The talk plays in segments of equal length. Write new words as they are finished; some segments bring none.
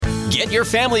Get your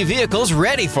family vehicles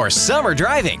ready for summer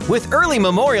driving with early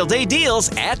Memorial Day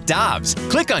deals at Dobbs.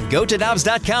 Click on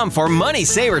GoToDobbs.com for money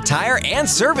saver tire and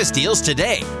service deals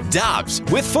today. Dobbs,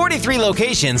 with 43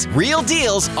 locations, real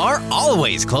deals are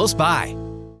always close by.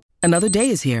 Another day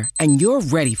is here, and you're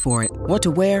ready for it. What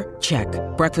to wear? Check.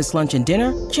 Breakfast, lunch, and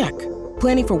dinner? Check.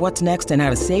 Planning for what's next and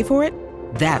how to save for it?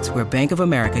 That's where Bank of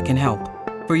America can help.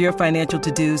 For your financial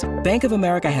to-dos, Bank of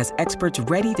America has experts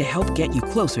ready to help get you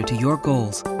closer to your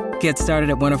goals. Get started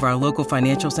at one of our local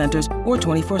financial centers or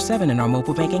 24/7 in our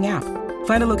mobile banking app.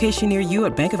 Find a location near you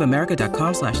at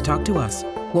bankofamerica.com/talktous.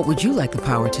 What would you like the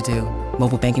power to do?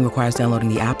 Mobile banking requires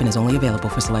downloading the app and is only available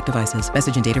for select devices.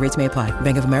 Message and data rates may apply.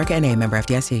 Bank of America N.A., member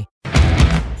FDIC.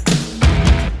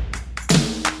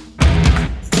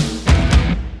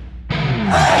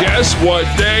 Guess what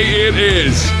day it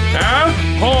is? Huh?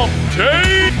 Hump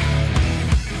Day?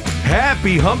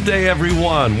 Happy Hump Day,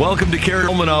 everyone. Welcome to Karen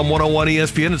Ullman on 101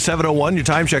 ESPN at 7:01. Your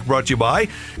time check brought to you by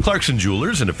Clarkson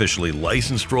Jewelers, an officially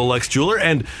licensed Rolex jeweler.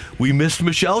 And we missed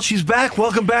Michelle. She's back.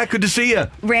 Welcome back. Good to see you.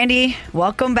 Randy,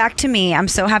 welcome back to me. I'm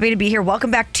so happy to be here.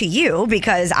 Welcome back to you,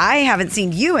 because I haven't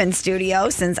seen you in studio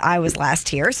since I was last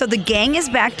here. So the gang is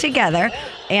back together.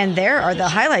 And there are the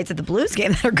highlights of the Blues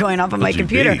game that are going off on my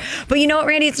computer. But you know what,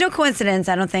 Randy? It's no coincidence,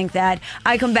 I don't think, that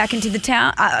I come back into the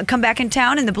town,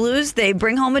 and the Blues, they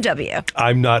bring home a W.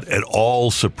 I'm not at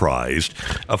all surprised.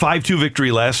 A 5-2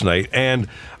 victory last night, and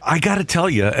I got to tell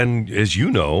you, and as you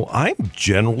know, I'm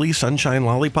generally sunshine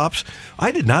lollipops.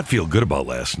 I did not feel good about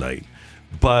last night.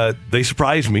 But they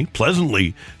surprised me,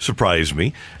 pleasantly surprised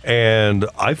me, and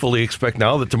I fully expect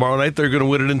now that tomorrow night they're going to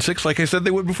win it in 6 like I said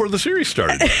they would before the series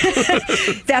started.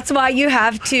 That's why you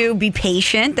have to be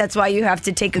patient. That's why you have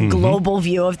to take a global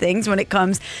view of things when it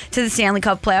comes to the Stanley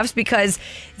Cup playoffs, because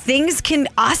things can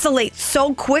oscillate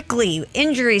so quickly.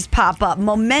 Injuries pop up,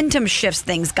 momentum shifts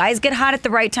things, guys get hot at the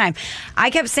right time.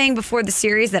 I kept saying before the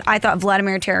series that I thought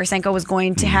Vladimir Tarasenko was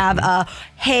going to have a,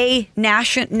 hey,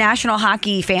 national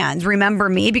hockey fans, remember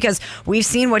me, because we've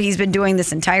seen what he's been doing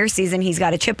this entire season. He's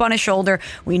got a chip on his shoulder.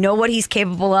 We know what he's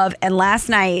capable of. And last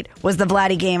night was the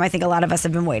Vladdy game I think a lot of us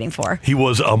have been waiting for. He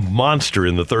was a monster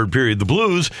in the third period. The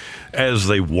Blues, as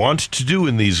they want to do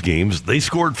in these games, they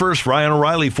scored first. Ryan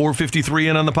O'Reilly, 4:53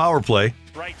 in on the power play.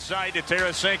 Right side to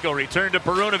Tarasenko. Return to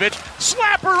Perunovic.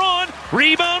 Slapper on.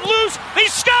 Rebound loose. They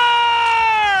score!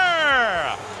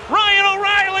 Ryan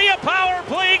O'Reilly, a power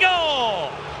play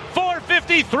goal.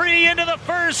 4:53 into the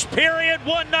first period.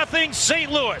 1-0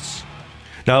 St. Louis.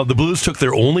 Now, the Blues took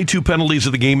their only 2 penalties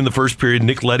of the game in the first period.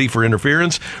 Nick Leddy for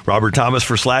interference, Robert Thomas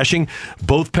for slashing.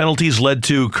 Both penalties led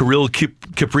to Kirill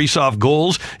Kaprizov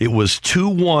goals. It was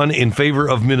 2-1 in favor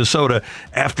of Minnesota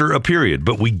after a period.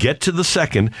 But we get to the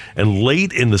second, and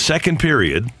late in the second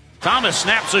period, Thomas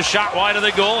snaps a shot wide of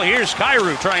the goal. Here's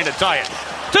Kyrou trying to tie it.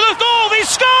 To the goal, they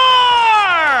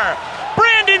score!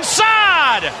 Brandon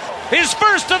Saad, his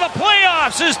first of the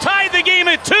playoffs, has tied the game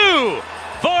at 2.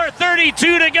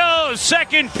 4:32 to go,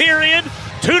 second period,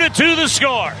 2-2 the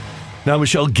score. Now,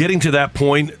 Michelle, getting to that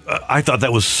point, I thought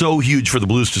that was so huge for the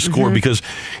Blues to score because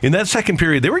in that second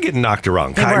period, they were getting knocked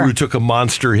around. Kyrou took a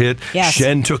monster hit. Yes.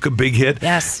 Shen took a big hit.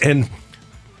 Yes. And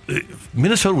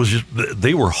Minnesota was just,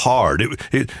 they were hard.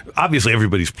 Obviously,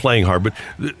 everybody's playing hard, but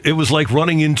it was like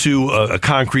running into a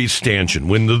concrete stanchion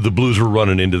when the Blues were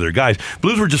running into their guys.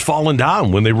 Blues were just falling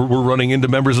down when they were running into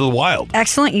members of the Wild.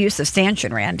 Excellent use of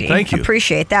stanchion, Randy. Thank you.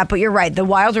 Appreciate that. But you're right. The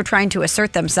Wild were trying to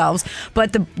assert themselves,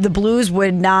 but the Blues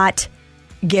would not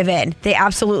give in. They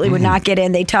absolutely would not get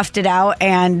in. They toughed it out,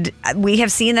 and we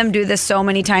have seen them do this so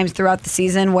many times throughout the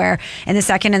season where in the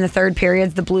second and the third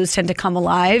periods, the Blues tend to come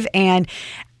alive. And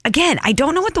again, I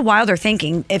don't know what the Wild are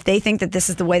thinking if they think that this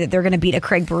is the way that they're going to beat a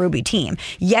Craig Berube team.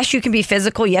 Yes, you can be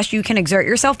physical. Yes, you can exert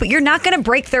yourself, but you're not going to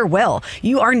break their will.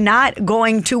 You are not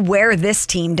going to wear this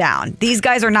team down. These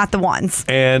guys are not the ones.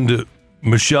 And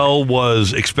Michelle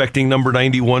was expecting number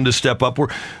 91 to step up.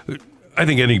 I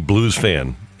think any Blues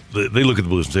fan, they look at the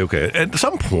Blues and say, okay, at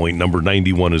some point, number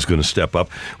 91 is going to step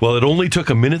up. Well, it only took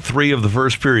 1:03 of the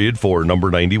first period for number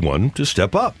 91 to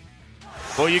step up.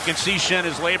 Well, you can see Shen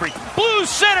is laboring. Blues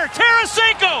center,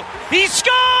 Tarasenko! He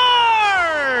scores!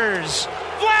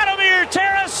 Vladimir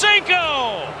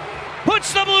Tarasenko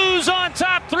puts the Blues on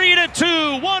top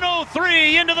 3-2,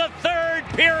 1:03 into the third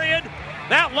period.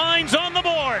 That line's on the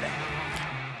board.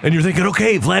 And you're thinking,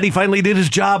 okay, Vladdy finally did his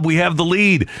job. We have the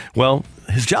lead. Well,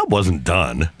 his job wasn't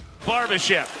done.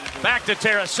 Barbashev, back to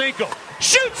Tarasenko.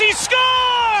 Shoots, he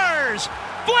scores!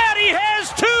 Vladdy has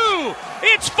 2.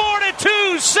 It's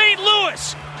 4-2 St.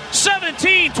 Louis.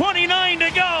 17:29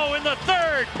 to go in the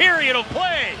third period of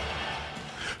play.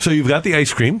 So you've got the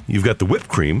ice cream, you've got the whipped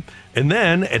cream, and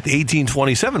then at the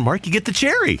 18:27 mark, you get the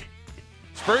cherry.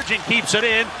 Spurgeon keeps it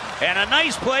in, and a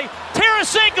nice play.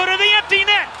 Tarasenko to the empty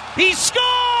net. He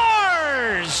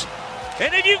scores!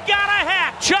 And if you've got a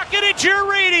hat, chuck it at your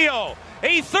radio.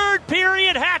 A third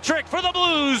period hat trick for the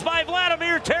Blues by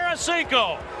Vladimir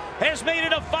Tarasenko has made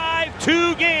it a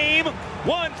 5-2 game.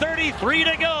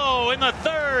 1:33 to go in the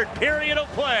third period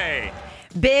of play.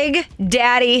 Big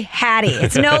Daddy Hattie.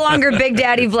 It's no longer Big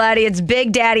Daddy Vladdy. It's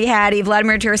Big Daddy Hattie.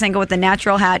 Vladimir Tarasenko with the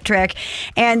natural hat trick.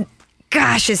 And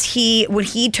gosh, when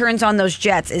he turns on those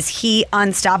jets, is he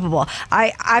unstoppable.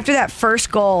 After that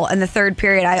first goal in the third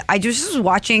period, I just was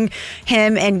watching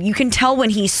him, and you can tell when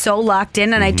he's so locked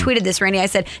in, and I tweeted this, Randy, I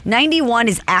said, 91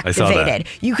 is activated.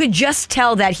 You could just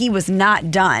tell that he was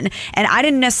not done, and I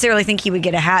didn't necessarily think he would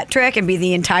get a hat trick and be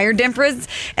the entire difference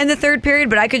in the third period,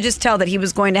 but I could just tell that he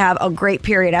was going to have a great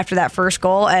period after that first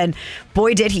goal, and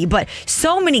boy, did he. But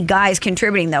so many guys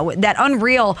contributing, though. That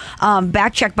unreal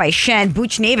back check by Shen,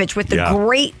 Buchnevich with the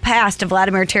great pass to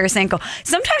Vladimir Tarasenko.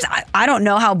 Sometimes I don't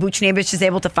know how Buchnevich is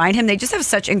able to find him. They just have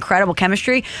such incredible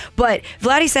chemistry. But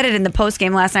Vladdy said it in the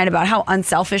postgame last night about how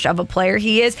unselfish of a player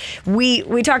he is. We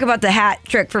talk about the hat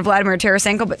trick for Vladimir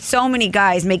Tarasenko, but so many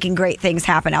guys making great things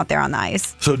happen out there on the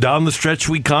ice. So down the stretch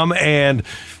we come, and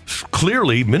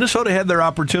clearly Minnesota had their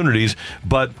opportunities,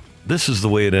 but this is the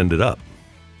way it ended up.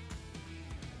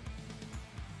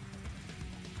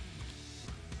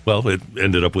 Well, it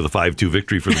ended up with a 5-2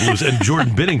 victory for the Blues. And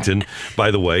Jordan Binnington, by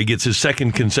the way, gets his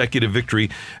second consecutive victory.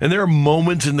 And there are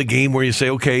moments in the game where you say,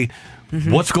 okay,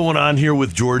 what's going on here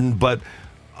with Jordan? But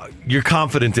you're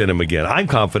confident in him again. I'm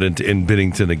confident in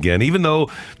Binnington again, even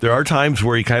though there are times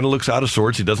where he kind of looks out of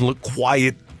sorts. He doesn't look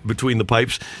quiet between the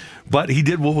pipes. But he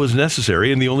did what was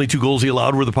necessary, and the only 2 goals he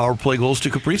allowed were the power play goals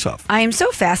to Kaprizov. I am so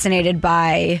fascinated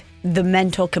by the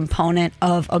mental component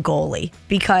of a goalie,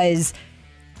 because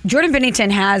Jordan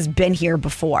Binnington has been here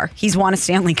before. He's won a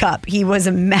Stanley Cup. He was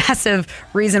a massive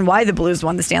reason why the Blues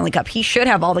won the Stanley Cup. He should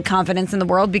have all the confidence in the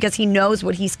world because he knows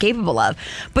what he's capable of.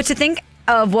 But to think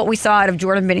of what we saw out of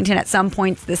Jordan Binnington at some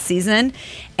points this season,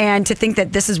 and to think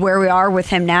that this is where we are with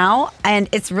him now, and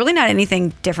it's really not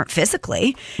anything different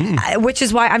physically, which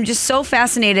is why I'm just so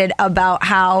fascinated about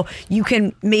how you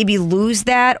can maybe lose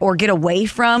that or get away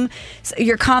from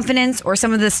your confidence or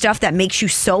some of the stuff that makes you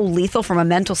so lethal from a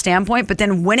mental standpoint. But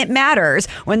then when it matters,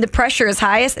 when the pressure is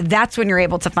highest, that's when you're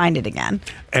able to find it again.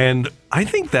 And I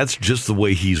think that's just the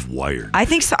way he's wired. I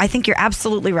think so. I think you're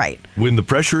absolutely right. When the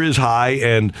pressure is high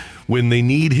and when they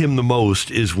need him the most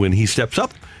is when he steps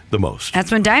up the most.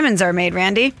 That's when diamonds are made,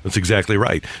 Randy. That's exactly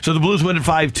right. So the Blues win at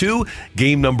 5-2.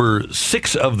 Game number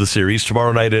 6 of the series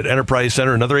tomorrow night at Enterprise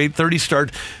Center. Another 8:30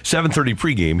 start, 7:30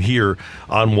 pregame here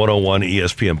on 101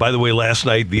 ESPN. By the way, last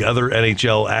night, the other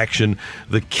NHL action,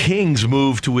 the Kings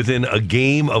moved to within a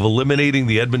game of eliminating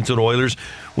the Edmonton Oilers.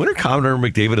 When are Connor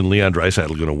McDavid and Leon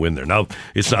Draisaitl going to win there? Now,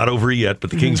 it's not over yet,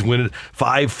 but the Kings win it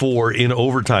 5-4 in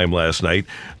overtime last night.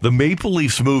 The Maple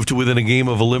Leafs moved to within a game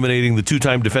of eliminating the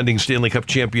 2-time defending Stanley Cup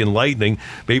champion Lightning.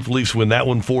 Maple Leafs win that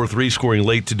one 4-3, scoring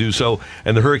late to do so.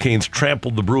 And the Hurricanes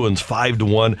trampled the Bruins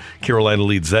 5-1. Carolina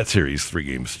leads that series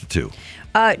 3-2.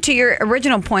 To your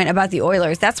original point about the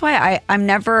Oilers, that's why I'm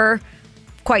never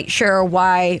quite sure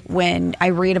why when I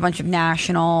read a bunch of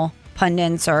national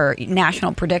pundits or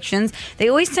national predictions, they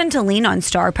always tend to lean on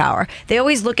star power. They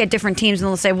always look at different teams and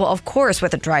they'll say, well, of course,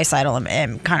 with a Draisaitl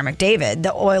and Connor McDavid,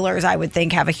 the Oilers, I would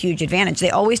think, have a huge advantage.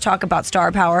 They always talk about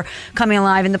star power coming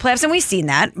alive in the playoffs, and we've seen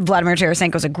that. Vladimir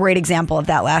Tarasenko is a great example of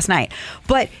that last night.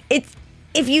 But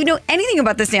if you know anything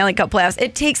about the Stanley Cup playoffs,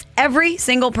 it takes every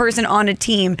single person on a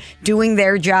team doing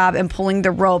their job and pulling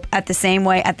the rope at the same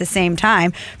way at the same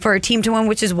time for a team to win,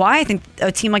 which is why I think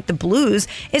a team like the Blues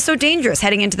is so dangerous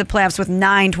heading into the playoffs with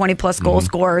 9 20-plus goal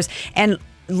scorers and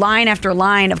line after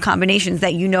line of combinations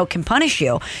that you know can punish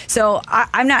you. So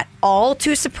I'm not all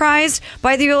too surprised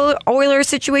by the Oilers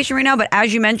situation right now, but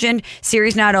as you mentioned,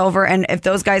 series not over, and if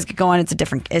those guys get going, it's a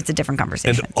different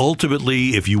conversation. And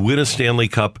ultimately, if you win a Stanley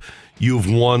Cup,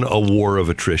 you've won a war of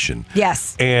attrition.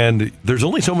 Yes. And there's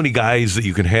only so many guys that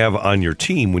you can have on your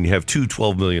team when you have 2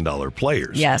 $12 million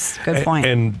players. Yes, good point.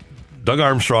 And Doug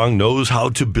Armstrong knows how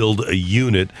to build a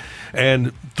unit,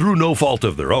 and through no fault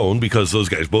of their own, because those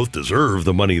guys both deserve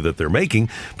the money that they're making,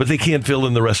 but they can't fill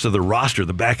in the rest of their roster,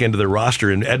 the back end of their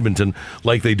roster in Edmonton,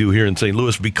 like they do here in St.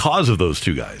 Louis because of those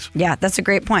 2 guys. Yeah, that's a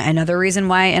great point. Another reason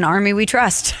why an Army we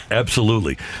trust.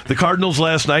 Absolutely. The Cardinals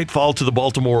last night fall to the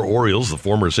Baltimore Orioles, the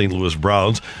former St. Louis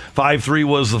Browns. 5-3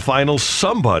 was the final.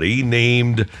 Somebody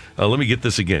named, let me get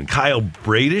this again, Kyle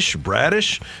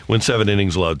Bradish went 7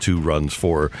 innings, allowed 2 runs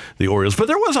for the Orioles. But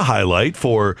there was a highlight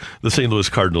for the St. Louis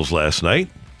Cardinals last night.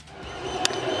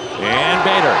 And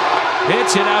Bader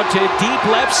hits it out to deep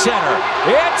left center.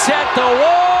 It's at the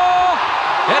wall,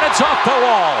 and it's off the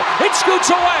wall. It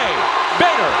scoots away.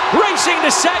 Bader racing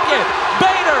to second.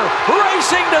 Bader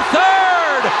racing to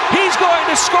third. He's going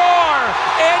to score.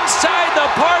 Inside the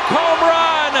park home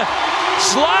run.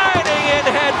 Sliding in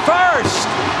head first.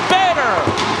 Bader.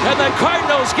 And the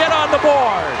Cardinals get on the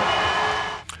board.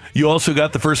 You also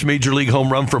got the first Major League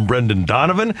home run from Brendan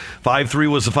Donovan.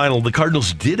 5-3 was the final. The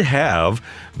Cardinals did have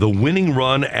the winning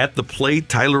run at the plate.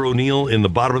 Tyler O'Neill in the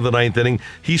bottom of the ninth inning.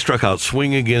 He struck out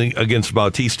swinging against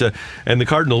Bautista. And the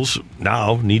Cardinals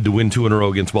now need to win 2 in a row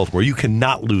against Baltimore. You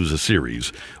cannot lose a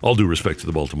series. All due respect to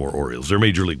the Baltimore Orioles. They're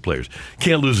Major League players.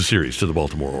 Can't lose a series to the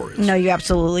Baltimore Orioles. No, you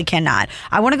absolutely cannot.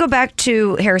 I want to go back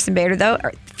to Harrison Bader, though.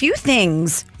 Few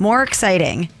things more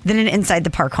exciting than an inside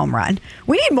the park home run.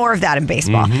 We need more of that in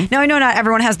baseball. Now, I know not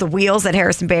everyone has the wheels that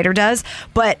Harrison Bader does,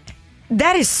 but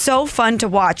that is so fun to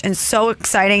watch and so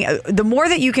exciting. The more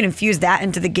that you can infuse that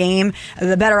into the game,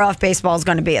 the better off baseball is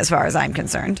going to be, as far as I'm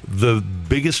concerned. The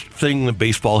biggest thing that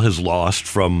baseball has lost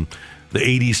from the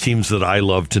 80s teams that I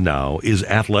love to now is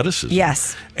athleticism.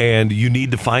 Yes. And you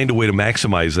need to find a way to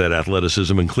maximize that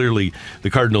athleticism. And clearly the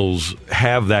Cardinals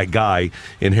have that guy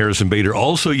in Harrison Bader.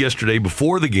 Also yesterday,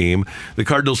 before the game, the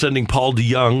Cardinals sending Paul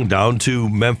DeJong down to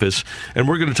Memphis. And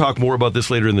we're going to talk more about this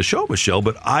later in the show, Michelle.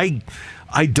 But I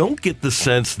don't get the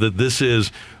sense that this is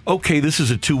a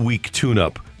 2-week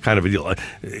tune-up kind of a deal.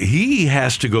 He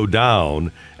has to go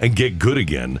down and get good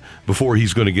again before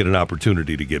he's going to get an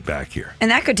opportunity to get back here.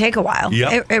 And that could take a while.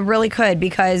 Yep. It really could,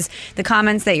 because the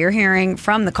comments that you're hearing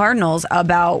from the Cardinals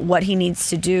about what he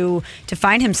needs to do to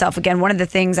find himself again, one of the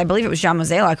things, I believe it was John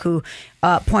Mozeliak who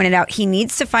pointed out, he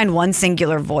needs to find one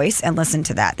singular voice and listen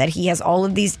to that he has all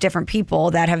of these different people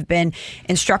that have been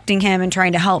instructing him and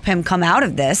trying to help him come out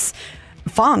of this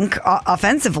funk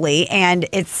offensively, and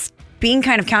it's being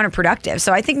kind of counterproductive.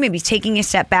 So I think maybe taking a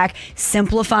step back,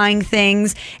 simplifying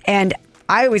things, and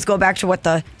I always go back to what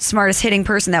the smartest hitting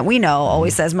person that we know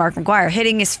always says, Mark McGwire,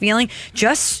 hitting is feeling.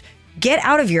 Just get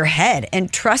out of your head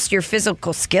and trust your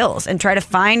physical skills and try to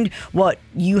find what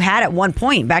you had at one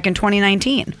point back in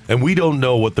 2019. And we don't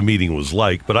know what the meeting was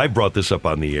like, but I brought this up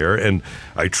on the air, and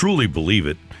I truly believe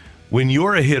it. When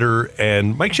you're a hitter,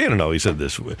 and Mike Shannon always said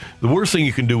this, the worst thing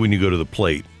you can do when you go to the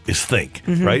plate is think,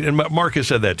 right? And Marcus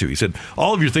said that too. He said,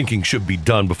 all of your thinking should be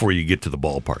done before you get to the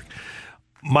ballpark.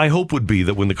 My hope would be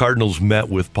that when the Cardinals met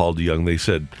with Paul DeJong, they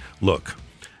said, look,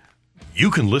 you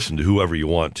can listen to whoever you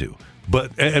want to,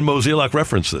 but, and Mozeliak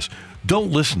referenced this, don't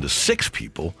listen to 6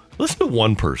 people. Listen to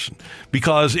one person,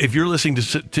 because if you're listening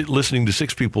to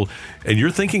 6 people and you're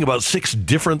thinking about 6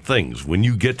 different things when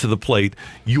you get to the plate,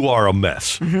 you are a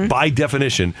mess. By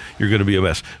definition, you're going to be a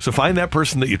mess. So find that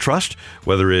person that you trust,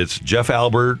 whether it's Jeff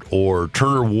Albert or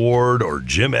Turner Ward or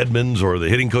Jim Edmonds or the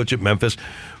hitting coach at Memphis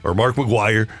or Mark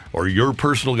McGwire or your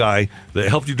personal guy that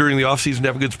helped you during the offseason to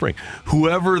have a good spring.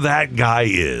 Whoever that guy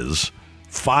is,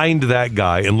 find that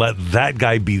guy and let that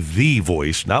guy be the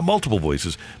voice, not multiple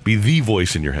voices, be the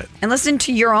voice in your head. And listen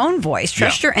to your own voice.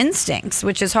 Trust your instincts,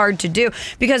 which is hard to do,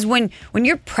 because when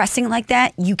you're pressing like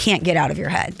that, you can't get out of your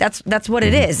head. That's what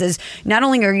it is not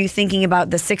only are you thinking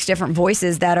about the 6 different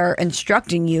voices that are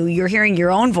instructing you, you're hearing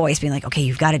your own voice being like, okay,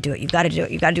 you've got to do it. You've got to do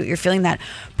it. You've got to do it. You're feeling that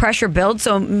pressure build.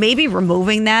 So maybe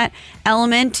removing that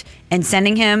element and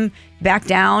sending him back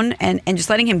down and just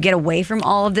letting him get away from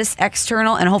all of this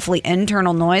external and hopefully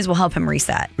internal noise will help him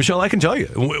reset. Michelle, I can tell you,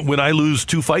 when I lose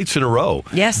 2 fights in a row,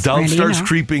 yes, doubt Randy, starts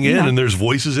creeping in and there's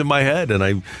voices in my head, and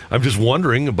I'm just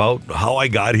wondering about how I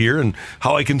got here and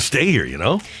how I can stay here, you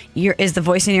know? Is the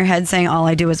voice in your head saying all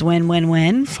I do is win, win,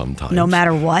 win? Sometimes. No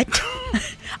matter what?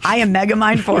 I am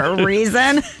Megamind for a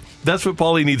reason. That's what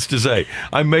Paulie needs to say.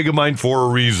 I'm Megamind for a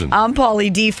reason. I'm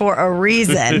Paulie D for a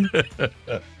reason.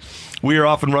 We are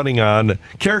off and running on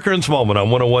Carricker and Smallman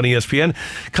on 101 ESPN.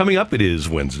 Coming up, it is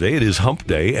Wednesday. It is Hump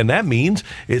Day, and that means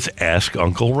it's Ask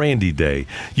Uncle Randy Day.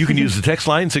 You can use the text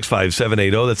line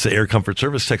 65780. That's the Air Comfort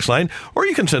Service text line. Or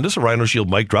you can send us a Rhino Shield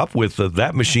mic drop with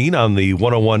that machine on the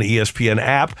 101 ESPN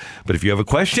app. But if you have a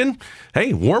question,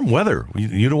 hey, warm weather.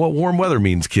 You know what warm weather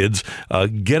means, kids.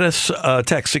 Get us a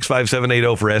text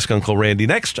 65780 for Ask Uncle Randy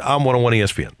next on 101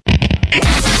 ESPN.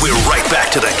 We're right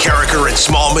back to the Carricker and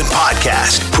Smallman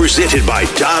podcast, presented by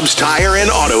Dobbs Tire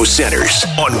and Auto Centers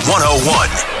on 101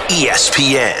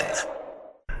 ESPN.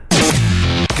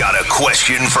 Got a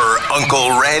question for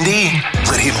Uncle Randy?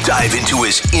 Let him dive into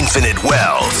his infinite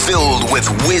well, filled with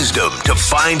wisdom to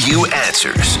find you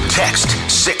answers. Text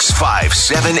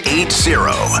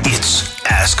 65780. It's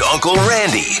Ask Uncle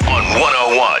Randy on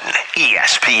 101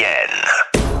 ESPN.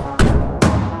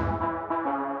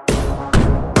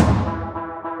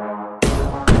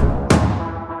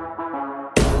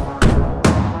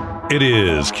 It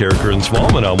is Carricker and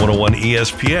Smallman on 101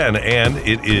 ESPN, and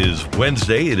it is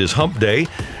Wednesday. It is Hump Day,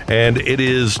 and it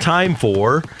is time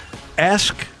for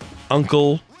Ask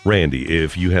Uncle Randy.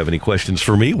 If you have any questions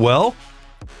for me, well,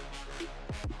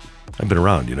 I've been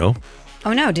around, you know.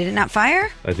 Oh, no. Did it not fire?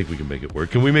 I think we can make it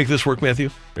work. Can we make this work, Matthew?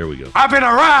 There we go. I've been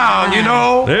around, you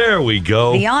know. There we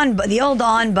go. The old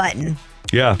on button.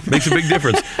 Yeah, makes a big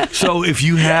difference. So if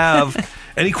you have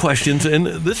any questions, and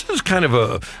this is kind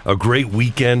of a great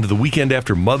weekend, the weekend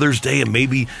after Mother's Day, and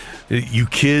maybe you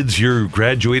kids, you're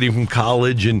graduating from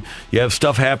college and you have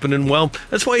stuff happening, well,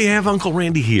 that's why you have Uncle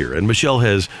Randy here. And Michelle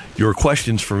has your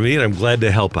questions for me, and I'm glad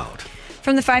to help out.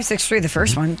 From the 563, the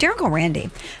first one, dear Uncle Randy,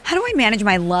 how do I manage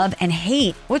my love and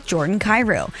hate with Jordan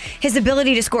Kyrou? His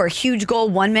ability to score a huge goal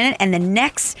 1 minute and the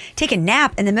next take a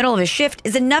nap in the middle of his shift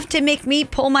is enough to make me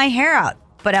pull my hair out.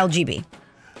 But LGB,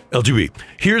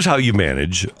 here's how you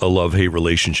manage a love-hate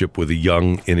relationship with a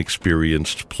young,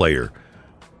 inexperienced player.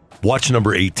 Watch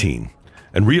number 18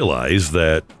 and realize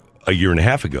that a year and a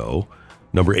half ago,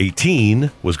 number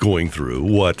 18 was going through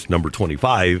what number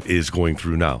 25 is going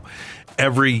through now.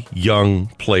 Every young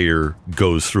player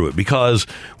goes through it because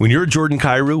when you're a Jordan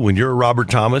Kyrou, when you're a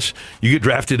Robert Thomas, you get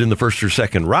drafted in the first or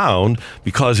second round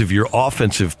because of your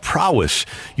offensive prowess.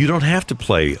 You don't have to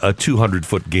play a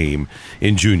 200-foot game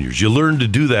in juniors. You learn to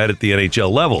do that at the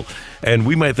NHL level. And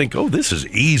we might think, oh, this is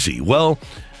easy. Well,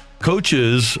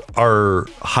 coaches are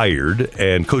hired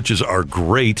and coaches are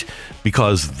great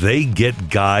because they get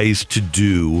guys to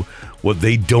do what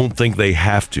they don't think they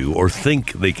have to or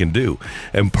think they can do.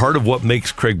 And part of what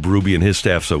makes Craig Berube and his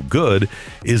staff so good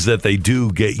is that they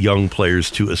do get young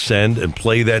players to ascend and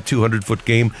play that 200-foot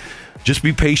game. Just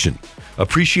be patient.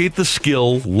 Appreciate the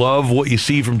skill. Love what you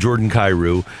see from Jordan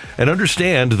Kyrou. And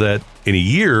understand that in a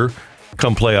year,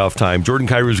 come playoff time, Jordan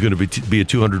Kyrou is going to be a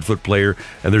 200-foot player,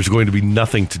 and there's going to be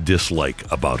nothing to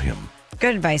dislike about him.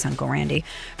 Good advice, Uncle Randy.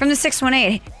 From the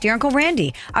 618, dear Uncle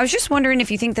Randy, I was just wondering if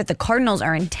you think that the Cardinals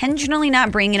are intentionally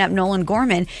not bringing up Nolan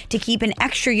Gorman to keep an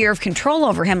extra year of control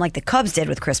over him like the Cubs did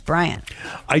with Chris Bryant.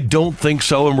 I don't think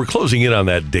so, and we're closing in on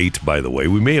that date, by the way.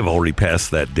 We may have already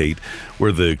passed that date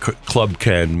where the club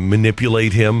can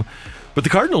manipulate him. But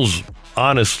the Cardinals,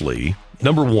 honestly,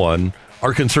 number one,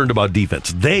 are concerned about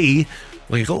defense. They,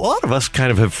 like a lot of us,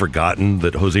 kind of have forgotten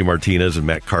that Jose Martinez and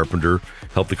Matt Carpenter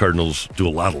helped the Cardinals do a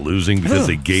lot of losing because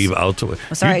they gave out to it.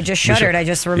 Sorry, I just shuddered. I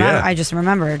just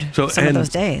remembered some of those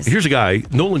days. Here's a guy,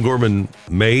 Nolan Gorman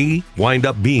may wind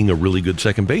up being a really good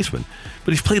second baseman,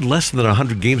 but he's played less than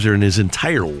 100 games there in his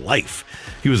entire life.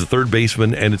 He was a third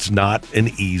baseman, and it's not an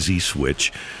easy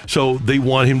switch. So they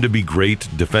want him to be great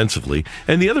defensively.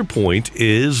 And the other point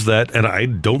is that, and I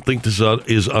don't think this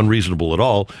is unreasonable at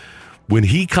all, when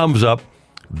he comes up,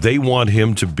 they want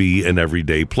him to be an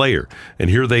everyday player. And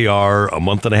here they are a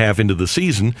month and a half into the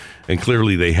season, and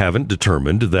clearly they haven't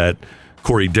determined that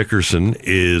Corey Dickerson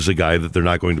is a guy that they're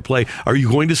not going to play. Are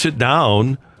you going to sit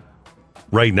down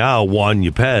right now, Juan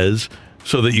Yepez,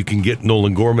 so that you can get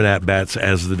Nolan Gorman at bats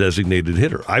as the designated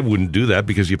hitter? I wouldn't do that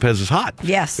because Yepez is hot.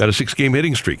 Yes. Got a 6-game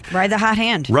hitting streak. Ride the hot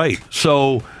hand. Right.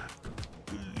 So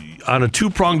on a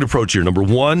two-pronged approach here, number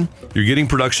one, you're getting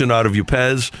production out of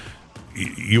Yepez.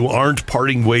 You aren't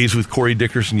parting ways with Corey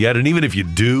Dickerson yet, and even if you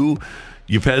do,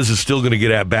 Yepez is still going to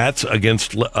get at-bats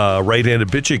against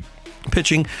right-handed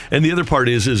pitching. And the other part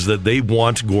is that they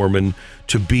want Gorman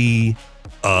to be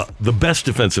the best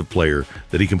defensive player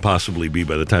that he can possibly be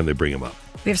by the time they bring him up.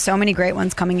 We have so many great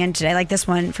ones coming in today, like this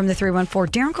one from the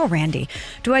 314. Dear Uncle Randy,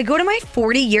 do I go to my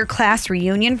 40-year class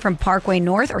reunion from Parkway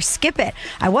North or skip it?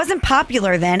 I wasn't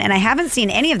popular then, and I haven't seen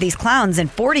any of these clowns in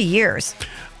 40 years.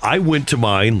 I went to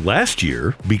mine last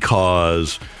year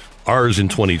because ours in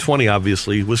 2020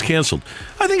 obviously was canceled.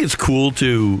 I think it's cool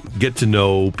to get to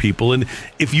know people. And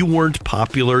if you weren't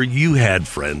popular, you had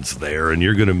friends there and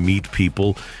you're going to meet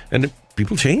people. And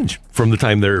people change from the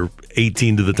time they're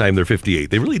 18 to the time they're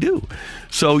 58. They really do.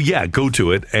 So, yeah, go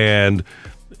to it. And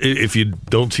if you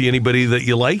don't see anybody that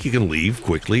you like, you can leave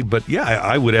quickly. But, yeah,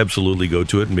 I would absolutely go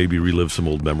to it and maybe relive some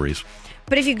old memories.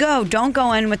 But if you go, don't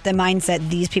go in with the mindset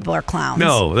these people are clowns.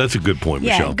 No, that's a good point,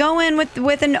 Michelle. Yeah, go in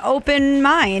with an open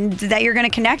mind that you're going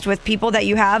to connect with people that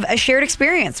you have a shared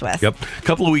experience with. Yep. A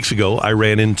couple of weeks ago, I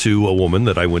ran into a woman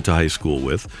that I went to high school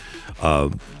with.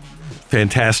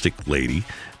 Fantastic lady.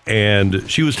 And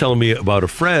she was telling me about a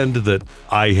friend that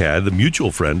I had, the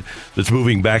mutual friend, that's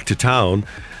moving back to town.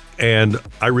 And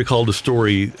I recalled a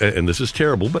story, and this is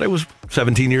terrible, but I was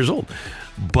 17 years old.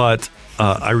 But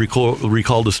I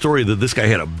recalled a story that this guy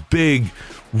had a big,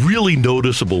 really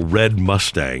noticeable red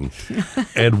Mustang.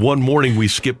 And one morning we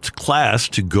skipped class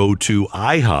to go to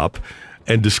IHOP.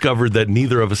 and discovered that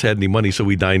neither of us had any money, so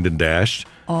we dined and dashed.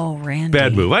 Oh, Randy.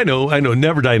 Bad move. I know.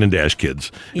 Never dine and dash,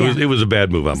 kids. Yeah. It was a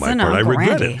bad move on my part. I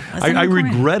regret it. I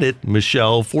regret it,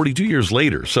 Michelle, 42 years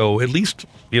later. So at least,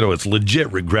 it's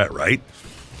legit regret, right?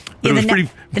 But it was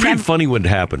pretty funny when it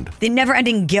happened. The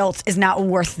never-ending guilt is not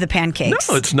worth the pancakes.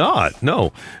 No, it's not.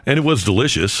 No. And it was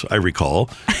delicious, I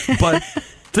recall. But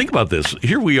think about this.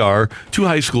 Here we are, two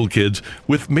high school kids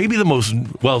with maybe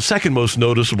second most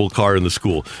noticeable car in the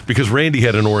school because Randy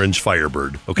had an orange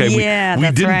Firebird. Okay, yeah,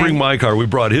 we didn't bring my car. We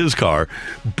brought his car.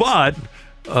 But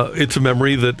it's a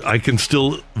memory that I can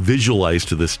still visualize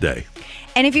to this day.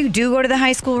 And if you do go to the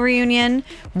high school reunion,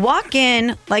 walk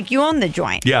in like you own the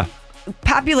joint. Yeah.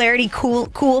 Popularity,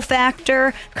 cool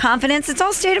factor, confidence, it's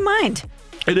all state of mind.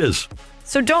 It is.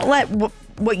 So don't let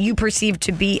what you perceive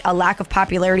to be a lack of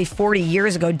popularity 40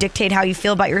 years ago dictate how you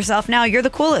feel about yourself now. You're the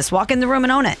coolest. Walk in the room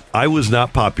and own it. I was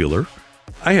not popular.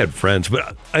 I had friends,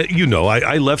 but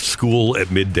I left school at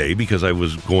midday because I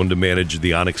was going to manage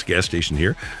the Onyx gas station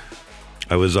here.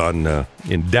 I was in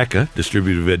DECA,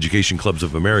 Distributive Education Clubs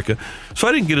of America, so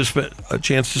I didn't get a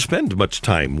chance to spend much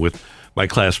time with my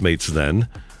classmates then.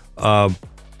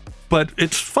 But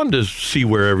it's fun to see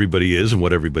where everybody is and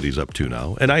what everybody's up to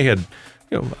now. And I had,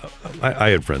 I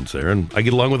had friends there, and I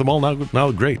get along with them all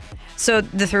now. Great. So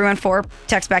the 314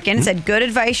 text back in and said, "Good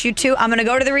advice, you two. I'm going to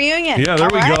go to the reunion." Yeah, there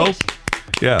we go.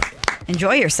 Yeah.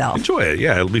 Enjoy yourself. Enjoy it.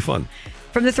 Yeah, it'll be fun.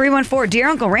 From the 314, dear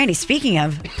Uncle Randy, speaking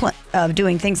of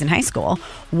doing things in high school,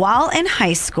 while in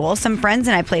high school, some friends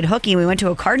and I played hooky and we went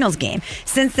to a Cardinals game.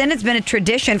 Since then, it's been a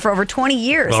tradition for over 20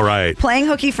 years. All right. Playing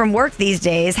hooky from work these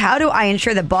days, how do I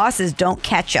ensure that bosses don't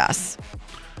catch us?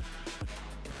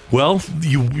 Well,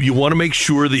 you want to make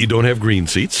sure that you don't have green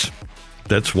seats.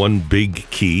 That's one big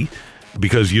key.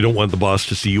 Because you don't want the boss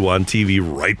to see you on TV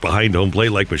right behind home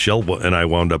plate like Michelle and I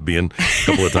wound up being a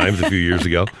couple of times a few years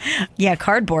ago. Yeah,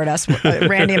 cardboard us.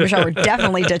 Randy and Michelle were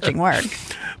definitely ditching work.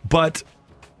 But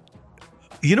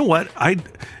you know what?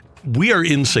 We are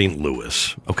in St.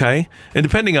 Louis, okay? And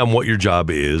depending on what your job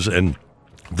is and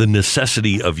the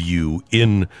necessity of you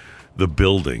in the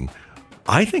building,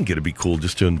 I think it'd be cool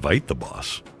just to invite the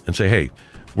boss and say, hey,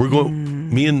 we're going,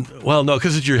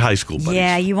 because it's your high school buddies.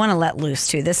 Yeah, you want to let loose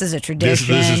too. This is a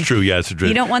tradition. This is true. Yeah, it's a tradition.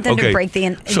 You don't want them to break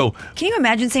the. So, can you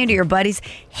imagine saying to your buddies,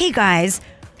 "Hey guys,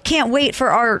 can't wait for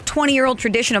our 20-year-old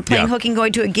tradition of playing hooky and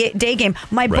going to a day game.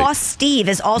 My boss Steve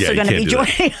is also going to be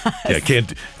joining us." Yeah,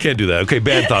 can't do that. Okay,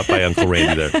 bad thought by Uncle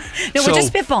Randy there. No, we're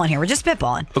just spitballing here. We're just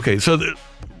spitballing. Okay, so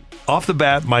off the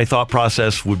bat, my thought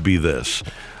process would be this: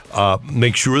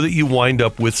 make sure that you wind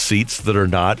up with seats that are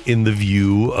not in the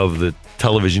view of the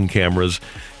television cameras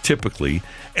typically,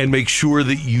 and make sure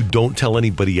that you don't tell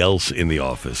anybody else in the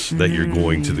office that you're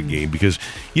going to the game, because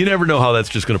you never know how that's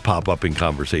just going to pop up in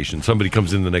conversation. Somebody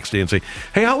comes in the next day and say,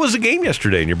 hey, how was the game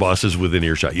yesterday? And your boss is within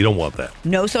earshot. You don't want that.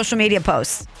 No social media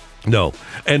posts. No.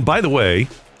 And by the way,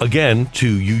 again, to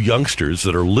you youngsters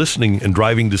that are listening and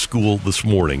driving to school this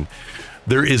morning,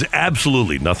 there is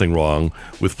absolutely nothing wrong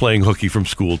with playing hooky from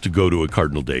school to go to a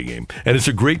Cardinal Day game. And it's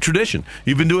a great tradition.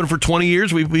 You've been doing it for 20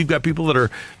 years. We've got people that are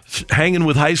hanging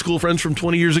with high school friends from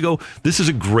 20 years ago. This is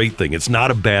a great thing. It's not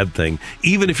a bad thing.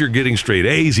 Even if you're getting straight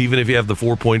A's, even if you have the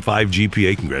 4.5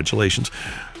 GPA, congratulations.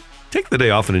 Take the day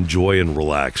off and enjoy and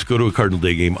relax. Go to a Cardinal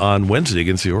Day game on Wednesday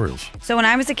against the Orioles. So when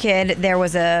I was a kid, there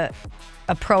was a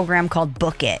program called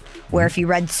Book It, where if you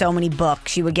read so many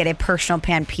books, you would get a personal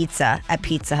pan pizza at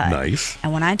Pizza Hut. Nice.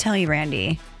 And when I tell you,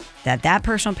 Randy, that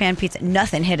personal pan pizza,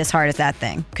 nothing hit as hard as that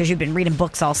thing, because you've been reading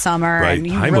books all summer. Right.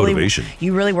 And High motivation.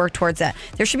 You really work towards that.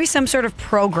 There should be some sort of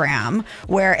program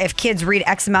where if kids read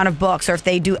X amount of books, or if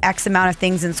they do X amount of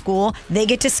things in school, they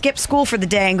get to skip school for the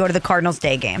day and go to the Cardinals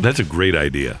Day game. That's a great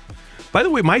idea. By the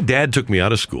way, my dad took me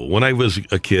out of school when I was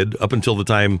a kid, up until the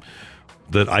time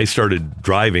that I started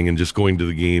driving and just going to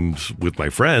the games with my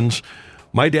friends.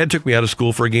 My dad took me out of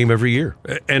school for a game every year.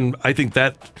 And I think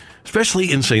that,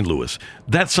 especially in St. Louis,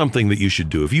 that's something that you should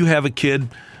do. If you have a kid,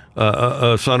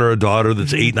 a son or a daughter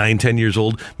that's 8, 9, 10 years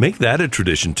old, make that a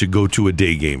tradition to go to a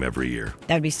day game every year.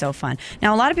 That'd be so fun.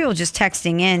 Now, a lot of people just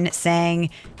texting in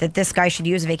saying that this guy should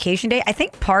use a vacation day. I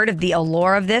think part of the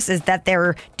allure of this is that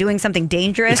they're doing something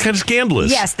dangerous. It's kind of scandalous.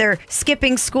 Yes, they're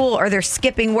skipping school or they're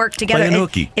skipping work together. Playing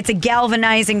hooky. It's a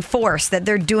galvanizing force that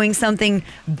they're doing something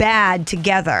bad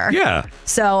together. Yeah.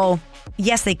 So,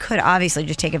 yes, they could obviously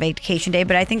just take a vacation day,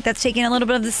 but I think that's taking a little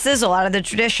bit of the sizzle out of the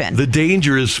tradition. The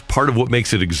danger is part of what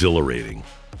makes it exhilarating.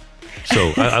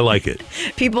 So I like it.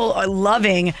 People are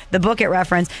loving the Book It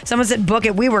reference. Someone said, Book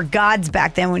It. We were gods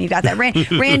back then when you got that.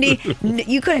 Randy,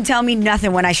 you couldn't tell me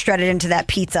nothing when I shredded into that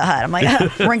Pizza Hut. I'm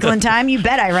like, Wrinkle in Time? You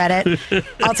bet I read it.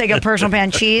 I'll take a personal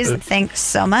pan cheese. Thanks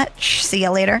so much. See you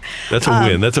later. That's a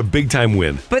win. That's a big time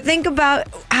win. But think about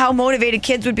how motivated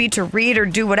kids would be to read or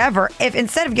do whatever if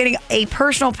instead of getting a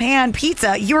personal pan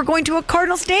pizza, you were going to a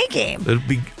Cardinals Day game. It'd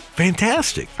be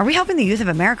fantastic. Are we helping the youth of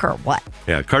America or what?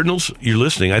 Yeah, Cardinals, you're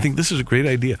listening. I think this is a great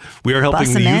idea. We are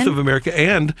helping the youth of America.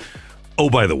 And, oh,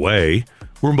 by the way,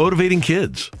 we're motivating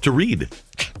kids to read.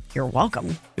 You're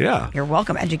welcome. Yeah. You're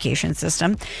welcome, education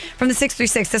system. From the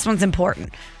 636, this one's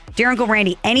important. Dear Uncle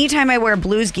Randy, anytime I wear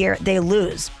Blues gear, they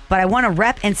lose. But I want to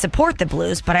rep and support the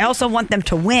Blues, but I also want them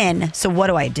to win. So what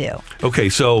do I do? Okay,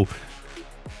 so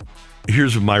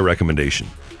here's my recommendation.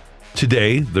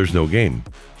 Today, there's no game.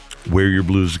 Wear your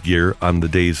Blues gear on the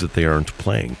days that they aren't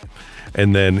playing.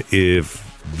 And then if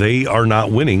they are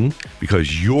not winning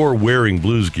because you're wearing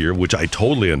Blues gear, which I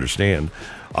totally understand,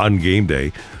 on game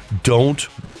day, don't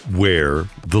wear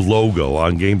the logo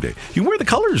on game day. You can wear the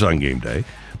colors on game day,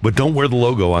 but don't wear the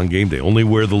logo on game day. Only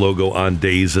wear the logo on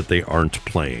days that they aren't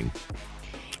playing.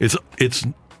 It's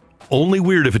only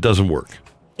weird if it doesn't work.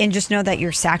 And just know that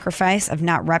your sacrifice of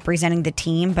not representing the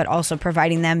team, but also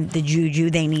providing them the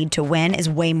juju they need to win is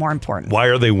way more important. Why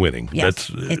are they winning? Yes,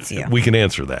 it's you. We can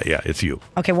answer that. Yeah, it's you.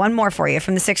 Okay, one more for you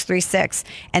from the 636.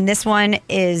 And this one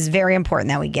is very important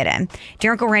that we get in.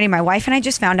 Dear Uncle Randy, my wife and I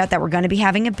just found out that we're going to be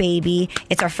having a baby.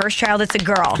 It's our first child. It's a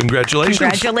girl. Congratulations.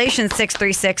 Congratulations,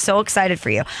 636. So excited for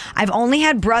you. I've only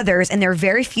had brothers, and there are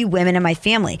very few women in my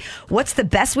family. What's the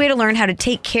best way to learn how to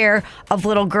take care of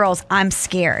little girls? I'm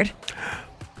scared.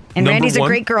 And Randy's a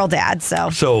great girl dad, so.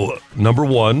 So, number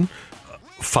one,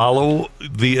 follow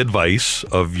the advice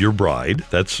of your bride.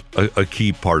 That's a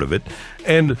key part of it.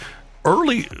 And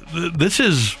early,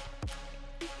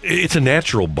 it's a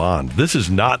natural bond. This is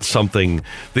not something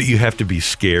that you have to be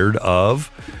scared of.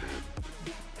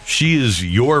 She is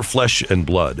your flesh and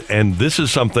blood. And this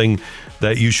is something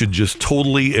that you should just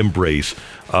totally embrace.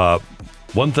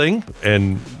 One thing,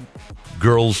 and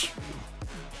girls,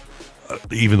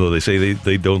 even though they say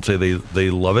they don't say they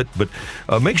love it, but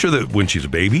make sure that when she's a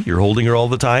baby, you're holding her all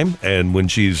the time. And when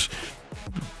she's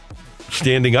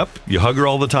standing up, you hug her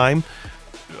all the time.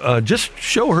 Just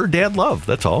show her dad love.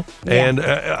 That's all. Yeah. And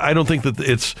I don't think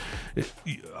that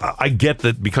I get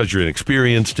that because you're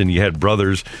inexperienced and you had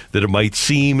brothers that it might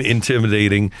seem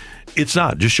intimidating. It's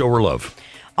not. Just show her love.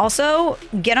 Also,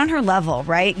 get on her level,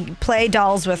 right? Play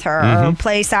dolls with her or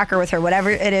play soccer with her,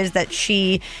 whatever it is that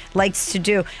she likes to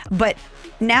do. But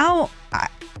now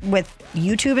with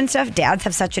YouTube and stuff, dads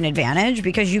have such an advantage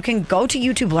because you can go to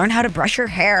YouTube, learn how to brush her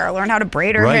hair, learn how to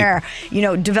braid her hair,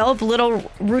 develop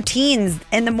little routines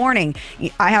in the morning.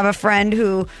 I have a friend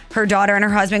who her daughter and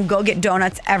her husband go get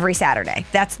donuts every Saturday.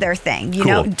 That's their thing.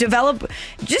 Develop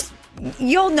just...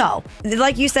 You'll know.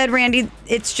 Like you said, Randy,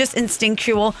 it's just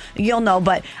instinctual. You'll know.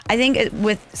 But I think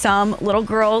with some little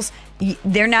girls,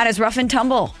 they're not as rough and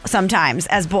tumble sometimes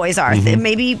as boys are.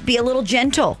 Maybe be a little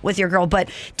gentle with your girl.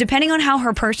 But depending on how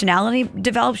her personality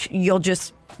develops, you'll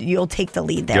take the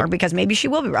lead there because maybe she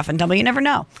will be rough and tumble. You never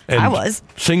know. And I was.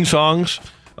 Sing songs.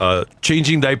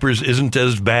 Changing diapers isn't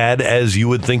as bad as you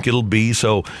would think it'll be,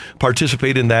 so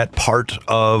participate in that part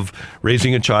of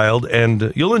raising a child,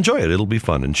 and you'll enjoy it. It'll be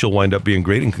fun, and she'll wind up being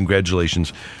great, and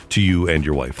congratulations to you and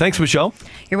your wife. Thanks, Michelle.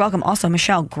 You're welcome. Also,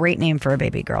 Michelle, great name for a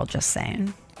baby girl, just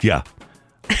saying. Yeah.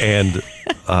 And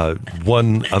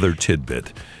one other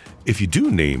tidbit. If you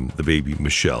do name the baby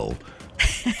Michelle,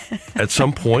 at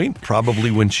some point,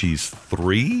 probably when she's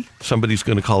 3, somebody's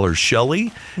going to call her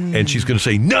Shelly, and she's going to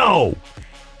say, no!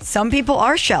 Some people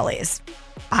are Shellys.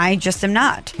 I just am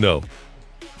not. No.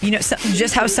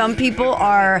 Just how some people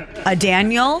are a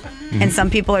Daniel and some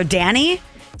people are Danny.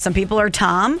 Some people are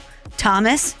Tom,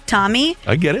 Thomas, Tommy.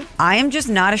 I get it. I am just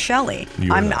not a Shelley.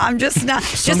 I'm just not.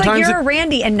 Just like you're a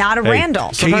Randy and not a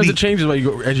Randall. Sometimes it changes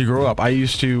as you grow up. I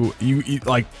used to,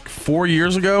 like 4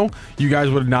 years ago, you guys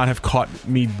would not have caught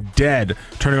me dead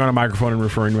turning on a microphone and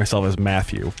referring to myself as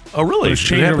Matthew. Oh, really? It's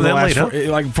changed over the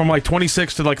last from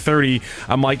 26 to 30.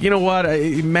 I'm like, you know what?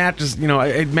 Matt just,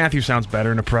 Matthew sounds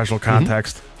better in a professional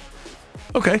context.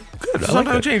 Okay, good.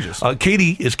 Sometimes it changes.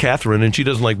 Katie is Catherine, and she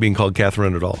doesn't like being called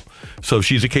Catherine at all. So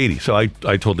she's a Katie. So I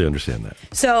totally understand that.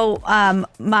 So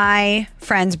my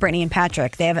friends, Brittany and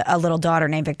Patrick, they have a little daughter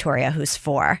named Victoria who's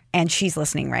 4, and she's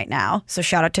listening right now. So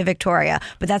shout out to Victoria.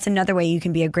 But that's another way you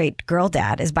can be a great girl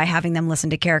dad is by having them listen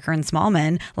to Carricker and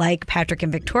Smallman like Patrick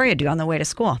and Victoria do on the way to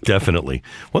school. Definitely.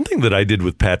 One thing that I did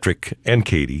with Patrick and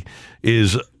Katie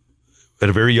is at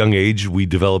a very young age, we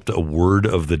developed a word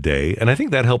of the day, and I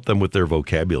think that helped them with their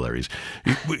vocabularies.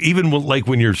 Even like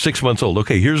when you're 6 months old,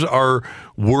 okay, here's our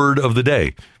word of the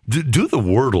day. Do the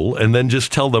Wordle and then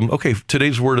just tell them, okay,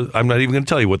 today's word, I'm not even going to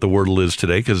tell you what the Wordle is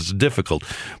today because it's difficult.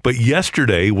 But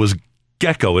yesterday was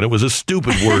gecko, and it was a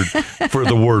stupid word for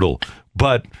the Wordle.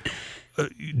 But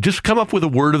just come up with a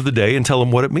word of the day and tell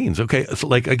them what it means. Okay, so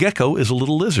like a gecko is a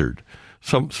little lizard.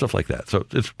 Some stuff like that. So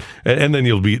and then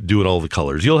you'll be doing all the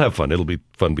colors. You'll have fun. It'll be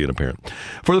fun being a parent.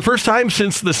 For the first time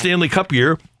since the Stanley Cup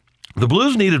year, the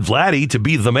Blues needed Vladdy to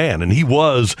be the man, and he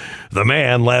was the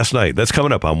man last night. That's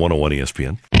coming up on 101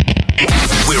 ESPN.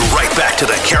 We're right back to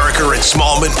the Carricker and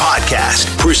Smallman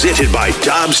podcast, presented by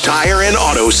Dobbs Tire and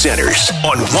Auto Centers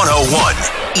on 101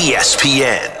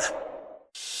 ESPN.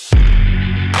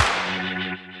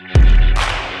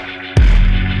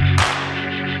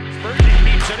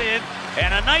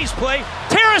 And a nice play.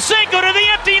 Tarasenko to the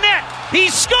empty net. He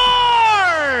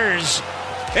scores!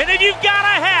 And if you've got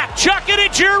a hat, chuck it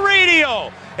at your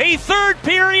radio. A third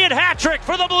period hat trick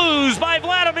for the Blues by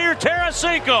Vladimir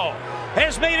Tarasenko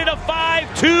has made it a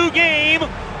 5-2 game.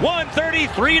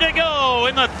 1:33 to go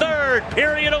in the third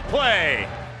period of play.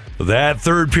 That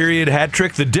third period hat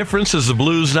trick, the difference is the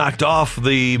Blues knocked off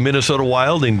the Minnesota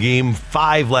Wild in Game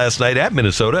 5 last night at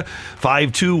Minnesota.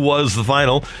 5-2 was the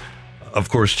final. Of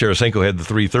course, Tarasenko had the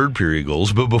 3 third-period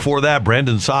goals, but before that,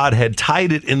 Brandon Saad had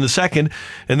tied it in the second,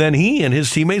 and then he and his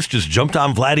teammates just jumped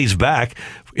on Vladdy's back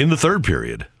in the third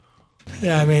period.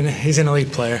 Yeah, I mean, he's an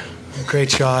elite player. Great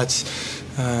shots.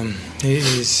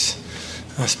 He's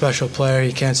a special player.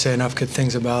 You can't say enough good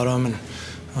things about him,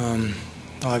 and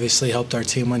obviously helped our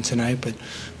team win tonight, but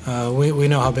we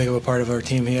know how big of a part of our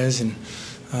team he is, and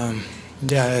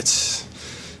yeah, it's...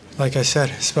 Like I said,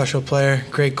 special player,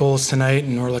 great goals tonight,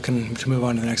 and we're looking to move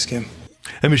on to the next game.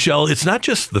 And Michelle, it's not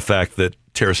just the fact that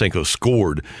Tarasenko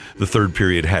scored the third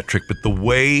period hat trick, but the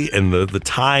way and the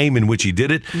time in which he did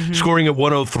it, scoring at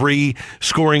 103,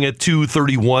 scoring at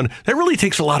 231, that really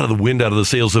takes a lot of the wind out of the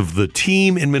sails of the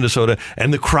team in Minnesota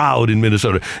and the crowd in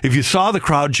Minnesota. If you saw the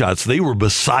crowd shots, they were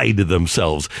beside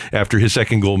themselves after his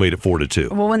second goal made it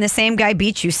 4-2. Well, when the same guy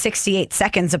beats you 68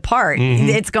 seconds apart,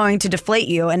 it's going to deflate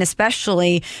you, and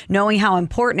especially knowing how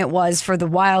important it was for the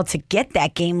Wild to get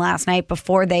that game last night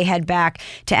before they head back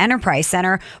to Enterprise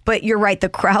Center. But you're right, the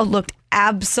crowd looked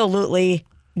absolutely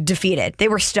defeated. They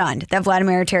were stunned that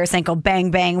Vladimir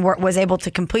Tarasenko was able to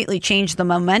completely change the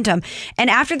momentum. And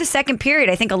after the second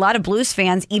period, I think a lot of Blues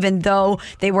fans, even though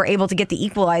they were able to get the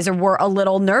equalizer, were a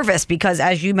little nervous because,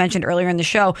 as you mentioned earlier in the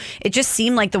show, it just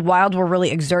seemed like the Wild were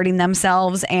really exerting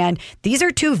themselves. And these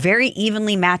are two very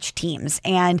evenly matched teams.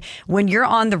 And when you're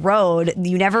on the road,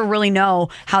 you never really know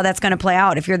how that's going to play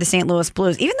out if you're the St. Louis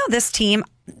Blues. Even though this team,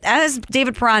 as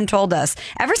David Perron told us,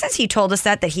 ever since he told us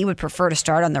that he would prefer to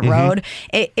start on the road,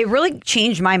 it really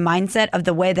changed my mindset of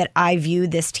the way that I view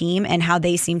this team and how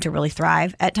they seem to really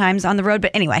thrive at times on the road.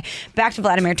 But anyway, back to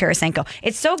Vladimir Tarasenko.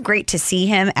 It's so great to see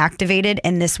him activated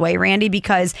in this way, Randy,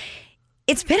 because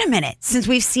it's been a minute since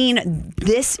we've seen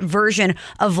this version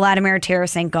of Vladimir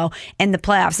Tarasenko in the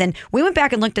playoffs. And we went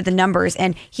back and looked at the numbers,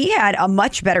 and he had a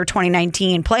much better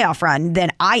 2019 playoff run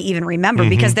than I even remember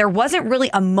because there wasn't really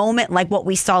a moment like what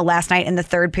we saw last night in the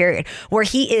third period where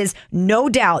he is no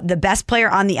doubt the best player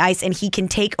on the ice and he can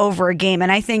take over a game.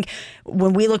 And I think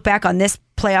when we look back on this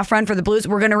playoff run for the Blues,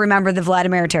 we're going to remember the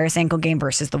Vladimir Tarasenko game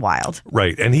versus the Wild.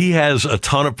 Right, and he has a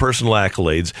ton of personal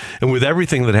accolades, and with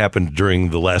everything that happened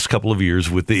during the last couple of years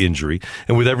with the injury,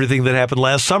 and with everything that happened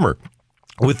last summer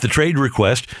with the trade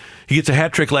request, he gets a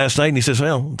hat trick last night, and he says,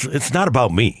 well, it's not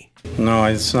about me. No,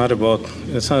 it's not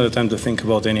the time to think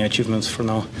about any achievements for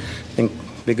now. I think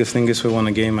the biggest thing is we won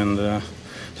a game and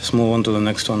just move on to the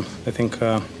next one. I think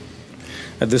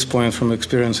at this point from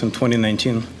experience in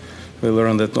 2019, we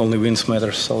learned that only wins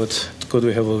matter, so it's good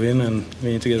we have a win, and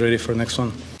we need to get ready for the next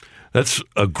one. That's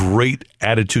a great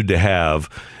attitude to have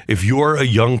if you're a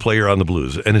young player on the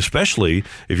Blues, and especially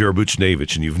if you're a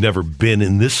Buchnevich and you've never been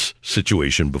in this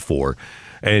situation before,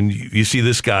 and you see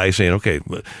this guy saying, okay,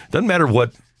 it doesn't matter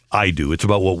what I do, it's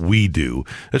about what we do.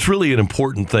 It's really an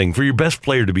important thing for your best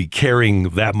player to be caring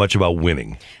that much about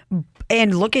winning.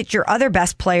 And look at your other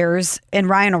best players in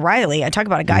Ryan O'Reilly. I talk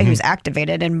about a guy who's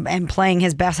activated and playing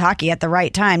his best hockey at the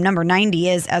right time. Number 90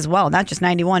 is as well. Not just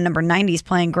 91. Number 90 is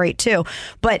playing great too.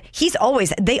 But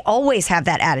they always have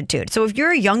that attitude. So if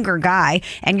you're a younger guy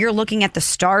and you're looking at the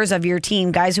stars of your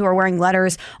team, guys who are wearing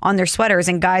letters on their sweaters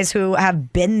and guys who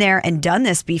have been there and done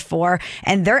this before,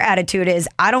 and their attitude is,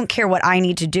 I don't care what I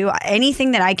need to do.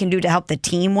 Anything that I can do to help the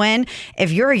team win.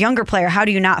 If you're a younger player, how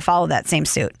do you not follow that same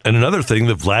suit? And another thing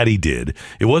that Vladdy did did.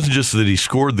 It wasn't just that he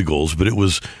scored the goals, but it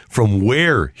was from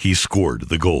where he scored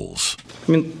the goals.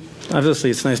 I mean, obviously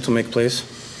it's nice to make plays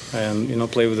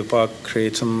and, play with the puck,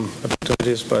 create some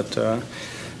opportunities, but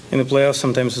in the playoffs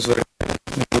sometimes it's very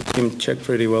the team check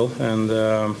pretty well, and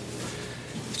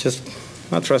it's just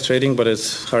not frustrating, but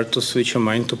it's hard to switch your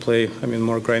mind to play,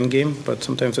 more grind game, but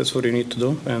sometimes that's what you need to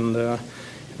do, and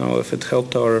if it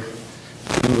helped our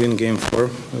team win Game 4,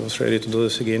 I was ready to do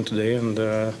this again today, and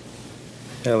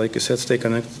like you said, stay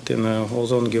connected in the whole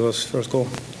zone, give us first goal.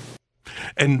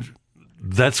 And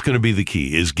that's going to be the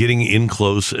key, is getting in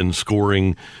close and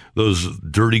scoring those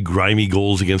dirty, grimy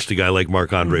goals against a guy like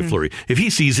Marc-Andre Fleury. If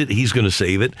he sees it, he's going to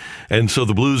save it. And so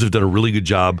the Blues have done a really good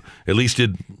job, at least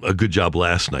did a good job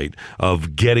last night,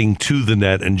 of getting to the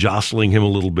net and jostling him a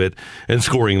little bit and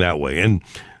scoring that way. And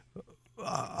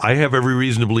I have every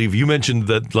reason to believe, you mentioned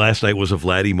that last night was a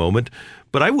Vladdy moment,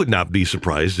 but I would not be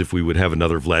surprised if we would have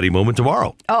another Vladdy moment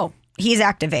tomorrow. Oh, he's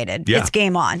activated. Yeah. It's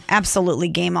game on. Absolutely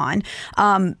game on.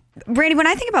 Brady, when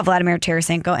I think about Vladimir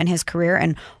Tarasenko and his career,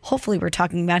 and hopefully we're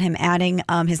talking about him adding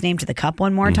his name to the cup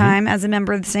one more time as a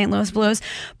member of the St. Louis Blues,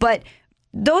 but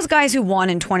those guys who won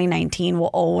in 2019 will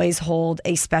always hold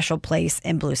a special place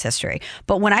in Blues history.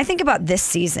 But when I think about this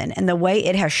season and the way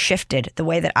it has shifted, the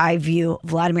way that I view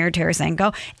Vladimir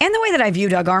Tarasenko and the way that I view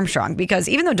Doug Armstrong, because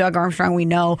even though Doug Armstrong, we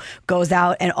know, goes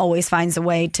out and always finds a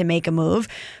way to make a move,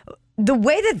 the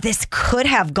way that this could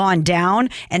have gone down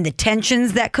and the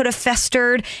tensions that could have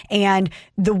festered and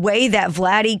the way that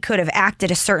Vladdy could have acted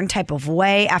a certain type of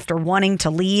way after wanting to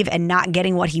leave and not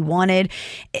getting what he wanted.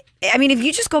 I mean, if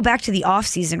you just go back to the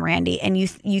offseason, Randy, and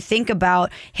you think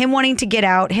about him wanting to get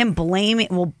out, him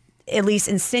blaming, at least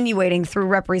insinuating through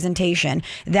representation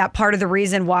that part of the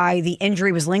reason why the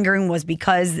injury was lingering was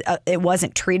because it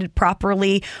wasn't treated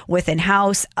properly within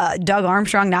house. Doug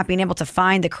Armstrong not being able to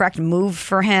find the correct move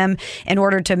for him in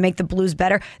order to make the Blues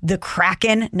better. The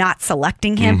Kraken not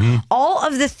selecting him. All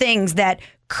of the things that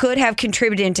could have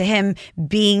contributed to him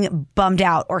being bummed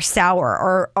out or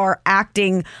sour or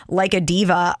acting like a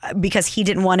diva because he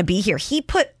didn't want to be here. He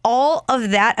put all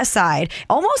of that aside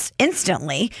almost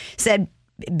instantly, said,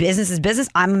 business is business.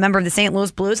 I'm a member of the St.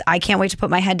 Louis Blues. I can't wait to put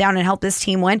my head down and help this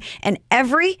team win. And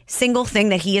every single thing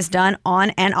that he has done on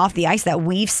and off the ice that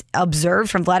we've observed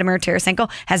from Vladimir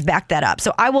Tarasenko has backed that up.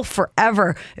 So I will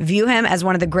forever view him as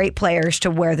one of the great players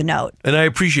to wear the note. And I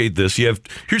appreciate this.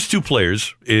 Here's two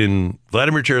players in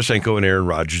Vladimir Tarasenko and Aaron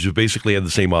Rodgers who basically had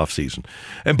the same offseason.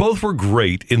 And both were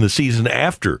great in the season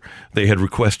after they had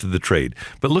requested the trade.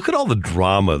 But look at all the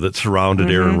drama that surrounded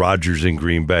Aaron Rodgers in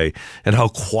Green Bay and how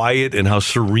quiet and how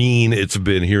serene it's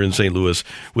been here in St. Louis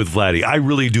with Vladdy. I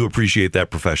really do appreciate that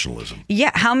professionalism.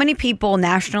 Yeah, how many people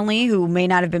nationally who may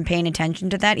not have been paying attention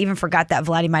to that even forgot that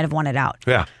Vladdy might have wanted out?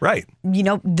 Yeah, right. You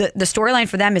know, the storyline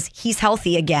for them is he's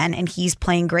healthy again and he's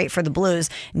playing great for the Blues,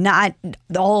 not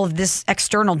all of this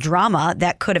external drama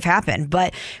that could have happened.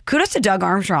 But kudos to Doug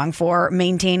Armstrong for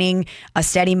maintaining a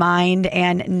steady mind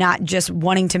and not just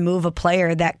wanting to move a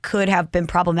player that could have been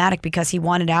problematic because he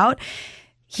wanted out.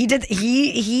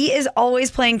 He is always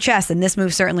playing chess, and this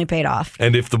move certainly paid off.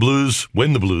 And if the Blues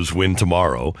win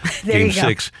tomorrow, Game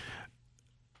 6,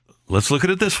 let's look at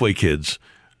it this way, kids.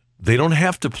 They don't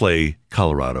have to play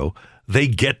Colorado. They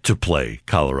get to play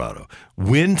Colorado.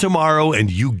 Win tomorrow, and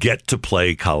you get to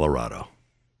play Colorado.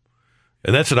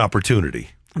 And that's an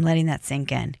opportunity. I'm letting that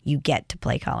sink in. You get to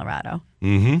play Colorado.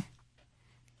 Mm-hmm.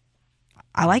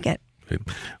 I like it.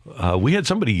 We had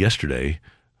somebody yesterday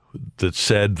that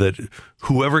said that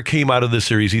whoever came out of this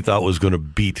series he thought was going to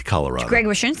beat Colorado. Greg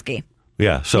Wyshynski.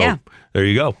 Yeah, so there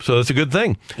you go. So that's a good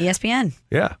thing. ESPN.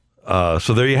 Yeah.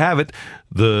 So there you have it.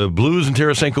 The Blues and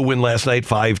Tarasenko win last night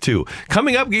 5-2.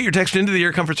 Coming up, get your text into the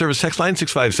Air Comfort Service text line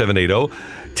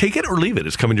 65780. Take it or leave it.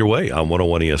 It's coming your way on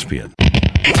 101 ESPN.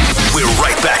 We're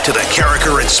right back to the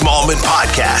Carricker and Smallman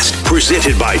podcast,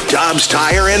 presented by Dobbs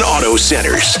Tire and Auto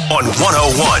Centers on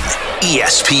 101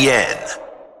 ESPN.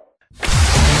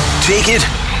 Take it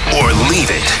or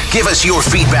leave it. Give us your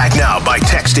feedback now by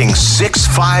texting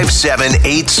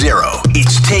 65780.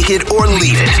 It's Take It or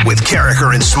Leave It with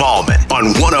Carricker and Smallman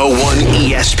on 101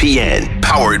 ESPN.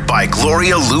 Powered by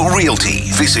Gloria Lou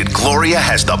Realty. Visit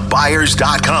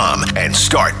GloriaHasTheBuyers.com and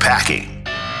start packing.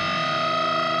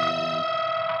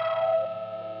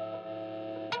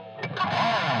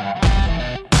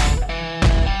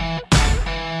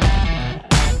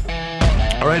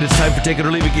 All right, it's time for Take It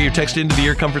or Leave It. Get your text into the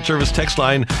Air Comfort Service text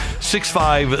line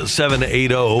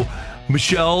 65780.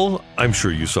 Michelle, I'm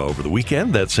sure you saw over the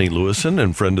weekend that St. Louisan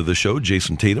and friend of the show,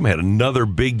 Jason Tatum, had another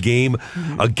big game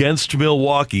against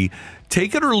Milwaukee.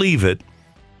 Take it or leave it.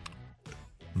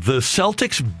 the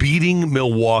Celtics beating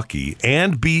Milwaukee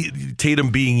and Tatum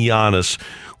being Giannis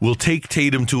will take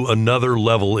Tatum to another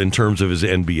level in terms of his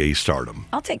NBA stardom.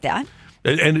 I'll take that.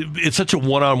 And it's such a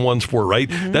one-on-one sport, right?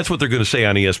 Mm-hmm. That's what they're going to say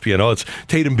on ESPN. Oh, it's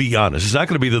Tatum beat Giannis. It's not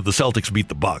going to be that the Celtics beat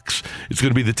the Bucks. It's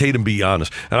going to be that Tatum beat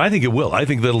Giannis. And I think it will. I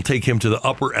think that'll take him to the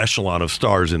upper echelon of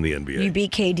stars in the NBA. You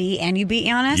beat KD and you beat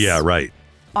Giannis? Yeah, right.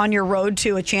 On your road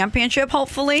to a championship,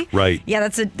 hopefully. Right. Yeah,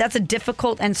 that's a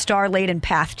difficult and star-laden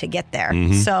path to get there.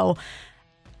 Mm-hmm. So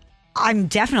I'm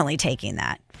definitely taking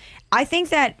that. I think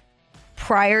that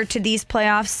prior to these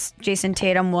playoffs, Jason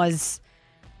Tatum was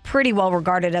pretty well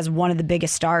regarded as one of the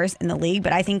biggest stars in the league,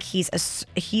 but I think he's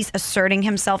asserting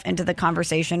himself into the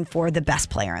conversation for the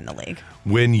best player in the league.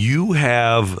 When you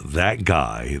have that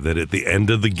guy that at the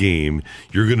end of the game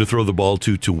you're going to throw the ball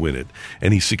to win it,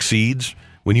 and he succeeds,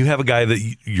 when you have a guy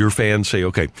that your fans say,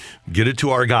 okay, get it to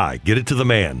our guy, get it to the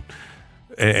man,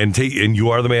 and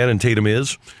you are the man and Tatum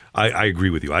is, I agree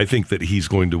with you. I think that he's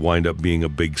going to wind up being a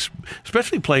big,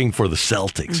 especially playing for the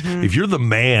Celtics. Mm-hmm. If you're the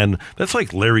man, that's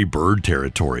like Larry Bird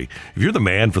territory. If you're the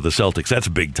man for the Celtics, that's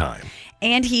big time.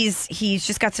 And he's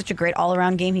just got such a great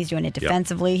all-around game. He's doing it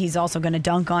defensively. Yep. He's also going to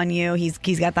dunk on you. He's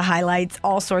got the highlights,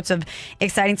 all sorts of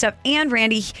exciting stuff. And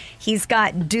Randy, he's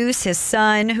got Deuce, his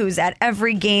son, who's at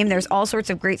every game. There's all sorts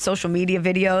of great social media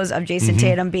videos of Jason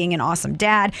Tatum being an awesome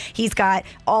dad. He's got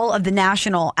all of the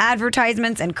national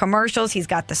advertisements and commercials. He's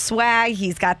got the swag.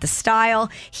 He's got the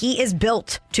style. He is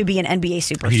built to be an NBA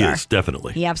superstar. He is,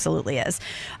 definitely. He absolutely is.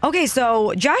 Okay,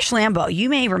 so Josh Lambo, you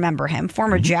may remember him,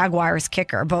 former Jaguars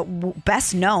kicker, but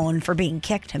best known for being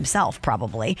kicked himself,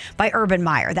 probably, by Urban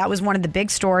Meyer. That was one of the big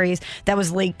stories that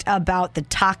was leaked about the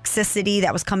toxicity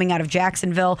that was coming out of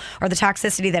Jacksonville, or the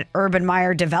toxicity that Urban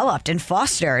Meyer developed and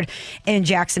fostered in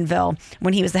Jacksonville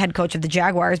when he was the head coach of the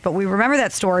Jaguars. But we remember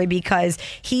that story because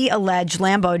he alleged,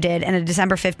 Lambo did, in a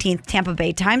December 15th Tampa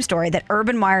Bay Times story, that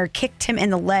Urban Meyer kicked him in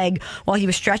the leg while he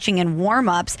was stretching in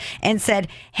warm-ups and said,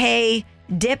 hey,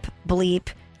 dip bleep,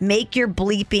 make your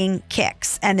bleeping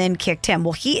kicks, and then kicked him.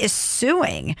 Well, he is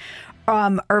suing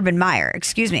Urban Meyer,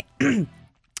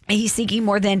 He's seeking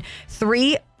more than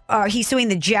he's suing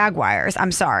the Jaguars,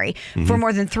 for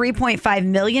more than $3.5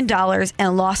 million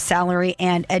in lost salary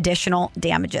and additional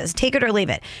damages. Take it or leave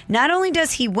it. Not only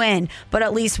does he win, but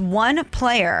at least one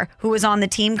player who was on the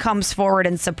team comes forward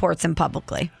and supports him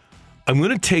publicly. I'm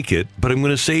going to take it, but I'm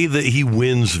going to say that he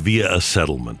wins via a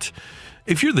settlement.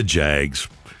 If you're the Jags,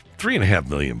 $3.5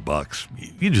 million,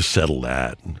 you just settle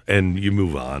that and you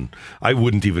move on. I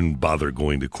wouldn't even bother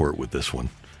going to court with this one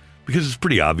because it's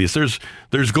pretty obvious.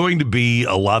 There's going to be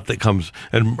a lot that comes,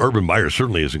 and Urban Meyer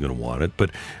certainly isn't going to want it,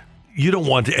 but you don't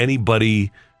want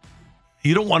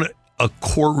a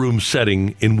courtroom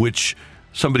setting in which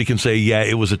somebody can say, yeah,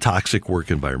 it was a toxic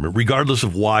work environment, regardless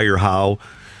of why or how.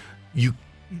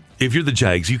 If you're the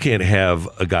Jags, you can't have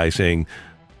a guy saying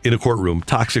in a courtroom,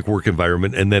 toxic work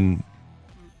environment, and then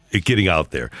it getting out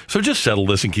there. So just settle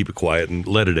this and keep it quiet and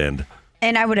let it end.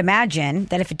 And I would imagine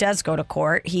that if it does go to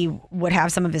court, he would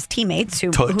have some of his teammates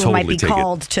who totally might be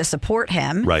called to support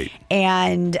him. Right.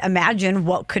 And imagine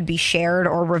what could be shared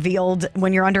or revealed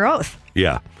when you're under oath.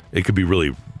 Yeah, it could be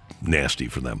really nasty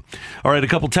for them. All right, a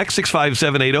couple texts,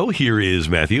 65780. Here is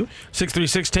Matthew.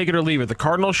 636, take it or leave it. The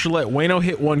Cardinals should let Waino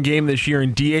hit one game this year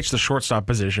and DH the shortstop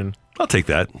position. I'll take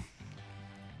that.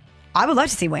 I would love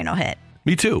to see Waino hit.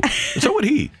 Me too. So would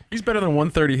he. He's better than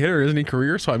 130 hitter, isn't he,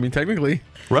 career? So, I mean, technically.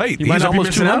 Right. He might not be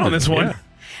missing out on this one. Yeah.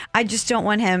 I just don't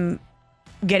want him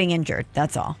getting injured.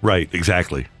 That's all. Right.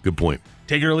 Exactly. Good point.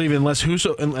 Take it or leave it. Unless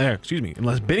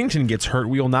Binnington gets hurt,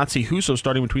 we will not see Husso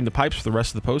starting between the pipes for the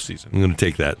rest of the postseason. I'm going to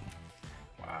take that.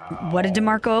 What did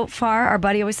DeMarco Farr, our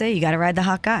buddy, always say? You got to ride the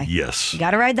hot guy. Yes. You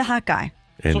got to ride the hot guy.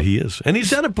 And he is. And he's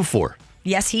done it before.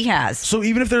 Yes, he has. So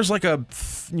even if there's like a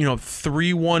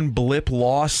 3-1 blip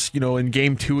loss, in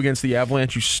game 2 against the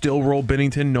Avalanche, you still roll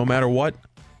Binnington no matter what?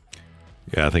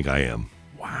 Yeah, I think I am.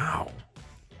 Wow.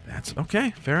 That's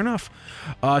okay. Fair enough.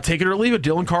 Take it or leave it.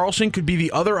 Dylan Carlson could be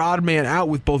the other odd man out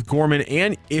with both Gorman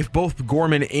and if both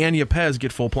Gorman and Yepez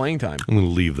get full playing time. I'm going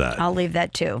to leave that. I'll leave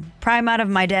that too. Prime out of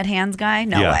my dead hands guy?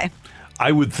 No way.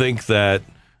 I would think that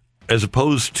as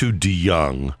opposed to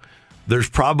DeYoung, there's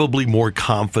probably more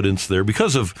confidence there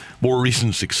because of more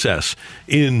recent success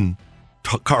in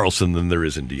Carlson than there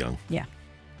is in DeYoung. Yeah.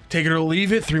 Take it or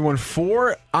leave it.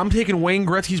 314. I'm taking Wayne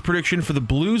Gretzky's prediction for the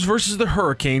Blues versus the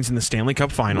Hurricanes in the Stanley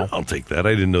Cup Final. I'll take that.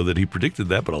 I didn't know that he predicted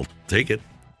that, but I'll take it.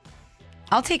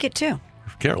 I'll take it too.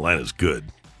 Carolina's good.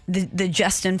 The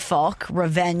Justin Falk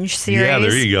revenge series. Yeah,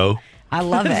 there you go. I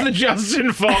love It's the it.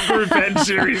 Justin Falk revenge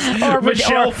series.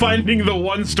 Michelle finding the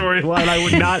one storyline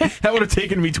that would have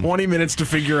taken me 20 minutes to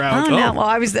figure out. Oh, no. Well,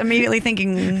 I was immediately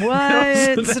thinking, what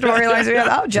storylines we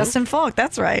have? Oh, Justin Falk.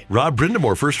 That's right. Rod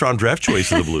Brindamore, first-round draft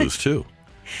choice of the Blues, too,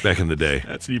 back in the day.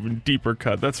 That's an even deeper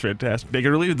cut. That's fantastic. They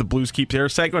can really the Blues keep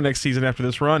Tarasenko next season after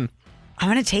this run. I'm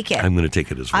going to take it. I'm going to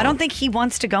take it as well. I don't think he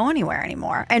wants to go anywhere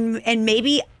anymore. And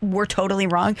maybe we're totally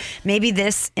wrong. Maybe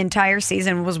this entire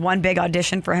season was one big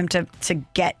audition for him to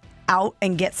get out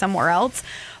and get somewhere else.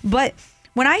 But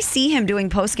when I see him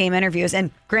doing post-game interviews, and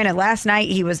granted, last night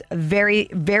he was very,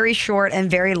 very short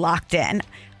and very locked in.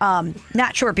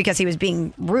 Not short because he was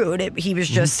being rude. He was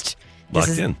just...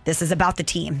 This is about the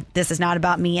team. This is not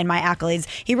about me and my accolades.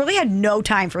 He really had no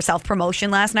time for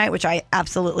self-promotion last night, which I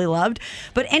absolutely loved.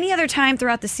 But any other time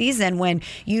throughout the season when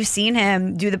you've seen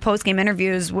him do the post-game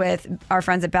interviews with our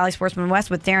friends at Bally Sportsman West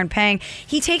with Darren Pang,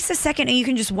 he takes a second and you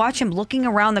can just watch him looking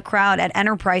around the crowd at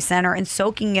Enterprise Center and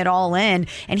soaking it all in.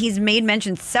 And he's made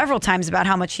mention several times about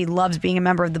how much he loves being a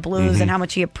member of the Blues and how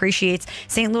much he appreciates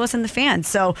St. Louis and the fans.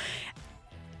 So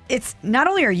it's not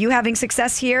only are you having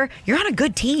success here, you're on a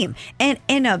good team and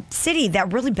in a city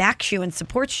that really backs you and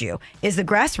supports you. Is the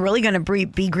grass really going to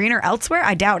be greener elsewhere?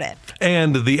 I doubt it.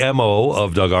 And the MO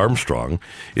of Doug Armstrong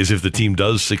is if the team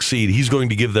does succeed, he's going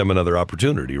to give them another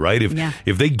opportunity, right?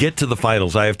 If they get to the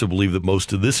finals, I have to believe that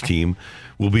most of this team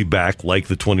will be back like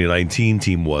the 2019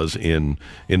 team was in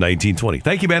 1920.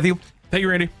 Thank you, Matthew. Thank you,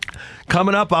 Randy.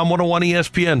 Coming up on 101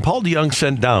 ESPN, Paul DeJong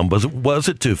sent down. Was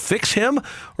it to fix him,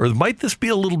 or might this be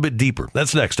a little bit deeper?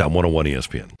 That's next on 101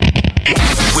 ESPN.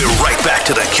 We're right back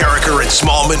to the Carricker and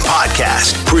Smallman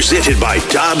podcast, presented by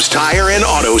Dobbs Tire and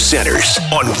Auto Centers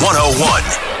on 101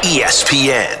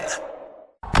 ESPN.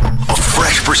 A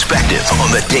fresh perspective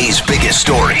on the day's biggest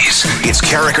stories. It's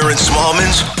Carricker and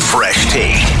Smallman's Fresh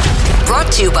Take.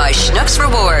 Brought to you by Schnucks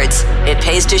Rewards. It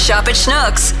pays to shop at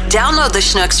Schnucks. Download the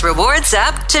Schnucks Rewards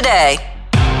app today.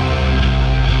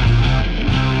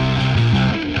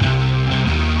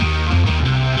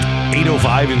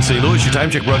 8:05 in St. Louis. Your time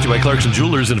check brought to you by Clarkson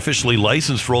Jewelers, an officially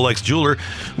licensed Rolex jeweler.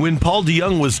 When Paul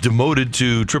DeJong was demoted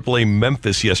to AAA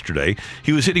Memphis yesterday,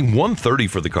 he was hitting .130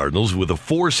 for the Cardinals with a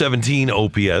 .417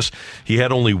 OPS. He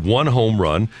had only one home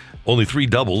run, only 3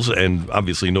 doubles, and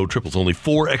obviously no triples, only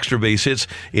 4 extra base hits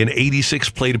in 86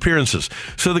 plate appearances.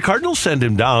 So the Cardinals send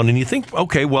him down, and you think,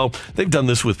 okay, well, they've done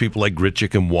this with people like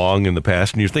Grichuk and Wong in the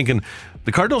past, and you're thinking,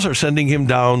 the Cardinals are sending him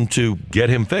down to get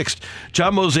him fixed.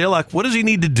 John Mozeliak, what does he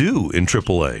need to do in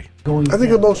AAA? I think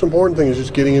the most important thing is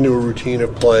just getting into a routine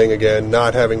of playing again,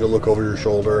 not having to look over your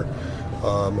shoulder.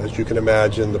 As you can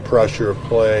imagine, the pressure of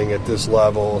playing at this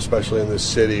level, especially in this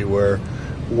city where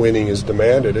winning is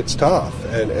demanded, it's tough.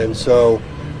 And so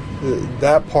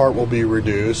that part will be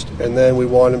reduced, and then we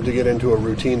want him to get into a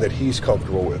routine that he's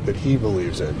comfortable with, that he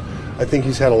believes in. I think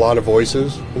he's had a lot of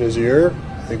voices in his ear.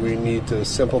 I think we need to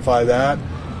simplify that.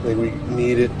 I think we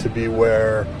need it to be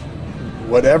where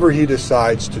whatever he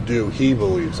decides to do, he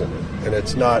believes in it. And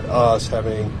it's not us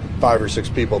having 5 or 6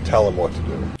 people tell him what to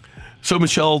do. So,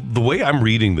 Michelle, the way I'm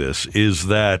reading this is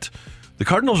that the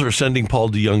Cardinals are sending Paul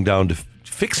DeJong down to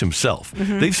fix himself.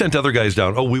 They've sent other guys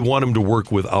down. Oh, we want him to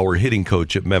work with our hitting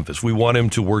coach at Memphis. We want him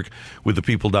to work with the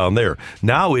people down there.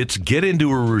 Now it's get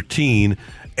into a routine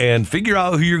and figure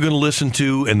out who you're going to listen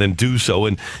to and then do so.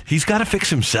 And he's got to fix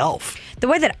himself. The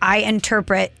way that I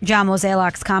interpret John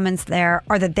Mozeliak's comments there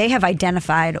are that they have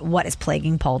identified what is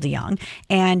plaguing Paul DeJong,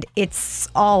 and it's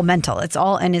all mental. It's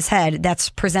all in his head that's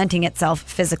presenting itself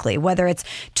physically, whether it's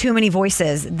too many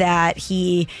voices that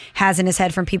he has in his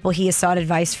head from people he has sought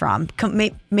advice from,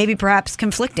 maybe perhaps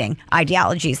conflicting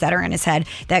ideologies that are in his head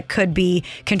that could be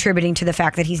contributing to the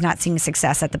fact that he's not seeing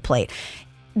success at the plate.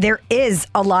 There is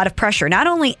a lot of pressure, not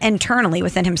only internally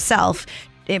within himself,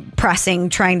 pressing,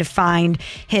 trying to find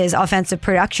his offensive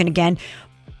production again,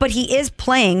 but he is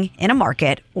playing in a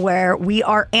market where we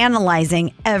are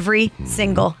analyzing every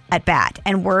single at bat,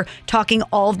 and we're talking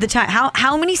all the time.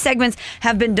 How many segments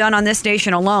have been done on this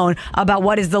station alone about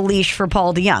what is the leash for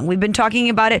Paul DeJong? We've been talking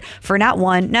about it for not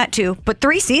 1, not 2, but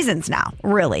 3 seasons now,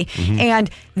 really. And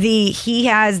he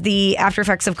has the after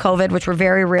effects of COVID, which were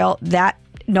very real. That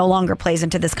no longer plays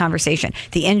into this conversation.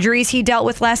 The injuries he dealt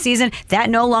with last season, that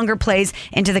no longer plays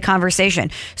into the conversation.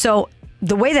 So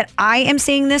the way that I am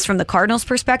seeing this from the Cardinals'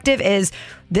 perspective is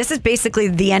this is basically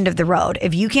the end of the road.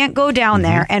 If you can't go down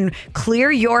there and clear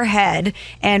your head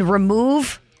and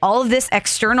remove all of this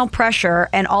external pressure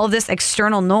and all of this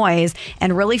external noise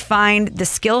and really find the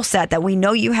skill set that we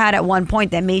know you had at one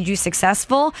point that made you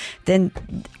successful, then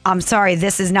I'm sorry,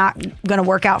 this is not going to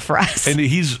work out for us. And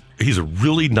he's a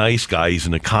really nice guy. He's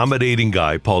an accommodating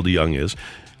guy, Paul DeJong is.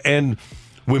 And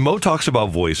when Mo talks about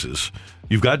voices,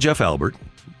 you've got Jeff Albert,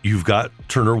 you've got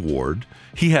Turner Ward.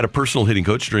 He had a personal hitting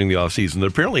coach during the offseason that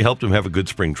apparently helped him have a good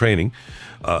spring training.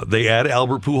 They add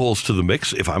Albert Pujols to the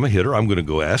mix. If I'm a hitter, I'm going to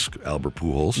go ask Albert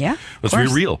Pujols. Yeah, let's be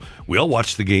real. We all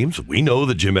watch the games. We know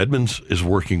that Jim Edmonds is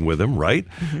working with him, right?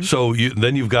 Mm-hmm. So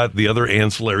then you've got the other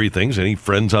ancillary things. Any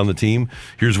friends on the team?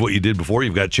 Here's what you did before.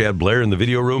 You've got Chad Blair in the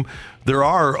video room. There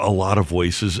are a lot of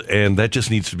voices, and that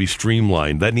just needs to be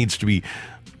streamlined. That needs to be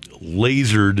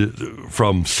lasered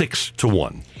from 6 to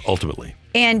 1, ultimately.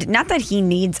 And not that he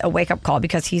needs a wake-up call,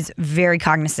 because he's very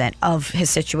cognizant of his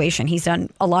situation. He's done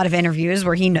a lot of interviews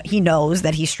where he knows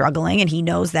that he's struggling, and he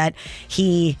knows that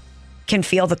he can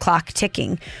feel the clock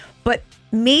ticking. But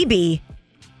maybe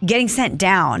getting sent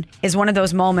down is one of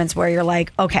those moments where you're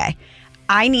like, okay,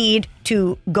 I need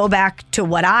to go back to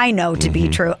what I know to be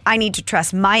true. I need to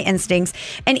trust my instincts.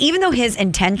 And even though his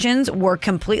intentions were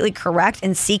completely correct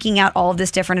in seeking out all of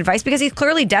this different advice, because he's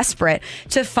clearly desperate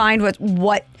to find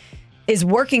what is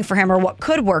working for him or what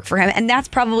could work for him. And that's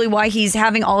probably why he's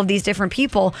having all of these different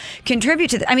people contribute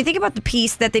to I mean, think about the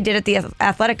piece that they did at The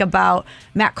Athletic about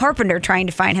Matt Carpenter trying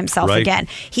to find himself again.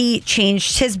 He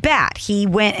changed his bat. He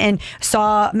went and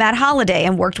saw Matt Holliday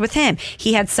and worked with him.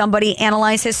 He had somebody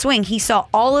analyze his swing. He saw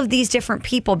all of these different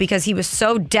people because he was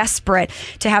so desperate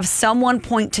to have someone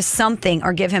point to something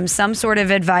or give him some sort of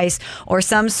advice or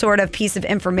some sort of piece of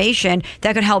information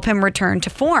that could help him return to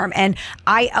form. And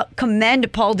I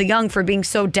commend Paul DeJong for being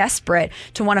so desperate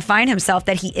to want to find himself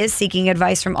that he is seeking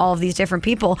advice from all of these different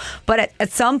people. But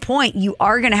at some point, you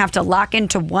are going to have to lock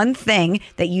into one thing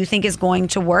that you think is going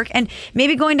to work. And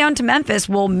maybe going down to Memphis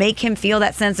will make him feel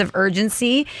that sense of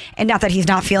urgency. And not that he's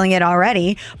not feeling it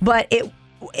already, but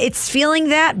it's feeling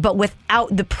that, but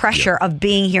without the pressure of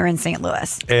being here in St.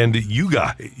 Louis. And you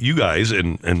guys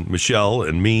and Michelle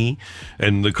and me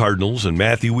and the Cardinals and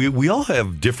Matthew, we all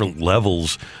have different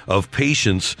levels of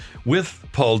patience with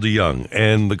Paul DeJong.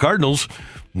 And the Cardinals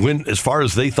went as far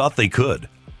as they thought they could.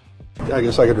 I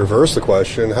guess I could reverse the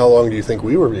question. How long do you think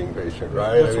we were being patient,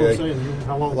 right? That's what I'm saying.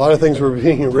 How long? A lot of things were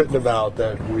being written about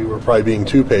that we were probably being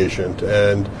too patient.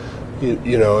 And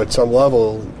you know, at some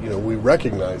level, you know, we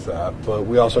recognize that, but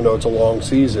we also know it's a long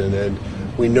season, and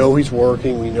we know he's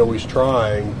working, we know he's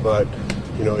trying, but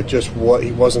you know,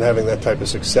 he wasn't having that type of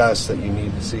success that you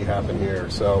need to see happen here.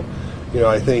 So, you know,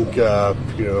 I think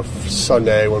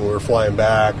Sunday when we were flying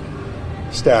back,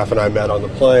 staff and I met on the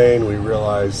plane. We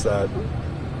realized that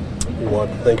we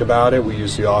wanted to think about it. We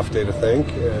used the off day to think,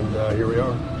 and here we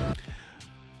are.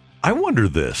 I wonder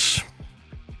this: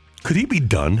 could he be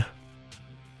done?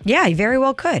 Yeah, he very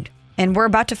well could. And we're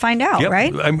about to find out,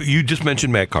 right? You just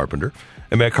mentioned Matt Carpenter.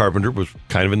 And Matt Carpenter was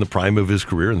kind of in the prime of his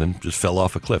career and then just fell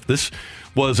off a cliff. This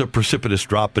was a precipitous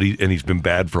drop, but he's been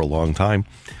bad for a long time.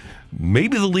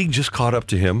 Maybe the league just caught up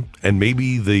to him, and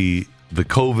maybe the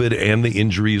COVID and the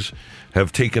injuries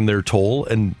have taken their toll,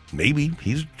 and maybe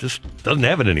he just doesn't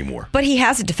have it anymore. But he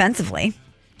has it defensively.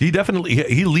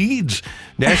 He leads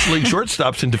National League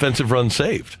shortstops in defensive runs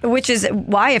saved. Which is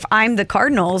why, if I'm the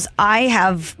Cardinals, I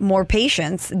have more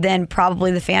patience than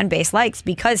probably the fan base likes,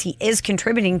 because he is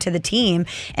contributing to the team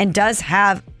and does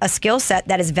have a skill set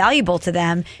that is valuable to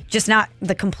them, just not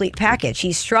the complete package.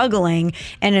 He's struggling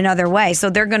in another way.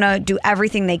 So they're going to do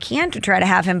everything they can to try to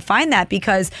have him find that,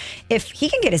 because if he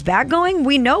can get his back going,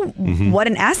 we know what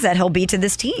an asset he'll be to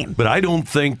this team. But I don't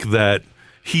think that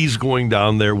he's going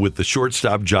down there with the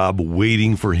shortstop job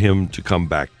waiting for him to come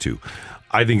back to.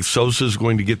 I think Sosa's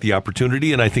going to get the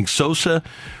opportunity, and I think Sosa,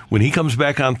 when he comes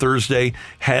back on Thursday,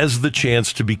 has the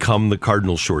chance to become the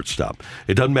Cardinals shortstop.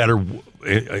 It doesn't matter,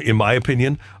 in my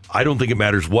opinion, I don't think it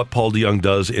matters what Paul DeJong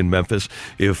does in Memphis.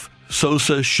 If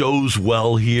Sosa shows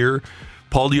well here,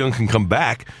 Paul DeJong can come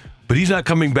back, but he's not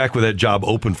coming back with that job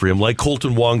open for him like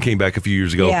Colton Wong came back a few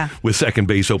years ago with second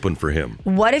base open for him.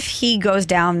 What if he goes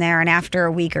down there and after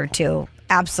a week or two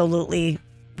absolutely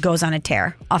goes on a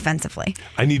tear offensively?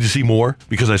 I need to see more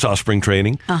because I saw spring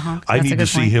training. I need to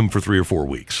see point. him for 3 or 4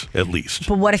 weeks at least.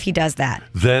 But what if he does that?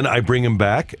 Then I bring him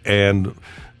back, and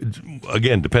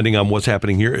again, depending on what's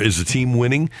happening here, is the team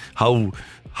winning?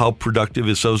 How productive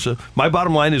is Sosa? My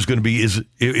bottom line is going to be, is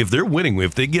if they're winning,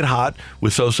 if they get hot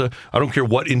with Sosa, I don't care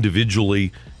what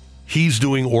individually he's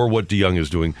doing or what DeJong is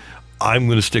doing. I'm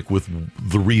going to stick with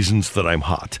the reasons that I'm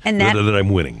hot, and that I'm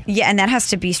winning. Yeah, and that has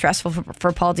to be stressful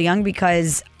for Paul DeJong,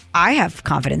 because I have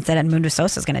confidence that Edmundo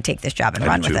Sosa is going to take this job and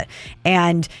run with it.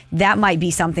 And that might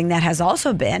be something that has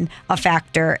also been a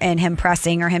factor in him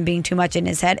pressing or him being too much in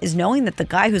his head, is knowing that the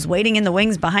guy who's waiting in the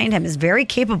wings behind him is very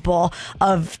capable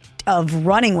of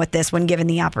running with this when given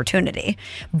the opportunity.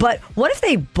 But what if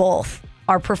they both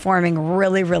are performing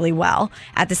really, really well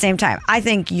at the same time. I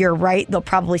think you're right. They'll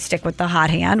probably stick with the hot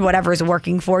hand. Whatever's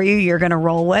working for you, you're going to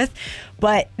roll with.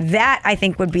 But that, I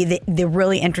think, would be the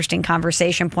really interesting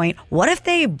conversation point. What if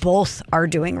they both are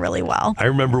doing really well? I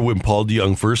remember when Paul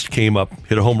DeJong first came up,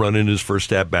 hit a home run in his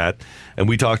first at-bat, and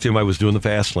we talked to him. I was doing the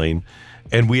fast lane,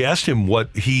 and we asked him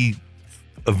what he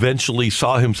eventually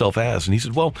saw himself as. And he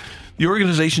said, well, the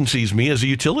organization sees me as a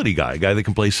utility guy, a guy that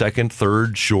can play second,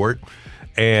 third, short,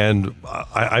 and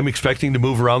I'm expecting to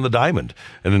move around the diamond.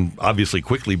 And then obviously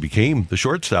quickly became the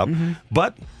shortstop.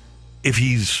 But if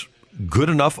he's good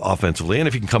enough offensively, and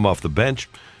if he can come off the bench,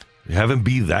 have him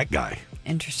be that guy.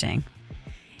 Interesting.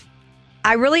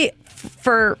 I really,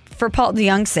 for Paul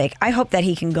DeJong's sake, I hope that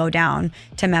he can go down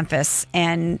to Memphis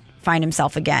and find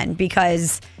himself again,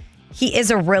 because he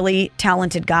is a really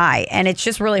talented guy, and it's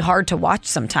just really hard to watch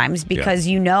sometimes because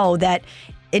you know that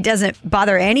it doesn't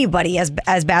bother anybody as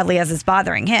badly as it's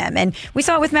bothering him. And we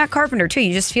saw it with Matt Carpenter, too.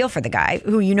 You just feel for the guy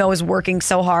who you know is working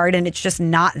so hard, and it's just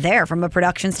not there from a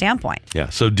production standpoint. Yeah,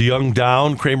 so DeJong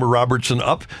down, Kramer Robertson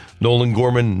up, Nolan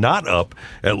Gorman not up,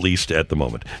 at least at the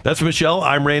moment. That's Michelle,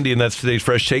 I'm Randy, and that's today's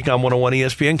Fresh Take on 101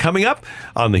 ESPN. Coming up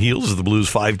on the heels of the Blues'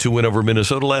 5-2 win over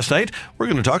Minnesota last night, we're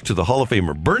going to talk to the Hall of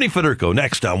Famer Bernie Federko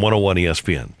next on 101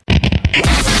 ESPN.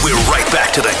 We're right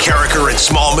back to the Carricker and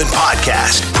Smallman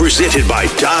podcast, presented by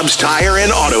Dobbs Tire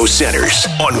and Auto Centers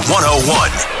on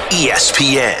 101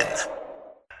 ESPN.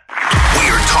 We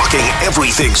are talking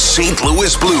everything St.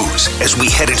 Louis Blues as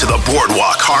we head into the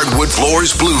Boardwalk Hardwood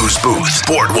Floors Blues booth.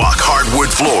 Boardwalk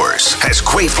Hardwood Floors has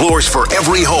great floors for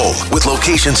every home, with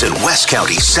locations in West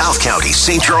County, South County,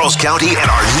 St. Charles County, and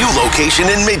our new location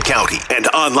in Mid-County, and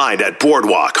online at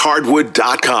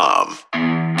boardwalkhardwood.com.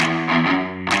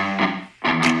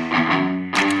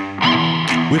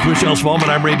 With Michelle Smallman,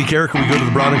 I'm Randy Carricker. We go to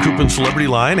the Brown and Crouppen Celebrity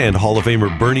Line, and Hall of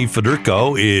Famer Bernie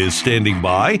Federko is standing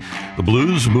by. The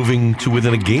Blues moving to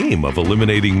within a game of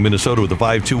eliminating Minnesota with a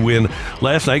 5-2 win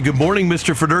last night. Good morning,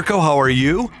 Mr. Federko. How are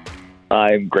you?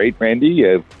 I'm great, Randy.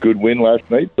 A good win last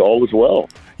night. All is well.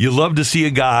 You love to see a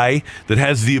guy that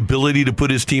has the ability to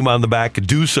put his team on the back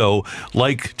do so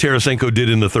like Tarasenko did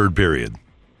in the third period.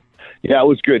 Yeah, it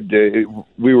was good.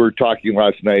 We were talking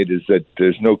last night is that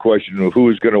there's no question of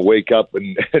who is going to wake up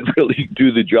and really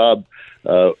do the job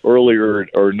earlier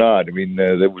or not. I mean,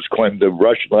 there was the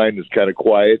rush line is kind of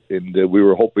quiet, and we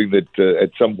were hoping that at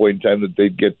some point in time that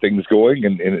they'd get things going,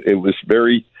 and it was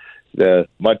very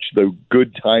much the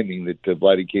good timing that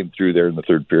Vladdy came through there in the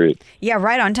third period. Yeah,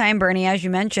 right on time, Bernie, as you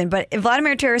mentioned. But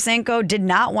Vladimir Tarasenko did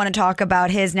not want to talk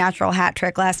about his natural hat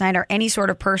trick last night or any sort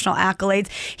of personal accolades.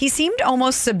 He seemed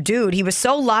almost subdued. He was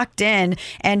so locked in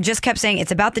and just kept saying,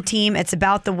 it's about the team, it's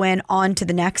about the win, on to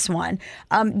the next one.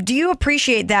 Do you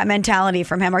appreciate that mentality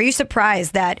from him? Are you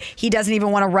surprised that he doesn't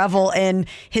even want to revel in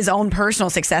his own personal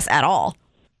success at all?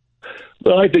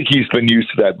 Well, I think he's been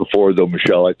used to that before, though,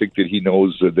 Michelle. I think that he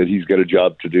knows that he's got a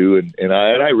job to do, and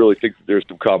I really think that there's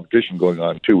some competition going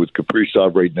on too with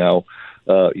Kaprizov right now.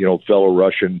 Fellow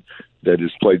Russian that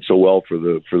has played so well for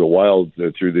the Wild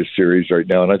through this series right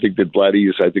now, and I think that Vladdy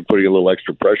is putting a little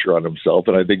extra pressure on himself,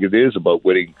 and I think it is about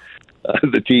winning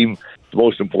the team. It's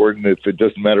most important. If it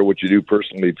doesn't matter what you do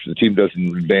personally, if the team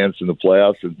doesn't advance in the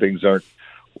playoffs and things aren't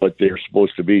what they're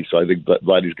supposed to be. So I think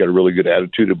Vladdy's got a really good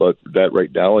attitude about that right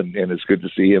now, and it's good to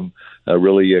see him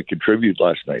really contribute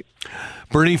last night.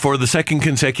 Bernie, for the second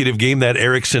consecutive game, that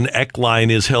Eriksson-Ek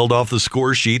line is held off the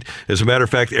score sheet. As a matter of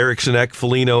fact, Eriksson-Ek,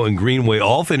 Foligno, and Greenway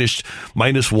all finished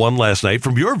 -1 last night.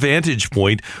 From your vantage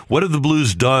point, what have the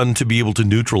Blues done to be able to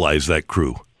neutralize that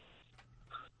crew?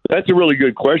 That's a really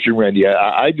good question, Randy.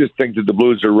 I just think that the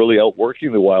Blues are really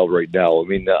outworking the Wild right now. I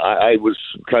mean, I was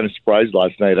kind of surprised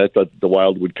last night. I thought the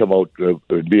Wild would come out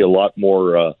and be a lot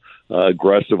more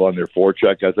aggressive on their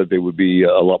forecheck. I thought they would be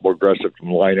a lot more aggressive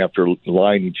from line after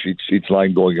line, each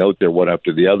line going out there one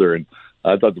after the other. And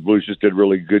I thought the Blues just did a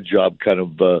really good job kind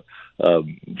of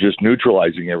just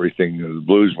neutralizing everything. The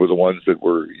Blues were the ones that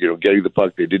were, getting the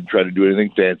puck. They didn't try to do anything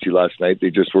fancy last night.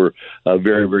 They just were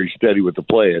very, very steady with the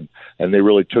play, and they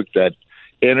really took that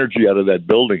energy out of that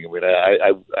building. I mean,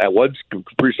 I once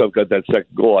Kaprizov got that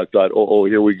second goal, I thought, oh,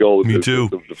 here we go. Me too.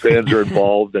 The fans are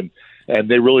involved, and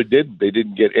they really didn't. They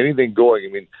didn't get anything going. I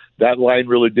mean, that line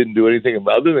really didn't do anything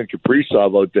other than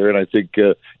Kaprizov out there, and I think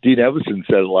Dean Evason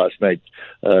said it last night.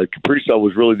 Kaprizov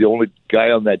was really the only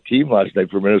guy on that team last night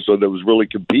for Minnesota that was really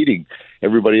competing.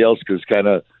 Everybody else was kind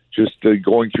of just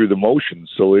going through the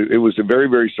motions. So it was very,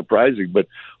 very surprising. But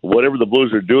whatever the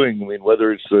Blues are doing, I mean,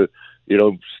 whether it's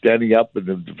standing up and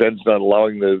the defense not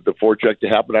allowing the forecheck to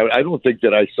happen, I don't think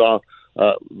that I saw.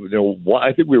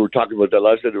 I think we were talking about that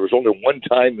last night. There was only one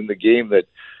time in the game that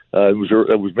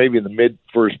It was maybe in the mid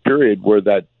first period where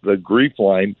the Grief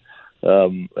line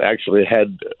actually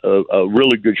had a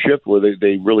really good shift where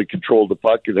they really controlled the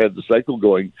puck and had the cycle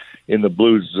going in the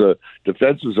Blues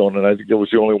defensive zone. And I think that was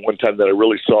the only one time that I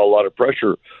really saw a lot of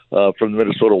pressure from the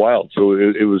Minnesota Wild. So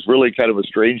it was really kind of a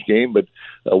strange game, but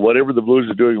whatever the Blues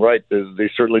are doing right,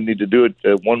 they certainly need to do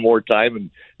it one more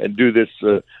time and do this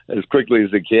as quickly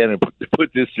as they can and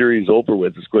put this series over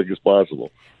with as quick as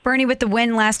possible. Bernie, with the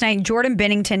win last night, Jordan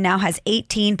Binnington now has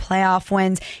 18 playoff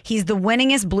wins. He's the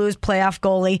winningest Blues playoff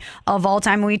goalie of all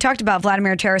time. When we talked about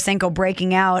Vladimir Tarasenko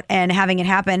breaking out and having it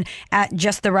happen at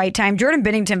just the right time, Jordan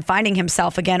Binnington finding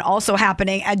himself again, also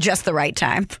happening at just the right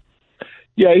time.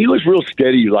 Yeah, he was real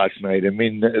steady last night. I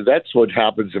mean, that's what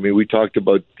happens. I mean, we talked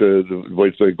about the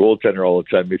goaltender all the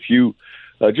time. If you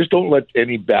just don't let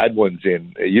any bad ones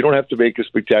in. You don't have to make a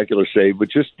spectacular save,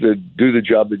 but just to do the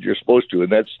job that you're supposed to,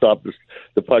 and that's stop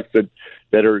the pucks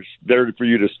that are there for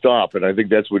you to stop. And I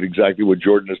think that's exactly what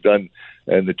Jordan has done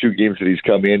in the two games that he's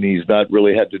come in. He's not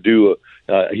really had to do.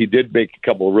 He did make a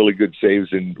couple of really good saves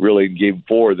in Game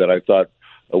 4 that I thought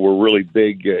were really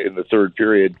big in the third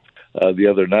period. The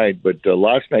other night, but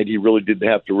last night he really didn't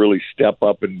have to really step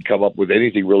up and come up with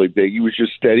anything really big. He was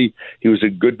just steady. He was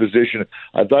in good position.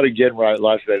 I thought again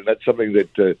last night, and that's something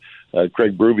that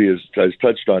Craig Berube has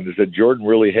touched on, is that Jordan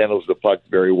really handles the puck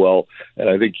very well, and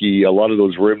I think a lot of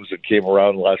those rims that came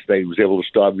around last night, he was able to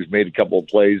stop. He's made a couple of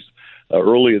plays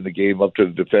early in the game up to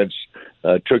the defense,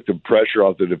 took the pressure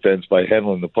off the defense by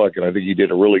handling the puck, and I think he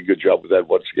did a really good job with that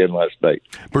once again last night.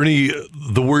 Bernie,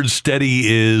 the word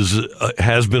steady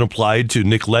has been applied to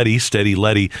Nick Leddy, Steady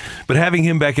Leddy, but having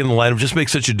him back in the lineup just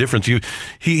makes such a difference.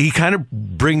 He kind of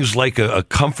brings like a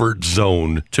comfort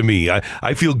zone to me.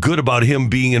 I feel good about him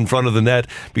being in front of the net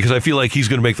because I feel like he's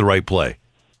going to make the right play.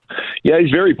 Yeah,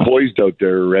 he's very poised out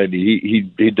there, Randy.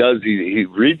 He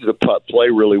reads the play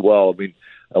really well. I mean,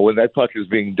 when that puck is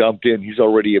being dumped in, he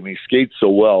skates so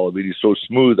well. I mean, he's so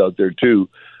smooth out there too,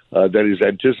 that his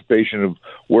anticipation of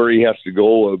where he has to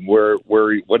go and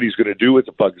what he's going to do with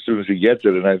the puck as soon as he gets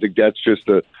it. And I think that's just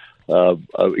a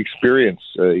experience.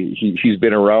 He's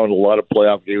been around a lot of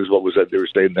playoff games. What was that? They were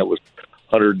saying that was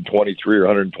 123 or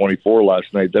 124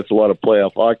 last night. That's a lot of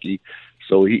playoff hockey.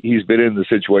 So he's been in the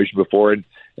situation before,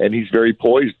 and he's very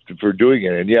poised for doing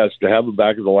it. And yes, to have him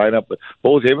back in the lineup,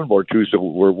 both him and Bortuzzo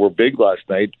were big last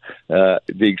night. The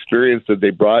experience that they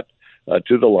brought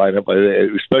to the lineup,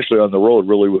 especially on the road,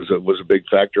 really was a big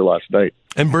factor last night.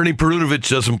 And Bernie Perunovic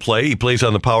doesn't play. He plays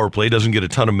on the power play, doesn't get a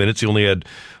ton of minutes. He only had,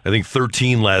 I think,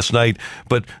 13 last night.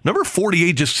 But number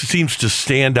 48 just seems to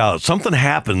stand out. Something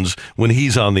happens when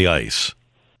he's on the ice.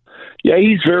 Yeah,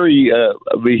 he's very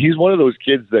he's one of those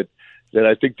kids that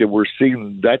I think that we're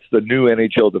seeing. That's the new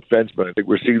NHL defenseman. I think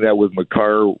we're seeing that with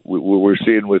Makar. We're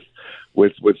seeing with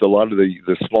a lot of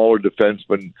the smaller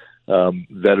defensemen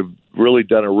that have really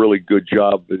done a really good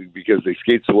job because they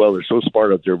skate so well. They're so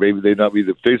smart out there. Maybe they not be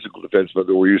the physical defensemen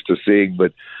that we're used to seeing,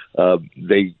 but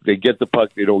they get the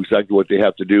puck. They know exactly what they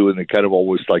have to do, and they kind of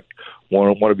almost like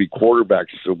want to be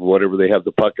quarterbacks of whatever they have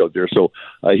the puck out there. So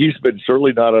he's been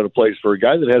certainly not out of place for a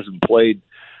guy that hasn't played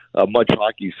much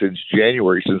hockey since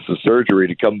January, since the surgery,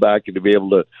 to come back and to be able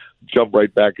to jump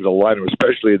right back in the lineup,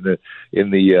 especially in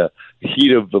the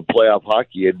heat of the playoff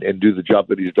hockey, and do the job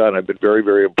that he's done. I've been very,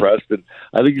 very impressed, and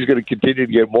I think he's going to continue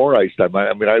to get more ice time.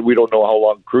 We don't know how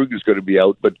long Krug is going to be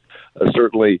out, but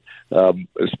certainly,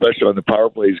 especially on the power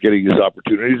play, he's getting his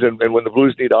opportunities. And when the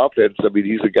Blues need offense,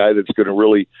 he's a guy that's going to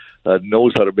really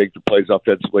knows how to make the plays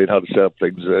offensively and how to set up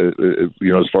things,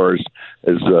 as far as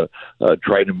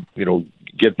trying to,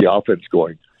 get the offense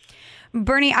going.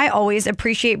 Bernie, I always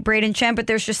appreciate Brayden Schenn, but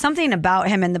there's just something about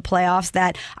him in the playoffs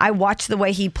that I watch the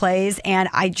way he plays, and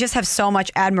I just have so much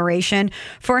admiration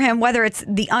for him, whether it's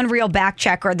the unreal back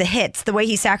check or the hits, the way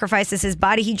he sacrifices his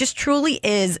body. He just truly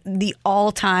is the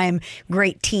all-time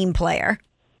great team player.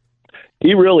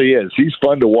 He really is. He's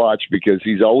fun to watch because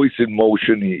he's always in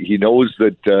motion. He knows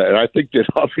that, and I think that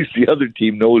obviously the other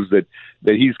team knows that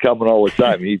he's coming all the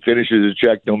time. He finishes a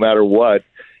check no matter what.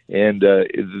 And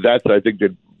that's, I think,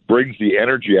 that brings the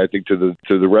energy, I think, to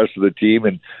the rest of the team.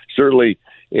 And certainly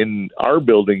in our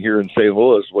building here in St.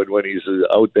 Louis, when he's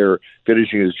out there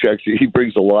finishing his checks, he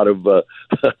brings a lot of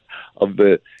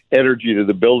the energy to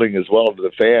the building as well, to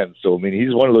the fans. So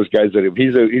he's one of those guys that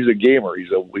he's a gamer.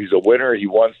 He's a winner. He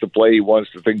wants to play. He wants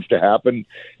things to happen.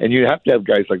 And you have to have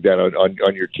guys like that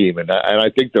on your team. And I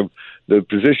think the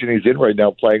position he's in right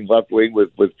now, playing left wing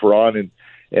with Perron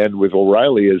and with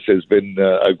O'Reilly has been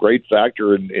a great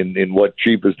factor in what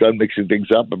Chief has done, mixing things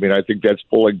up. I think that's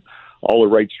pulling all the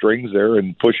right strings there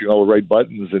and pushing all the right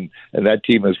buttons, and that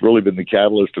team has really been the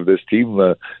catalyst of this team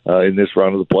in this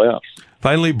round of the playoffs.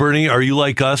 Finally, Bernie, are you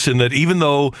like us in that even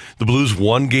though the Blues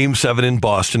won Game 7 in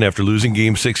Boston after losing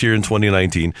Game 6 here in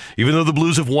 2019, even though the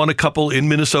Blues have won a couple in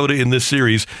Minnesota in this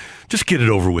series, just get it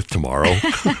over with tomorrow?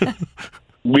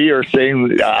 We are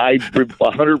saying I'm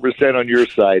 100% on your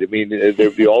side. I mean,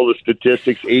 all the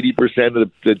statistics, 80%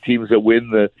 of the teams that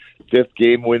win the fifth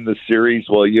game win the series.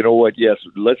 Well, you know what? Yes,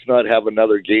 let's not have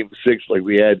another Game 6 like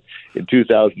we had in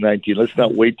 2019. Let's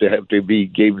not wait to have to be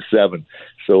Game 7.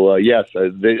 So, yes,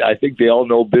 I think they all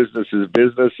know business is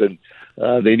business, and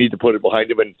they need to put it behind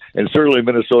them. And certainly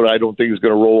Minnesota, I don't think is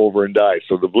going to roll over and die.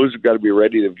 So the Blues have got to be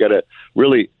ready. They've got to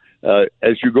really,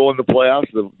 as you go in the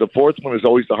playoffs, the fourth one is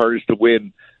always the hardest to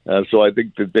win. So I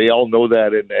think that they all know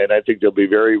that, and I think they'll be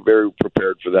very, very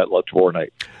prepared for that tomorrow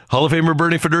night. Hall of Famer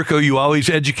Bernie Federko, you always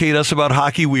educate us about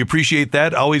hockey. We appreciate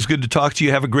that. Always good to talk to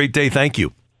you. Have a great day. Thank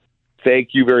you. Thank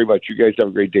you very much. You guys have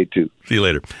a great day, too. See you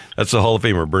later. That's the Hall of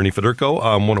Famer, Bernie Federko,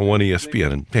 on 101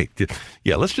 ESPN. And, hey,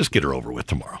 yeah, let's just get her over with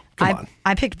tomorrow. Come on.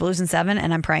 I picked Blues in 7,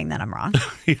 and I'm praying that I'm wrong.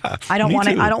 Yeah, I don't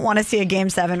want to see a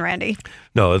Game 7, Randy.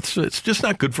 No, it's just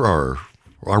not good for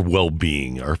our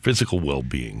well-being, our physical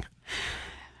well-being.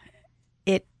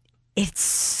 It's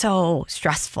so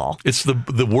stressful. It's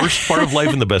the worst part of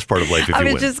life and the best part of life if you win.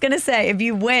 I was just going to say, if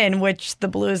you win, which the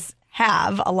Blues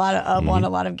have won a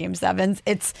lot of Game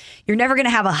 7s, you're never going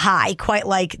to have a high quite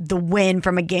like the win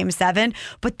from a Game 7,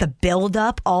 but the build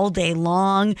up all day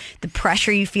long, the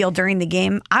pressure you feel during the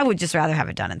game, I would just rather have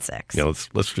it done in 6. Yeah,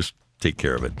 let's just take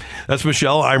care of it. That's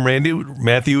Michelle. I'm Randy.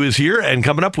 Matthew is here, and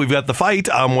coming up, we've got The Fight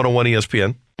on 101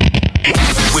 ESPN.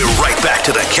 We're right back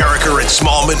to the Carricker and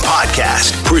Smallman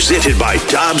podcast, presented by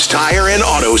Dobbs Tire and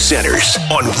Auto Centers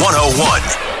on 101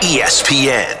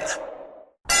 ESPN.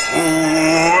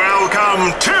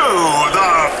 Welcome to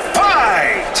The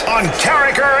Fight on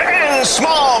Carricker and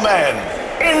Smallman.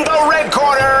 In the red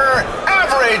corner,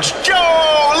 Average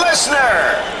Joe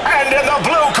Listener. And in the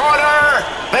blue corner,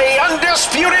 the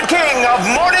undisputed king of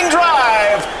morning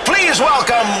drive. Please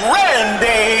welcome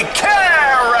Randy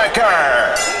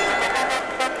Carricker.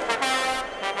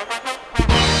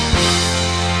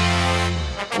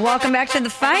 Welcome back to The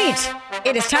Fight.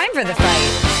 It is time for The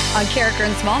Fight on Carricker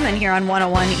and Smallman here on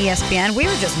 101 ESPN. We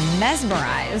were just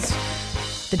mesmerized.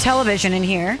 The television in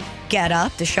here, Get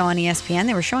Up, the show on ESPN,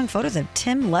 they were showing photos of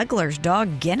Tim Legler's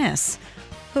dog Guinness,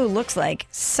 who looks like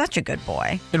such a good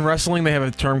boy. In wrestling, they have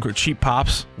a term called cheap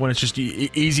pops, when it's just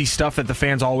easy stuff that the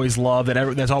fans always love,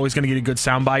 that's always going to get a good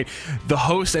soundbite. The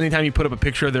host, anytime you put up a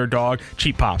picture of their dog,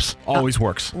 cheap pops, always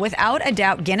works. Without a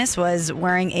doubt, Guinness was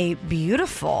wearing a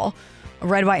beautiful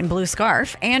red, white, and blue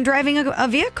scarf and driving a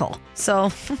vehicle.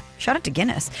 So shout out to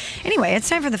Guinness. Anyway, it's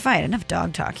time for The Fight. Enough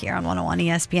dog talk here on 101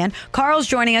 ESPN. Carl's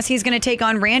joining us. He's going to take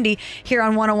on Randy here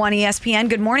on 101 ESPN.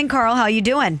 Good morning, Carl. How you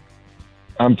doing?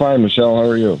 I'm fine, Michelle. How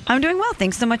are you? I'm doing well.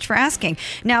 Thanks so much for asking.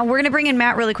 Now, we're going to bring in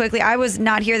Matt really quickly. I was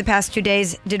not here the past 2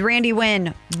 days. Did Randy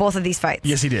win both of these fights?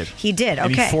 Yes, he did. He did. Okay.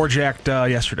 And he four-jacked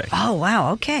yesterday. Oh,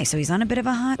 wow. Okay. So he's on a bit of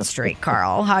a hot streak,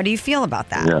 Carl. How do you feel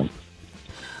about that? Yeah.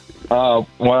 Well,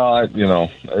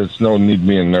 it's no need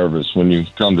being nervous when you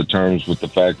come to terms with the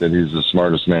fact that he's the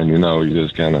smartest man you know. You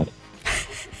just kind of...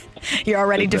 You're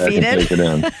already defeated? Take it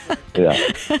in. Yeah.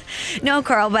 No,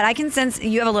 Carl, but I can sense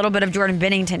you have a little bit of Jordan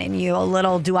Binnington in you, a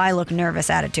little do I look nervous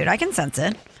attitude. I can sense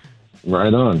it.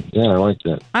 Right on. Yeah, I like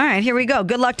that. All right, here we go.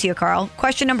 Good luck to you, Carl.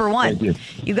 Question number 1. Thank you.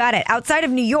 You got it. Outside of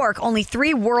New York, only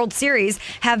 3 World Series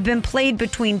have been played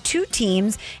between 2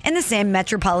 teams in the same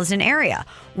metropolitan area.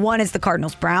 One is the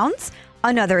Cardinals-Browns.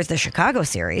 Another is the Chicago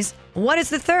Series. What is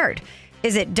the third?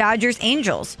 Is it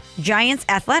Dodgers-Angels,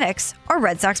 Giants-Athletics, or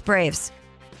Red Sox-Braves?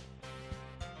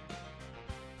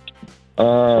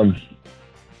 I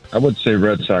would say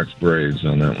Red Sox Braves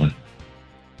on that one.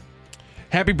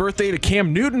 Happy birthday to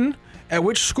Cam Newton. At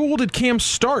which school did Cam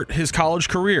start his college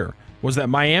career? Was that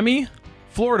Miami,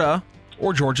 Florida,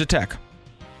 or Georgia Tech?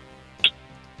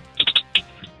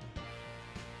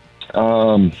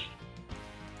 What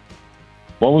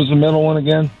was the middle one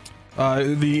again?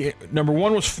 The number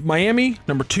 1 was Miami,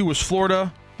 number 2 was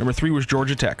Florida, number 3 was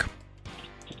Georgia Tech.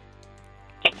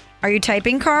 Are you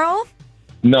typing, Carl?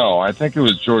 No, I think it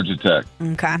was Georgia Tech.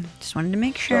 Okay. Just wanted to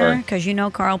make sure, because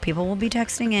Carl, people will be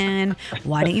texting in.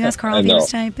 Why didn't you ask Carl if he was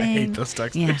typing? I hate those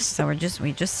texts. Yeah, so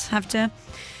we just have to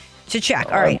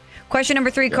check. All right. Question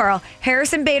number 3, Carl.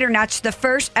 Harrison Bader notched the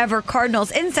first ever Cardinals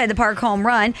inside the park home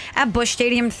run at Busch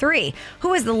Stadium 3. Who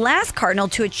was the last Cardinal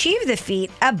to achieve the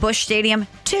feat at Busch Stadium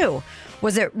 2?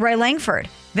 Was it Roy Langford,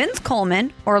 Vince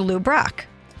Coleman, or Lou Brock?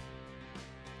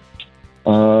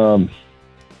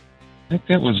 I think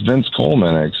that was Vince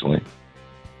Coleman, actually.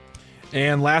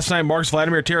 And last night marks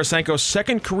Vladimir Tarasenko's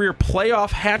second career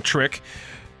playoff hat trick.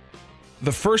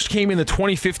 The first came in the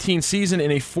 2015 season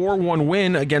in a 4-1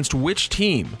 win against which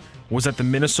team? Was that the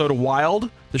Minnesota Wild,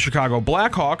 the Chicago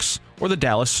Blackhawks, or the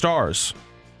Dallas Stars?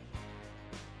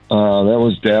 That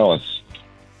was Dallas.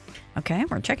 Okay,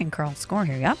 we're checking Carl's score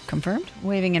here. Yep, confirmed.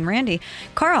 Waving in Randy.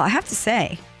 Carl, I have to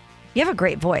say, you have a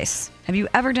great voice. Have you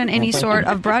ever done any sort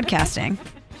of broadcasting?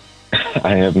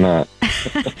 I have not.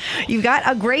 You've got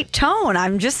a great tone.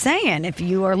 I'm just saying, if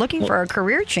you are looking for a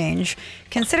career change,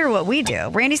 consider what we do.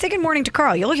 Randy, say good morning to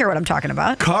Carl. You'll hear what I'm talking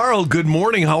about. Carl, good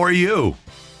morning. How are you?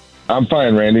 I'm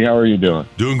fine, Randy. How are you doing?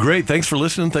 Doing great. Thanks for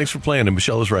listening. Thanks for playing. And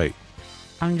Michelle is right.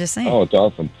 I'm just saying. Oh, it's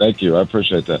awesome. Thank you. I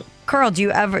appreciate that. Carl, do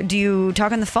you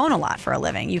talk on the phone a lot for a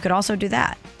living? You could also do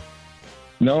that.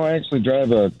 No, I actually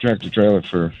drive a tractor trailer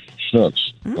for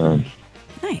Schnucks.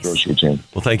 Nice. Grocery chain.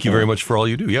 Well, thank you very much for all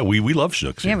you do. Yeah, we love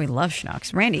Schnucks. Yeah, we love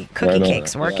Schnucks. Randy, cookie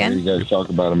cakes working? You guys talk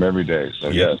about them every day. So,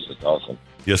 yes, it's awesome.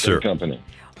 Yes, sir. Good company.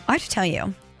 I have to tell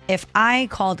you, if I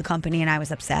called the company and I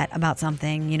was upset about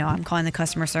something, I'm calling the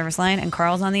customer service line and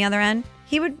Carl's on the other end,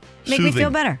 he would make me feel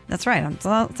better. That's right. That's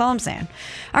all I'm saying.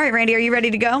 All right, Randy, are you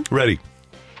ready to go? Ready.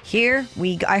 Here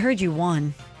we go. I heard you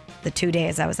won the 2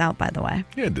 days I was out, by the way.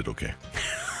 Yeah, I did okay.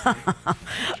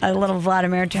 A little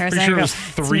Vladimir Tarasenko. Pretty sure it was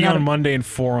 3 on Monday and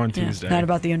 4 on Tuesday. Not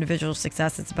about the individual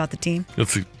success. It's about the team.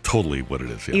 That's totally what it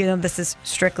is. Yeah. Even though this is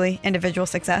strictly individual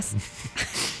success.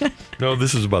 No,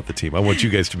 this is about the team. I want you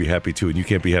guys to be happy too, and you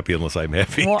can't be happy unless I'm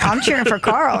happy. Well, I'm cheering for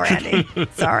Carl, Randy.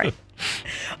 Sorry.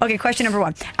 Okay, question number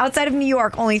 1. Outside of New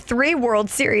York, only 3 World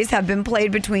Series have been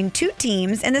played between 2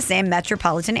 teams in the same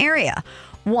metropolitan area.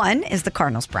 One is the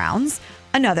Cardinals-Browns.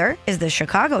 Another is the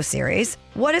Chicago Series.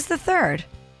 What is the third?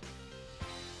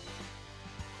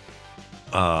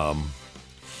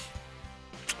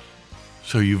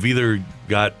 So you've either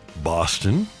got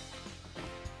Boston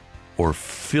or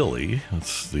Philly.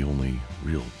 That's the only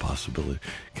real possibility.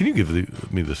 Can you give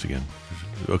me this again?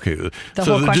 Okay. The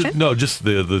whole question? Just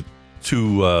the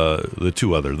two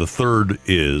other. The third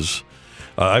is,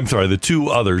 I'm sorry. The 2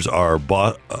 others are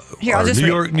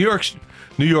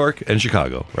New York and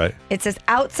Chicago, right? It says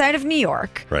outside of New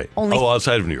York. Right.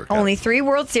 Outside of New York. Only 3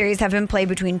 World Series have been played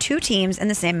between 2 teams in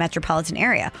the same metropolitan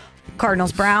area.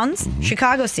 Cardinals, Browns,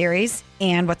 Chicago Series,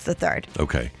 and what's the third?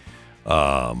 Okay.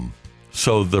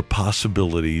 So the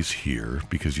possibilities here,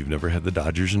 because you've never had the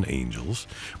Dodgers and Angels.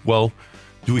 Well,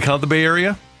 do we count the Bay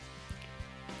Area?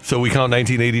 So we count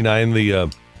 1989,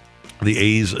 the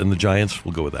A's and the Giants?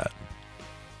 We'll go with that.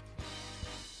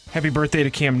 Happy birthday to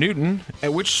Cam Newton.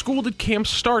 At which school did Cam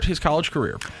start his college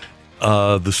career?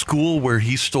 The school where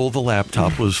he stole the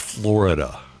laptop was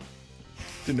Florida.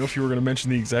 Didn't know if you were going to mention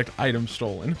the exact item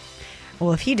stolen.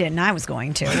 Well, if he didn't, I was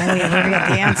going to. When we ever get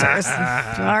the answers.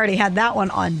 I already had that one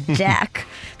on deck.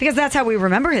 Because that's how we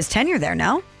remember his tenure there,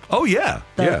 no? Oh, yeah.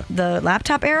 The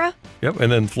laptop era? Yep.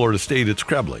 And then Florida State, it's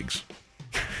crab legs.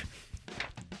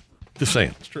 Just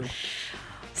saying. It's true.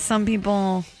 Some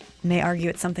people may argue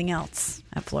it's something else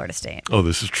at Florida State. Oh,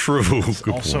 this is true. It's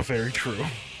also very true.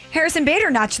 Harrison Bader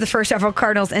notched the first ever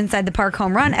Cardinals inside the park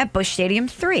home run at Busch Stadium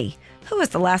 3. Who was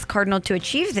the last Cardinal to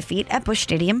achieve the feat at Busch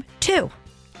Stadium 2?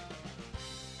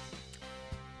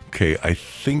 Okay, I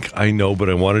think I know, but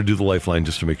I want to do the lifeline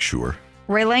just to make sure.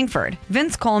 Ray Langford,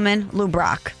 Vince Coleman, Lou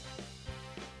Brock.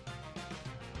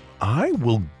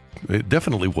 It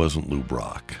definitely wasn't Lou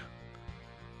Brock.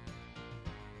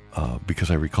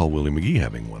 Because I recall Willie McGee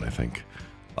having one, I think.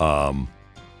 I'm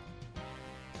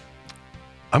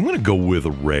going to go with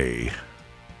Ray.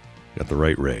 Got the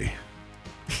right Ray.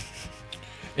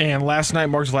 And last night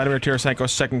marks Vladimir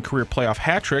Tarasenko's second career playoff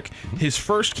hat trick. His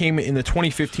first came in the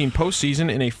 2015 postseason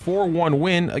in a 4-1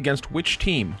 win against which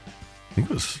team? I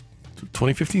think it was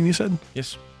 2015, you said?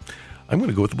 Yes. I'm going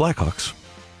to go with the Blackhawks.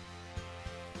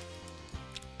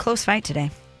 Close fight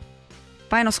today.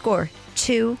 Final score,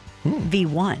 2-1.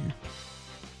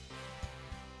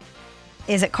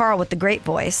 Is it Carl with the great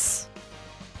voice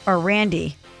or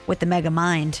Randy with the mega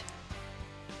mind?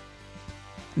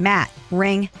 Matt,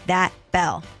 ring that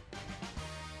bell.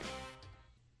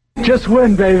 Just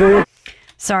win, baby.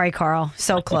 Sorry, Carl.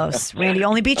 So close. Randy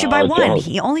only beat you by 1.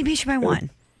 He only beat you by 1.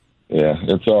 Yeah,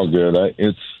 it's all good.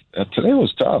 Today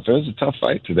was tough. It was a tough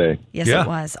fight today. Yes, it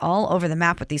was. All over the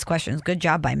map with these questions. Good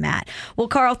job by Matt. Well,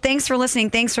 Carl, thanks for listening.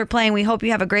 Thanks for playing. We hope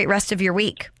you have a great rest of your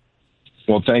week.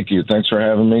 Well, thank you. Thanks for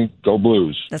having me. Go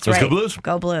Blues. That's right. Let's go Blues.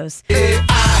 Go Blues.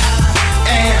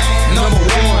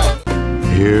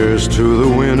 Here's to the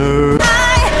winner.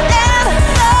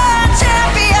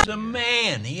 The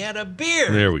man, he had a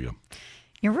beard. There we go.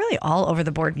 You're really all over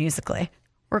the board musically.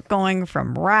 We're going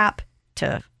from rap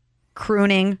to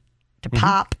crooning to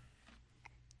pop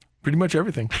Pretty much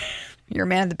everything. You're a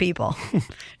man of the people,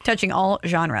 touching all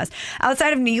genres.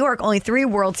 Outside of New York, only 3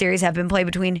 World Series have been played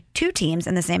between 2 teams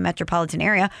in the same metropolitan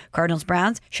area: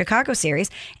 Cardinals-Browns, Chicago Series,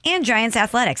 and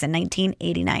Giants-Athletics in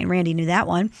 1989. Randy knew that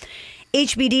one.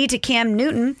 HBD to Cam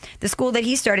Newton, the school that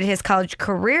he started his college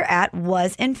career at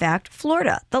was, in fact,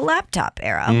 Florida, the laptop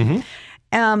era.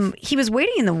 Mm-hmm. He was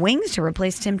waiting in the wings to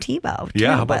replace Tim Tebow.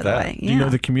 Yeah, how about that? Do you know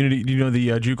the community? Do you know the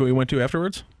JUCO he went to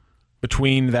afterwards?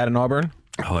 Between that and Auburn?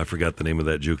 Oh, I forgot the name of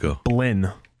that JUCO.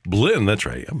 Blinn, that's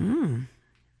right.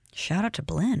 Shout out to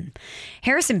Blinn.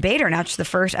 Harrison Bader notched the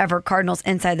first ever Cardinals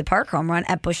inside the park home run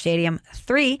at Busch Stadium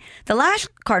 3. The last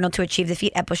Cardinal to achieve the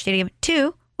feat at Busch Stadium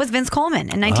 2 was Vince Coleman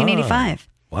in 1985.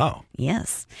 Wow.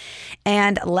 Yes.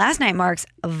 And last night marks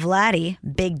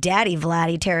Big Daddy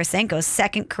Vladdy Tarasenko's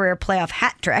second career playoff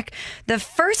hat trick. The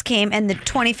first came in the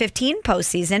 2015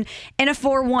 postseason in a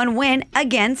 4-1 win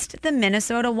against the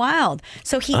Minnesota Wild.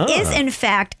 So he is, in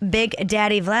fact, Big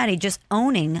Daddy Vladdy, just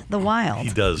owning the Wild.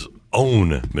 He does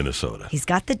own Minnesota. He's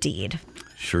got the deed.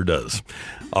 Sure does.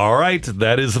 All right,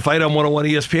 that is the fight on 101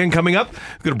 ESPN. Coming up,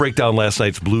 we're going to break down last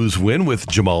night's Blues win with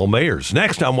Jamal Mayers.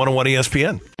 Next on 101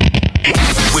 ESPN.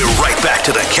 We're right back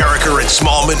to the Carricker and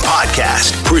Smallman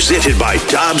podcast, presented by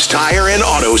Dobbs Tire and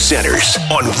Auto Centers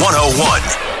on 101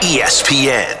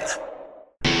 ESPN.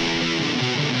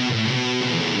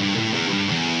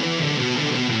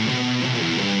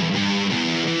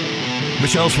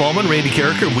 Michelle Smallman, Randy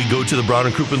Carricker. We go to the Brown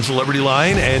and Crouppen Celebrity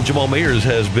Line, and Jamal Mayers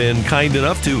has been kind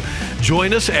enough to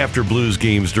join us after Blues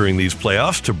games during these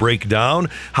playoffs to break down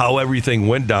how everything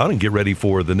went down and get ready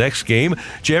for the next game.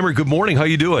 Jammer, good morning. How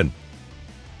you doing?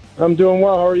 I'm doing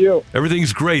well. How are you?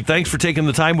 Everything's great. Thanks for taking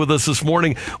the time with us this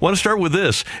morning. I want to start with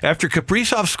this. After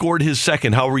Kaprizov scored his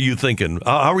second, how were you thinking?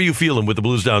 How were you feeling with the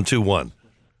Blues down 2-1?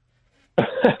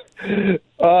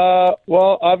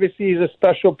 Well, obviously he's a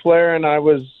special player, and I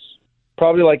was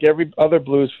probably like every other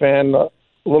Blues fan, a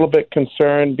little bit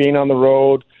concerned being on the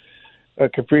road.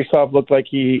 Kaprizov looked like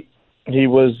he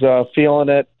was feeling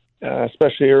it,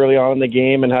 especially early on in the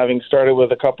game, and having started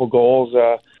with a couple goals.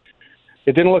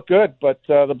 It didn't look good, but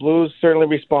the Blues certainly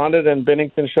responded, and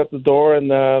Binnington shut the door, and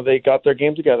they got their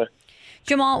game together.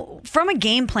 Jamal, from a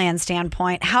game plan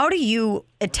standpoint, how do you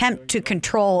attempt to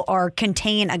control or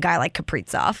contain a guy like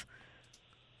Kaprizov?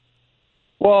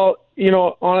 Well,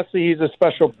 honestly, he's a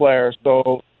special player.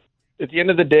 So at the end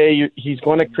of the day, he's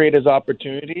going to create his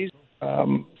opportunities.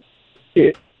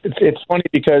 It's funny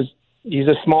because he's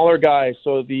a smaller guy,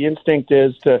 so the instinct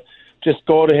is to just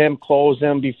go to him, close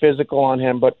him, be physical on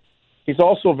him. But he's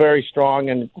also very strong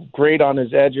and great on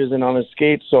his edges and on his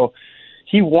skates. So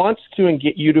he wants to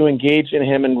get you to engage in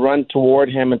him and run toward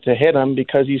him and to hit him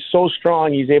because he's so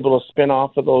strong. He's able to spin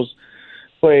off of those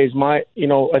plays. I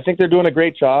think they're doing a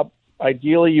great job.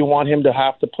 Ideally, you want him to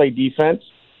have to play defense.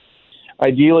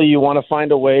 Ideally, you want to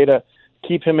find a way to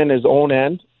keep him in his own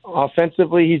end.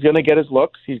 Offensively, he's going to get his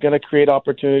looks. He's going to create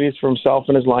opportunities for himself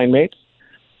and his line mates.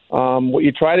 What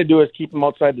you try to do is keep him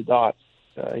outside the dots.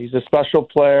 He's a special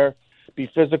player. Be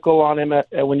physical on him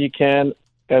when you can.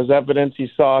 As evidence, you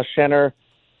saw Schenner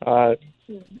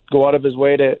go out of his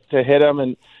way to hit him,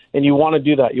 and you want to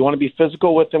do that. You want to be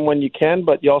physical with him when you can,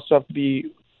 but you also have to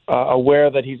be aware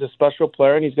that he's a special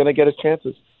player and he's going to get his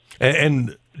chances.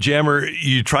 And Jammer,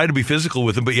 you try to be physical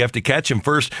with him, but you have to catch him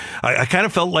first. I kind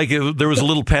of felt like there was a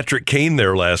little Patrick Kane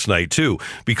there last night, too,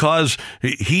 because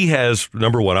he has,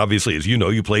 number one, obviously, as you know,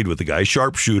 you played with the guy,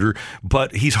 sharpshooter,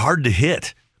 but he's hard to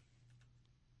hit.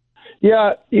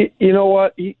 Yeah, you know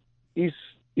what? He's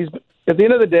at the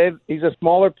end of the day, he's a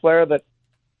smaller player that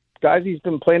guys he's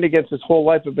been playing against his whole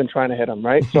life have been trying to hit him,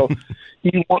 right? So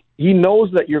he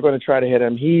knows that you're going to try to hit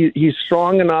him. He's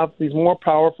strong enough. He's more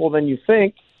powerful than you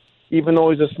think, even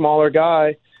though he's a smaller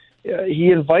guy.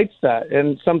 He invites that,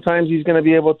 and sometimes he's going to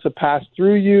be able to pass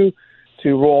through you,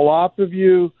 to roll off of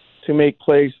you, to make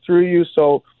plays through you.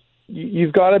 So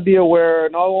you've got to be aware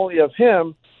not only of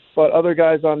him, but other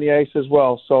guys on the ice as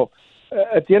well. So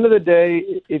at the end of the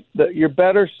day, you're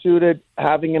better suited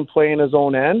having him play in his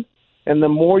own end. And the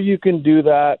more you can do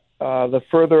that, the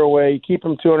further away, you keep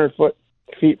him 200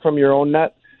 feet from your own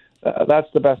net, that's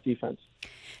the best defense.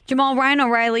 Jamal, Ryan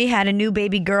O'Reilly had a new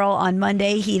baby girl on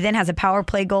Monday. He then has a power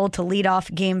play goal to lead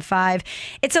off Game 5.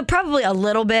 It's probably a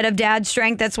little bit of dad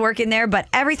strength that's working there, but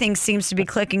everything seems to be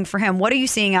clicking for him. What are you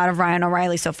seeing out of Ryan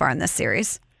O'Reilly so far in this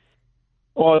series?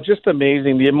 Well, just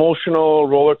amazing. The emotional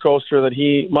roller coaster that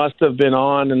he must have been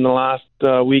on in the last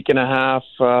week and a half.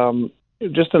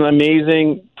 Just an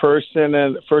amazing person,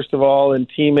 and first of all, and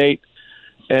teammate,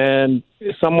 and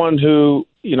someone who,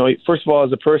 first of all,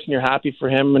 as a person, you're happy for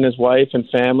him and his wife and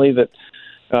family that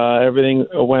everything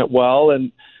went well,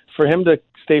 and for him to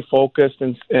stay focused,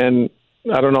 and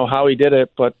I don't know how he did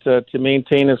it, but to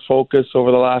maintain his focus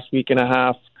over the last week and a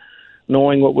half,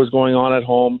 knowing what was going on at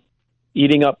home,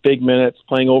 eating up big minutes,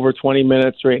 playing over 20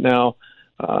 minutes right now,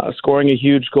 scoring a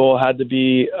huge goal had to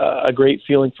be a great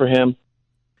feeling for him.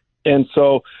 And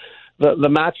so the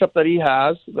matchup that he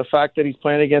has, the fact that he's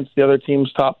playing against the other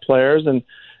team's top players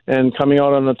and coming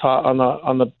out on the top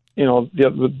on the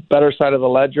better side of the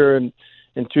ledger and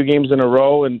in 2 games in a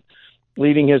row and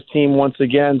leading his team once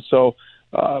again. So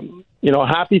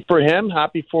happy for him,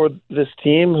 happy for this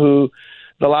team who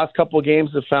the last couple of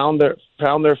games have found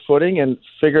their footing and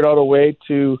figured out a way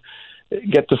to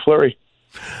get to Fleury.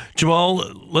 Jamal,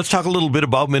 let's talk a little bit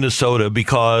about Minnesota,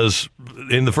 because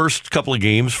in the first couple of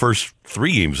games, first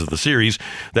 3 games of the series,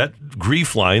 that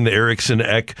Grief line, the Eriksson,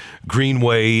 Ek,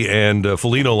 Greenway, and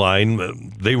Foligno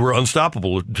line, they were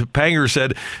unstoppable. Panger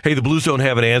said, hey, the Blues don't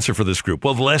have an answer for this group.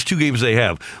 Well, the last 2 games they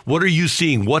have. What are you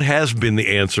seeing? What has been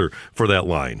the answer for that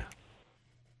line?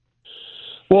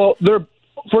 Well,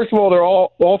 first of all, they're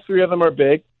all 3 of them are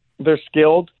big. They're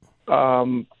skilled.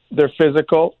 They're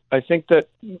physical. I think that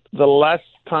the less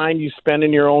time you spend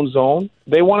in your own zone,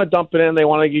 they want to dump it in. They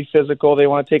want to be physical. They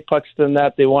want to take pucks to the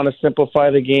net. They want to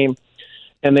simplify the game,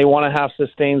 and they want to have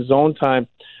sustained zone time.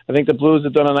 I think the Blues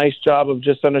have done a nice job of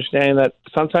just understanding that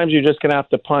sometimes you're just going to have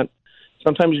to punt.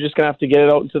 Sometimes you're just going to have to get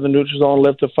it out into the neutral zone,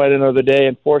 live to fight another day,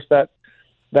 and force that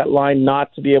line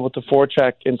not to be able to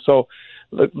forecheck. And so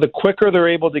the quicker they're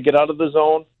able to get out of the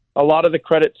zone, a lot of the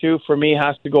credit, too, for me,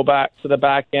 has to go back to the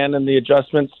back end and the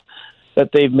adjustments that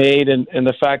they've made, and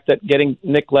the fact that getting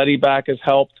Nick Leddy back has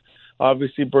helped.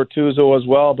 Obviously, Bertuzzo as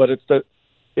well, but it's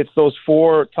those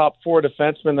top four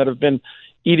defensemen that have been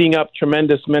eating up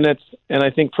tremendous minutes. And I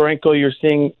think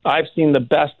Parayko, I've seen the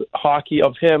best hockey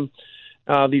of him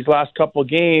these last couple of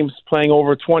games, playing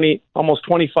over almost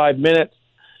 25 minutes.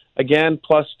 Again,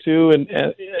 +2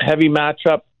 and heavy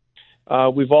matchup.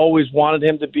 We've always wanted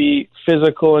him to be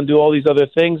physical and do all these other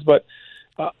things, but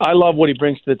I love what he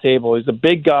brings to the table. He's a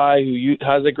big guy who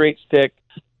has a great stick,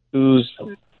 who's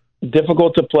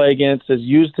difficult to play against, has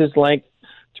used his length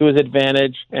to his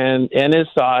advantage and his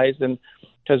size, and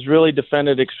has really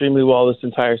defended extremely well this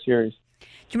entire series.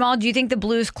 Jamal, do you think the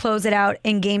Blues close it out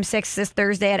in Game 6 this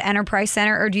Thursday at Enterprise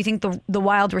Center, or do you think the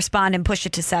Wild respond and push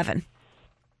it to 7?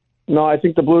 No, I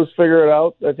think the Blues figure it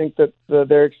out. I think that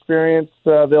their experience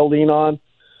they'll lean on.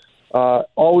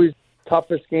 Always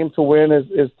toughest game to win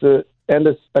is to end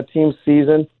a team's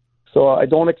season. So I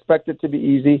don't expect it to be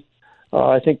easy.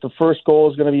 I think the first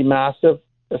goal is going to be massive,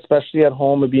 especially at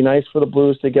home. It'd be nice for the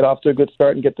Blues to get off to a good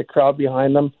start and get the crowd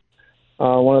behind them.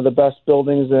 One of the best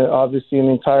buildings, obviously, in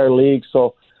the entire league.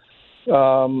 So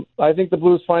I think the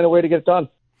Blues find a way to get it done.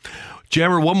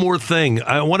 Jammer, one more thing.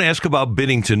 I want to ask about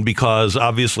Binnington, because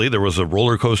obviously there was a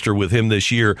roller coaster with him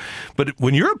this year. But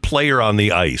when you're a player on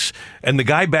the ice and the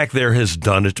guy back there has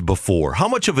done it before, how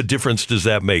much of a difference does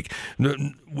that make?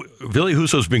 Ville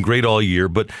Husso's been great all year,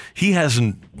 but he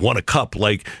hasn't won a cup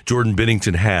like Jordan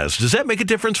Binnington has. Does that make a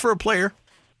difference for a player?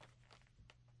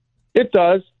 It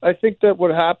does. I think that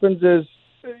what happens is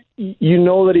you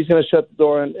know that he's going to shut the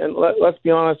door. And let's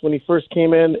be honest, when he first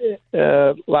came in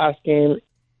last game,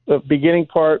 the beginning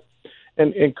part,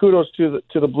 and kudos to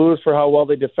the Blues for how well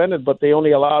they defended, but they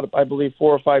only allowed, I believe,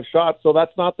 4 or 5 shots. So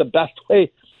that's not the best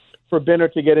way for Binner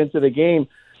to get into the game.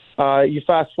 You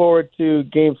fast forward to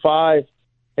Game 5,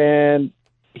 and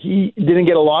he didn't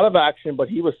get a lot of action, but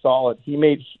he was solid. He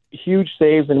made huge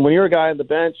saves. And when you're a guy on the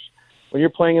bench, when you're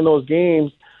playing in those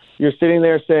games, you're sitting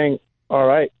there saying, all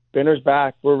right, Binner's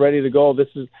back. We're ready to go.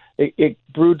 It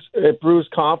brews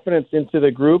confidence into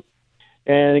the group.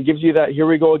 And it gives you that here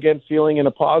we go again feeling in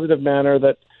a positive manner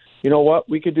that, you know what,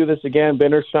 we could do this again.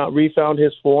 Bender's refound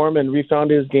his form and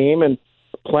refound his game and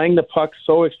playing the puck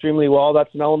so extremely well.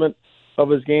 That's an element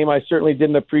of his game I certainly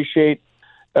didn't appreciate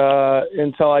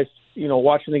until I,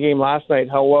 watching the game last night,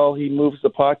 how well he moves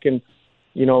the puck and,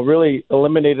 really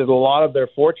eliminated a lot of their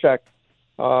forecheck.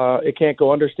 It can't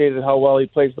go understated how well he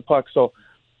plays the puck. So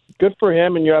good for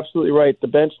him, and you're absolutely right. The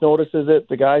bench notices it.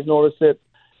 The guys notice it.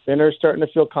 Binner's starting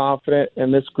to feel confident,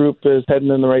 and this group is heading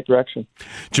in the right direction.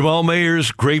 Jamal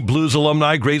Mayers, great Blues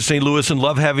alumni, great St. Louis, and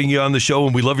love having you on the show,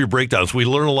 and we love your breakdowns. We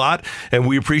learn a lot, and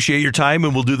we appreciate your time,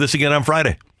 and we'll do this again on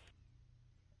Friday.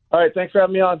 All right, thanks for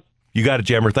having me on. You got it,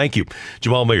 Jammer. Thank you.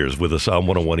 Jamal Mayers with us on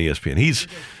 101 ESPN.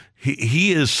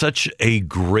 He is such a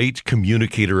great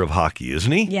communicator of hockey,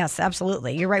 isn't he? Yes,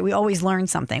 absolutely. You're right. We always learn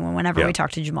something whenever we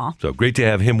talk to Jamal. So great to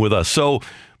have him with us. So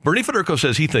Bernie Federko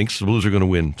says he thinks the Blues are going to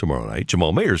win tomorrow night.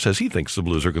 Jamal Mayers says he thinks the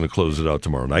Blues are going to close it out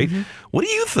tomorrow night. Mm-hmm. What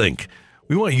do you think?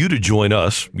 We want you to join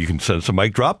us. You can send us a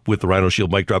mic drop with the Rhino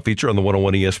Shield mic drop feature on the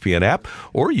 101 ESPN app,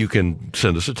 or you can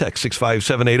send us a text,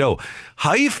 65780.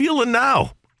 How you feeling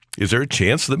now? Is there a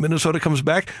chance that Minnesota comes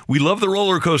back? We love the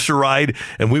roller coaster ride,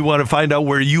 and we want to find out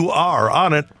where you are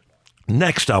on it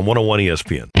next on 101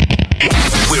 ESPN.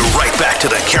 We're right back to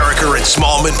the Carricker and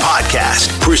Smallman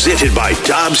podcast, presented by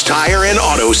Dobbs Tire and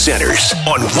Auto Centers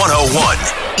on 101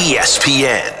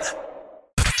 ESPN.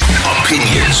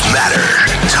 Opinions matter.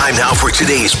 Time now for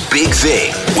today's big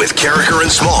thing with Carricker and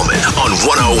Smallman on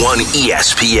 101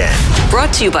 ESPN.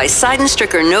 Brought to you by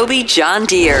Seidenstricker Nobi John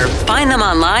Deere. Find them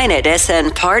online at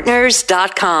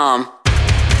snpartners.com.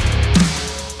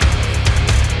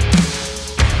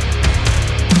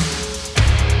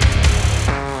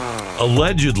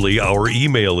 Allegedly, our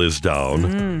email is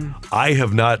down. I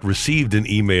have not received an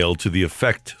email to the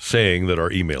effect saying that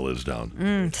our email is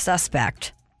down.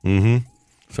 Suspect.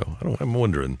 So I'm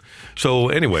wondering. So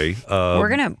anyway, we're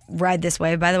gonna ride this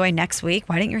wave. By the way, next week.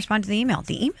 Why didn't you respond to the email?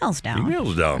 The email's down.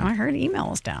 Email's down. I heard email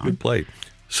was down. Good play.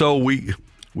 So we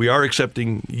are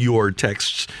accepting your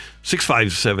texts.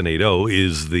 65780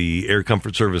 is the Air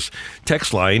Comfort Service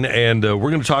text line, and we're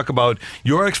going to talk about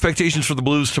your expectations for the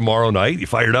Blues tomorrow night. You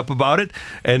fired up about it,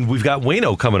 and we've got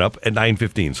Waino coming up at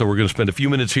 9:15. So we're going to spend a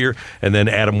few minutes here, and then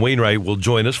Adam Wainwright will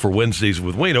join us for Wednesdays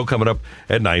with Waino coming up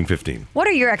at 9:15. What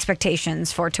are your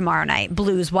expectations for tomorrow night?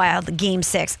 Blues Wild, Game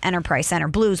 6, Enterprise Center.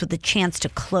 Blues with the chance to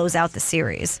close out the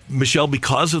series. Michelle,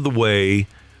 because of the way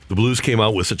the Blues came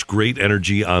out with such great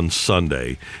energy on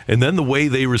Sunday, and then the way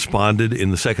they responded in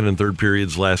the second and third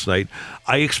periods last night,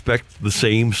 I expect the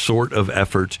same sort of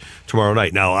effort tomorrow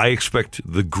night. Now, I expect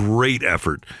the great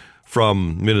effort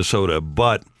from Minnesota,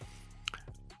 but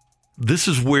this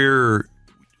is where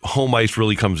home ice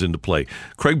really comes into play.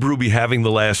 Craig Berube having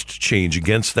the last change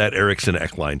against that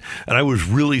Eriksson-Ek line. And I was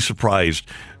really surprised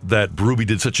that Berube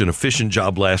did such an efficient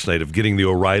job last night of getting the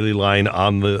O'Reilly line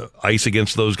on the ice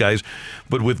against those guys.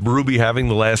 But with Berube having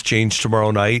the last change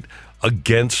tomorrow night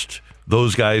against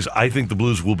those guys, I think the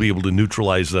Blues will be able to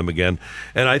neutralize them again.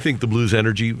 And I think the Blues'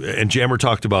 energy, and Jammer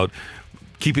talked about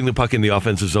keeping the puck in the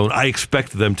offensive zone, I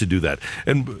expect them to do that.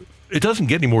 And it doesn't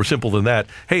get any more simple than that.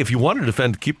 Hey, if you want to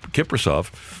defend Kiprusoff,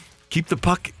 keep the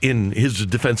puck in his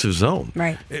defensive zone.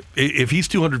 Right. If he's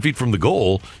 200 feet from the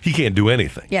goal, he can't do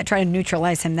anything. Yeah, try to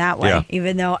neutralize him that way. Yeah.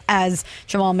 Even though, as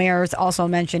Jamal Mayers also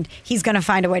mentioned, he's going to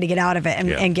find a way to get out of it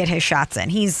and get his shots in.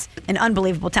 He's an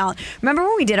unbelievable talent. Remember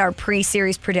when we did our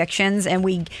pre-series predictions and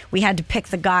we had to pick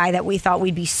the guy that we thought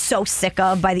we'd be so sick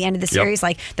of by the end of the series,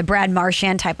 like the Brad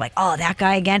Marchand type, like, oh, that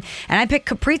guy again? And I picked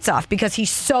Kaprizov because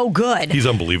he's so good. He's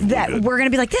unbelievable that good. We're going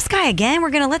to be like, this guy again? We're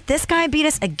going to let this guy beat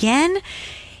us again?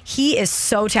 He is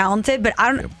so talented, but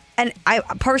I don't. And I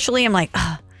partially am like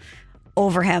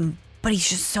over him, but he's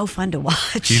just so fun to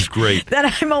watch. He's great.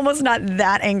 That I'm almost not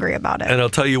that angry about it. And I'll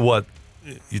tell you what,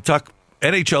 you talk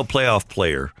NHL playoff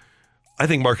player. I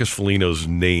think Marcus Foligno's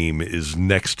name is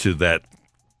next to that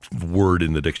word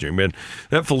in the dictionary. Man,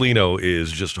 that Foligno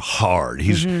is just hard.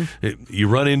 He's you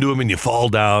run into him and you fall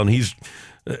down.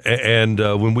 And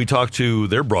when we talked to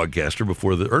their broadcaster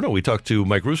we talked to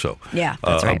Mike Russo. Yeah,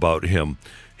 that's right. About him.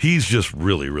 He's just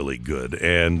really, really good.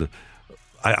 And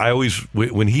I always,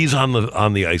 when he's on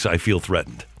the ice, I feel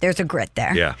threatened. There's a grit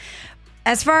there. Yeah.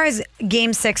 As far as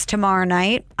Game 6 tomorrow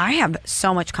night, I have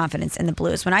so much confidence in the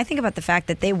Blues. When I think about the fact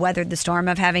that they weathered the storm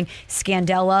of having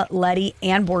Scandella, Leddy,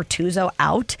 and Bortuzzo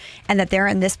out, and that they're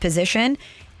in this position,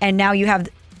 and now you have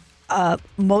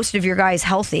most of your guys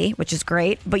healthy, which is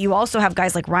great, but you also have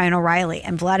guys like Ryan O'Reilly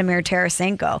and Vladimir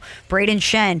Tarasenko, Braden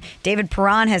Shen, David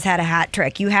Perron has had a hat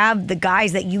trick. You have the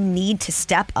guys that you need to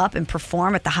step up and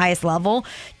perform at the highest level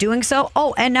doing so.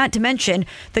 Oh, and not to mention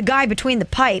the guy between the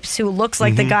pipes who looks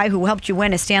like the guy who helped you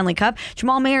win a Stanley Cup.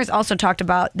 Jamal Mayers also talked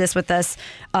about this with us.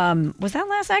 Was that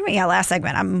last segment? Yeah, last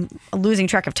segment. I'm losing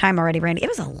track of time already, Randy. It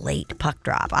was a late puck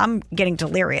drop. I'm getting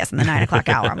delirious in the 9 o'clock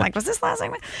hour. I'm like, was this last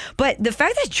segment? But the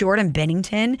fact that Jordan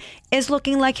Binnington is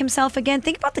looking like himself again,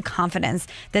 think about the confidence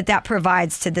that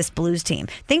Provides to this Blues team.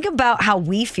 Think about how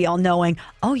we feel knowing,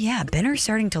 oh yeah, Benner's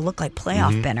starting to look like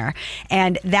playoff Benner.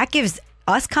 And that gives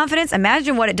us confidence.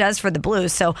 Imagine what it does for the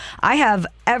Blues. So I have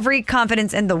every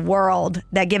confidence in the world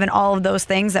that given all of those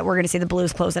things that we're going to see the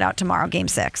Blues close it out tomorrow, Game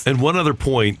 6. And one other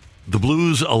point, the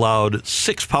Blues allowed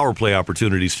 6 power play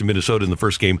opportunities to Minnesota in the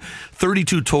first game,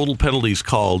 32 total penalties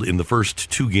called in the first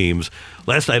 2 games.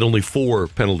 Last night, only 4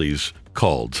 penalties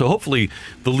called. So hopefully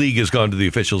the league has gone to the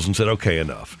officials and said, okay,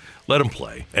 enough. Let them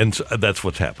play. And so that's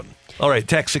what's happened. All right,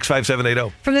 text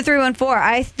 65780. From the 314,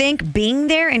 I think being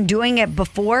there and doing it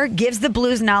before gives the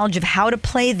Blues knowledge of how to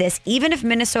play this. Even if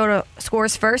Minnesota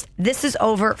scores first, this is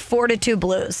over 4-2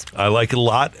 Blues. I like it a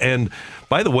lot. And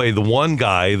by the way, the one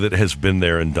guy that has been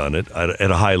there and done it at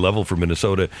a high level for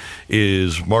Minnesota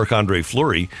is Marc-Andre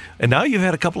Fleury. And now you've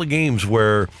had a couple of games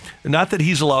where, not that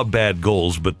he's allowed bad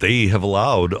goals, but they have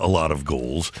allowed a lot of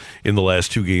goals in the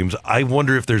last 2 games. I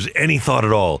wonder if there's any thought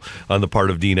at all on the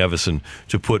part of Dean Evison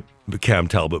to put Cam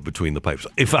Talbot between the pipes.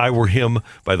 If I were him,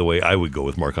 by the way, I would go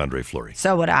with Marc-Andre Fleury.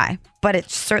 So would I. But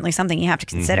it's certainly something you have to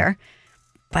consider.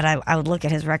 But I would look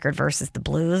at his record versus the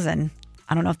Blues, and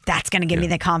I don't know if that's going to give me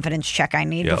the confidence check I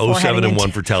need. Yeah, before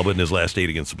 0-7-1 for Talbot in his last 8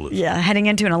 against the Blues. Yeah, heading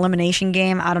into an elimination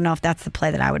game, I don't know if that's the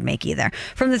play that I would make either.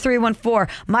 From the 314,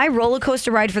 my roller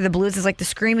coaster ride for the Blues is like the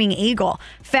Screaming Eagle.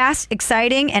 Fast,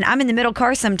 exciting, and I'm in the middle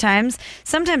car sometimes.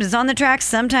 Sometimes it's on the tracks,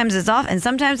 sometimes it's off, and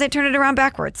sometimes they turn it around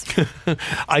backwards.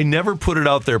 I never put it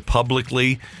out there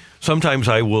publicly. Sometimes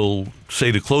I will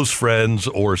say to close friends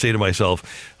or say to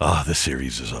myself, the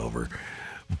series is over.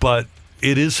 But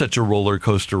it is such a roller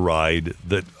coaster ride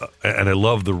that, and I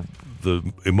love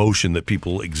the emotion that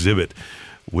people exhibit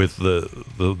with the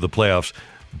playoffs.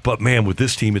 But man, with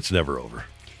this team, it's never over.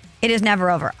 It is never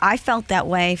over. I felt that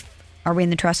way. Are we in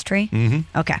the trust tree?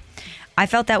 Mm-hmm. Okay. I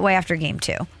felt that way after game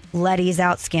 2. Letty's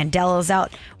out, Scandello's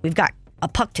out. We've got a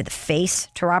puck to the face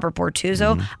to Robert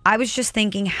Bortuzzo. Mm-hmm. I was just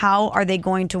thinking, how are they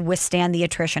going to withstand the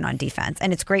attrition on defense?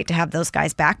 And it's great to have those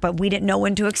guys back, but we didn't know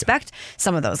when to expect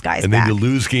some of those guys and back. And then you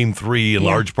lose game 3 in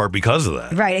large part because of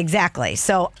that. Right, exactly.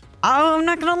 So I'm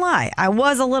not going to lie. I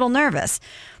was a little nervous,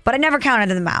 but I never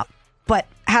counted them out. But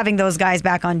having those guys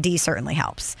back on D certainly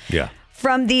helps. Yeah.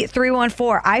 From the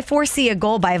 314, I foresee a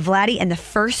goal by Vladdy in the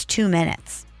first 2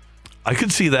 minutes. I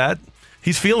could see that.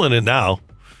 He's feeling it now.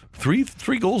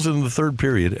 Three goals in the third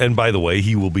period. And by the way,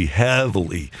 he will be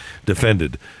heavily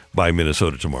defended by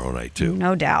Minnesota tomorrow night, too.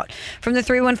 No doubt. From the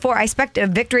 314, I expect a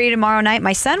victory tomorrow night.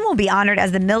 My son will be honored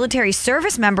as the military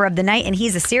service member of the night, and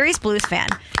he's a serious Blues fan.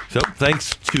 So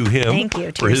thanks to him Thank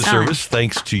you to for your his son. service.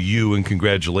 Thanks to you, and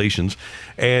congratulations.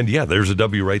 And yeah, there's a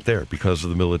W right there because of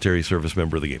the military service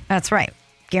member of the game. That's right.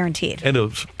 Guaranteed. And a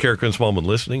Carricker and Smallman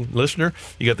listener,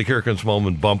 you got the Carricker and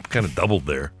Smallman bump kind of doubled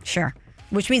there. Sure.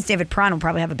 Which means David Perron will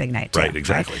probably have a big night, too. Right,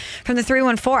 exactly. From the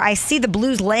 314, I see the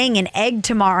Blues laying an egg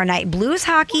tomorrow night. Blues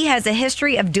hockey has a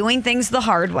history of doing things the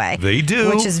hard way. They do.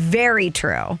 Which is very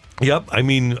true. Yep. I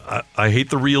mean, I hate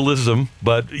the realism,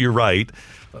 but you're right.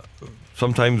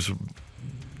 Sometimes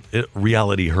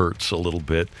reality hurts a little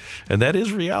bit. And that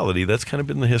is reality. That's kind of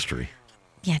been the history.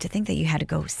 Yeah, to think that you had to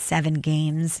go 7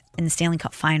 games in the Stanley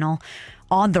Cup final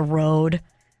on the road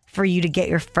for you to get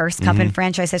your first cup in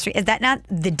franchise history. Is that not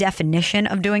the definition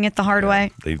of doing it the hard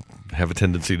way? They have a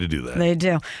tendency to do that. They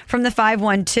do. From the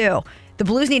 512, the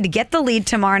Blues need to get the lead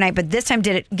tomorrow night, but this time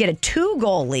did it get a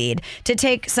 2-goal lead to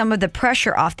take some of the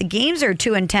pressure off. The games are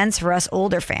too intense for us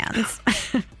older fans.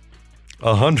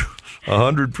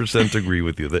 100% agree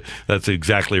with you. That's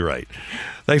exactly right.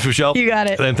 Thanks, Michelle. You got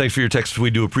it. And thanks for your texts. We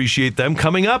do appreciate them.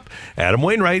 Coming up, Adam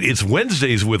Wainwright. It's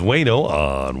Wednesdays with Wayno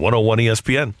on 101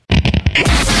 ESPN.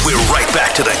 We're right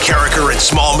back to the Carricker and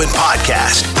Smallman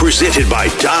podcast, presented by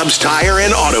Dobbs Tire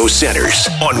and Auto Centers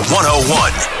on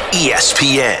 101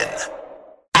 ESPN.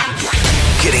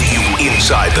 Getting you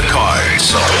inside the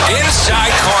cards. Inside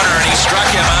corner, and he struck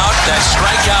him out. That's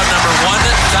strikeout number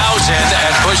 1,000 at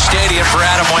Busch Stadium for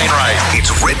Adam Wainwright. It's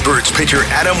Redbirds pitcher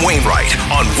Adam Wainwright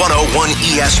on 101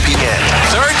 ESPN.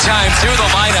 Third time through the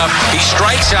lineup, he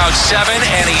strikes out 7,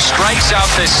 and he strikes out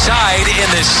the side in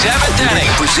the 7th inning.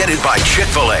 Presented by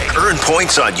Chick-fil-A. Earn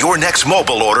points on your next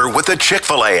mobile order with the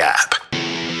Chick-fil-A app.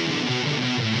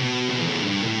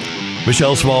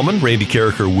 Michelle Smallman, Randy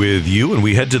Carricker with you, and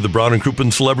we head to the Brown and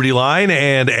Crouppen Celebrity Line,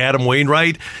 and Adam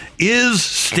Wainwright is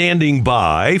standing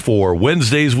by for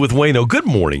Wednesdays with Wayno. Good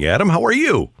morning, Adam. How are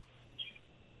you?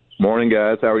 Morning,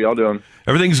 guys. How are y'all doing?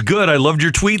 Everything's good. I loved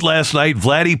your tweet last night.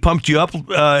 Vladdy pumped you up,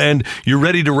 and you're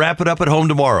ready to wrap it up at home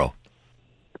tomorrow.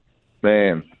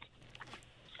 Man,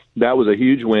 that was a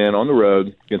huge win on the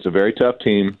road against a very tough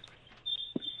team.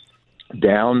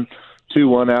 Down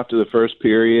 2-1 after the first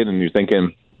period, and you're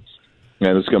thinking,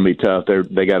 man, this is going to be tough.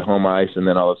 They got home ice, and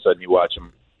then all of a sudden you watch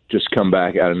them just come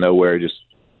back out of nowhere, just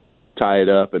tie it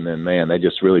up, and then, man, they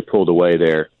just really pulled away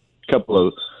there.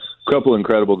 Couple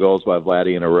incredible goals by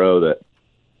Vladdy in a row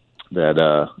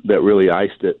that really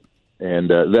iced it.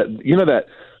 And that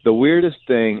the weirdest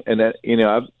thing, and that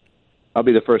I'll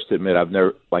be the first to admit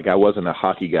I wasn't a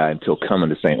hockey guy until coming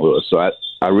to St. Louis, so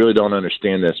I really don't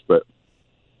understand this, but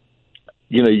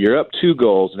you're up 2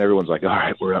 goals, and everyone's like, all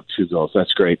right, we're up 2 goals.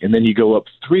 That's great. And then you go up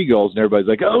 3 goals, and everybody's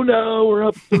like, oh, no, we're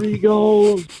up 3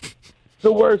 goals.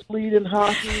 The worst lead in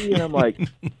hockey. And I'm like,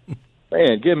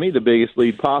 man, give me the biggest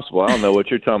lead possible. I don't know what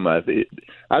you're talking about.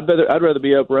 I'd rather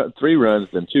be up 3 runs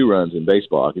than 2 runs in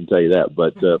baseball, I can tell you that.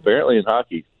 But apparently in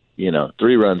hockey,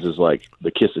 3 runs is like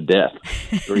the kiss of death.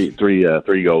 Three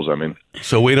goals, I mean.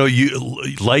 So, you,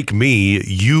 like me,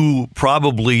 you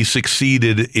probably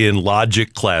succeeded in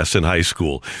logic class in high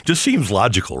school. Just seems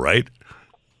logical, right?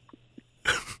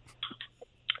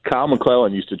 Kyle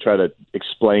McClellan used to try to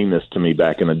explain this to me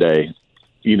back in the day.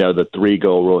 The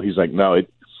 3-goal rule. He's like, no,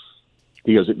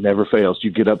 he goes, it never fails.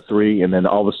 You get up 3, and then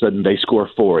all of a sudden they score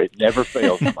 4. It never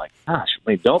fails. I'm like, gosh,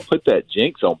 don't put that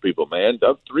jinx on people, man.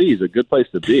 Up 3 is a good place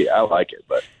to be. I like it,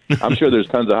 but I'm sure there's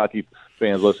tons of hockey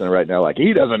fans listening right now like,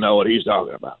 he doesn't know what he's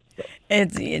talking about. So.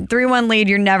 It's 3-1 lead.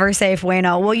 You're never safe,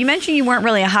 Wayno. Well, you mentioned you weren't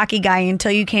really a hockey guy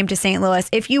until you came to St. Louis.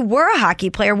 If you were a hockey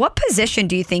player, what position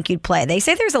do you think you'd play? They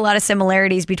say there's a lot of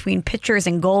similarities between pitchers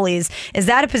and goalies. Is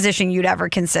that a position you'd ever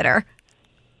consider?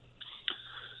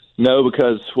 No,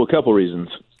 because, a couple reasons.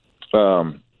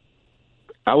 I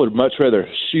would much rather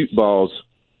shoot balls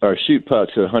or shoot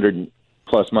pucks at 100+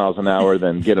 miles an hour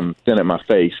than get them sent at my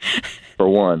face, for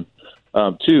one.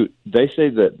 2, they say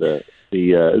that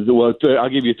I'll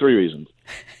give you 3 reasons.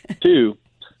 2,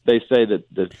 they say that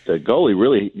the goalie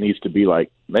really needs to be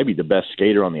like maybe the best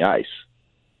skater on the ice,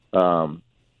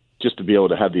 just to be able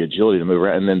to have the agility to move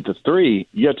around. And then 3,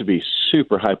 you have to be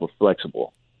super hyper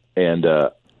flexible. And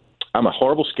I'm a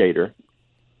horrible skater.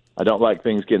 I don't like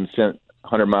things getting sent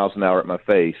 100 miles an hour at my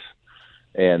face.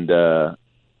 And I'm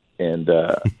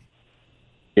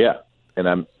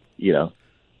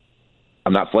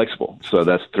not flexible. So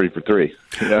that's 3 for 3.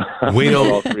 We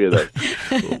know all 3 of those.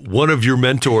 One of your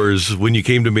mentors when you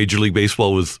came to Major League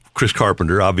Baseball was Chris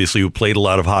Carpenter, obviously, who played a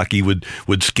lot of hockey, would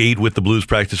skate with the Blues,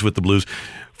 practice with the Blues.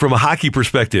 From a hockey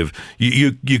perspective,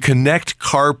 you connect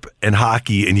Carp and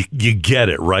hockey, and you get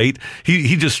it, right?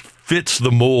 He just fits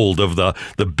the mold of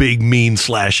the big, mean,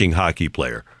 slashing hockey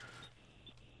player.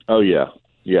 Oh yeah,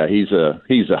 he's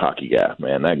a hockey guy,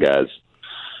 man. That guy's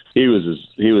he was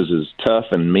as tough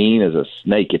and mean as a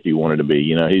snake if he wanted to be.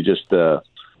 He just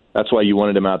that's why you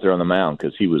wanted him out there on the mound,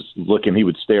 because he was looking. He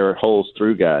would stare holes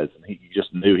through guys, and he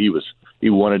just knew he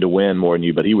wanted to win more than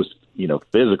you. But he was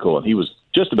physical, and he was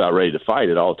just about ready to fight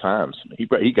at all times.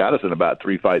 He got us in about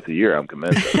 3 fights a year, I'm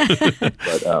convinced of.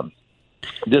 But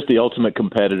just the ultimate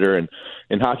competitor,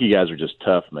 and hockey guys are just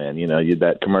tough, man. You had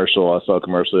that commercial. I saw a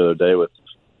commercial the other day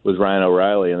with Ryan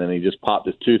O'Reilly, and then he just popped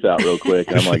his tooth out real quick.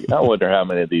 And I'm like, I wonder how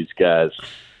many of these guys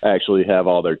actually have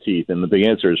all their teeth. And the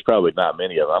answer is probably not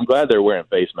many of them. I'm glad they're wearing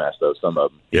face masks, though, some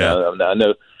of them. Yeah. I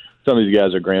know some of these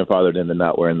guys are grandfathered into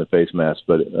not wearing the face mask,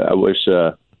 but I wish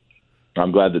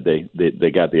I'm glad that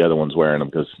they got the other ones wearing them,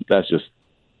 because that's just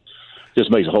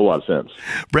makes a whole lot of sense.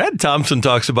 Brad Thompson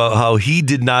talks about how he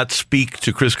did not speak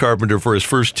to Chris Carpenter for his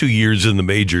first 2 years in the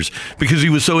majors because he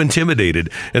was so intimidated.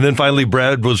 And then finally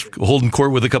Brad was holding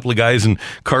court with a couple of guys, and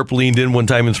Carp leaned in one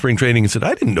time in spring training and said,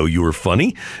 I didn't know you were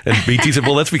funny. And BT said,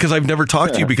 well, that's because I've never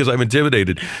talked to you because I'm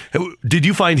intimidated. Did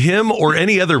you find him or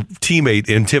any other teammate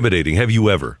intimidating? Have you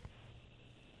ever?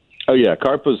 Oh, yeah.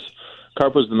 Carp was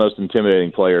the most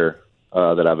intimidating player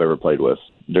that I've ever played with.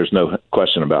 There's no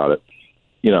question about it.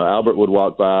 Albert would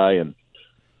walk by and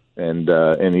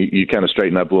you kind of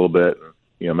straighten up a little bit,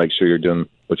 make sure you're doing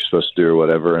what you're supposed to do or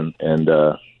whatever. And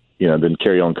then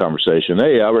carry on conversation.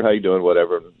 Hey, Albert, how you doing?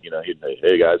 Whatever. He'd say,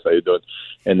 hey guys, how you doing?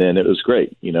 And then it was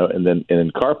great, and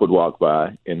then Carp would walk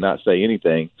by and not say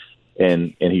anything.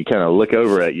 And he'd kind of look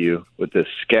over at you with this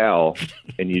scowl,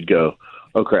 and you'd go,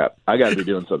 oh crap, I got to be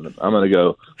doing something. I'm going to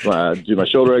go do my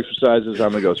shoulder exercises.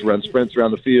 I'm going to go run sprints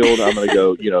around the field. I'm going to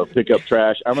go, pick up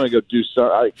trash. I'm going to go do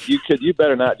something. You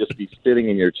better not just be sitting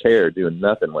in your chair doing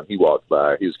nothing when he walked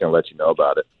by. He was going to let you know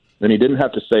about it. And he didn't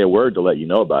have to say a word to let you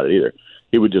know about it either.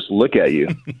 He would just look at you,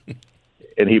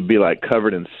 and he'd be like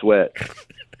covered in sweat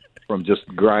from just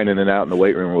grinding it out in the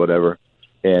weight room or whatever.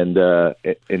 And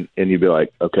you'd be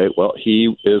like, okay, well,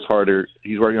 he is harder.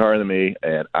 He's working harder than me,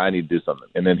 and I need to do something.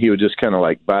 And then he would just kind of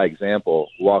like, by example,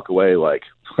 walk away like,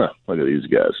 look at these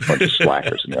guys, a bunch of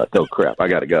slackers. And you're like, oh, crap, I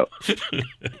got to go.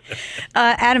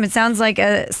 Adam, it sounds like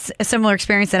a similar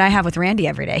experience that I have with Randy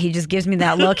every day. He just gives me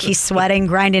that look. He's sweating,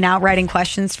 grinding out, writing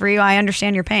questions for you. I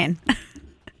understand your pain.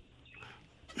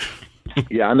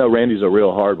 Yeah, I know Randy's a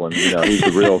real hard one. He's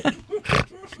a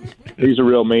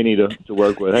real meanie to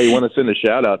work with. Hey, you want to send a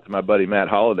shout out to my buddy Matt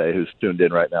Holliday, who's tuned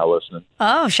in right now listening.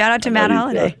 Oh, shout out to Matt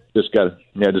Holliday. Just got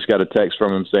a text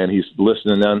from him saying he's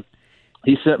listening in.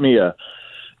 He sent me a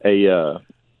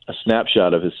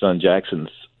snapshot of his son Jackson's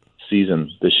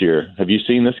season this year. Have you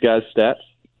seen this guy's stats?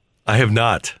 I have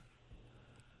not.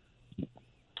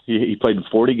 He played in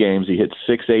 40 games. He hit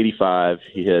 .685.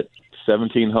 He hit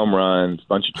 17 home runs,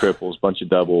 bunch of triples, bunch of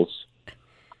doubles.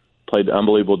 Played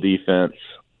unbelievable defense.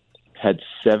 Had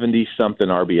 70-something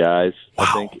RBIs,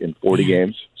 I think, in 40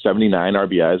 games. 79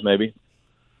 RBIs, maybe.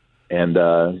 And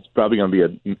he's probably going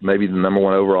to be maybe the number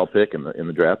one overall pick in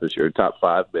the draft this year. Top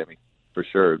 5, maybe, for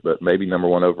sure, but maybe number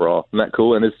one overall. Isn't that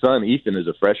cool? And his son, Ethan, is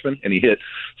a freshman, and he hit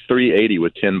 .380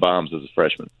 with 10 bombs as a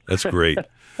freshman. That's great.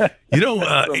 You know,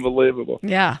 unbelievable.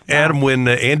 Yeah, Adam. When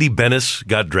Andy Bennis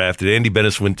got drafted, Andy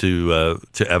Bennis went to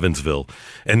Evansville,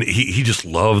 and he just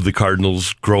loved the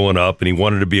Cardinals growing up, and he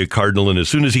wanted to be a Cardinal. And as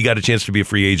soon as he got a chance to be a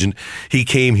free agent, he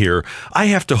came here. I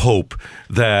have to hope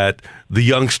that the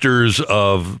youngsters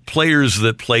of players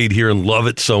that played here and love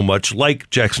it so much, like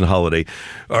Jackson Holliday,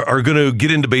 are going to get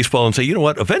into baseball and say, you know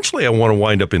what? Eventually, I want to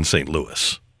wind up in St.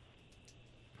 Louis.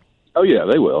 Oh yeah,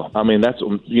 they will. I mean, that's.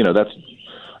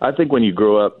 I think when you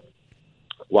grow up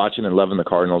watching and loving the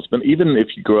Cardinals, but even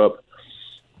if you grow up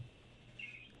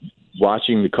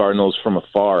watching the Cardinals from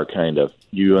afar, kind of,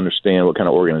 you understand what kind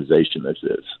of organization this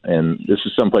is. And this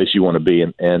is someplace you want to be.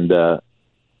 And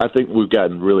I think we've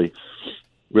gotten really,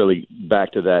 really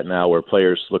back to that now where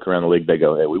players look around the league, they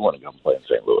go, hey, we want to go play in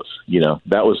St. Louis.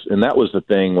 That was the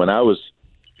thing when I was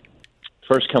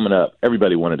first coming up,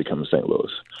 everybody wanted to come to St.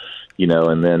 Louis,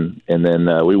 and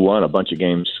then we won a bunch of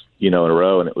games, in a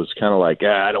row, and it was kind of like,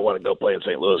 I don't want to go play in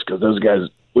St. Louis because those guys,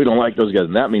 we don't like those guys.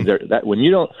 And that means that when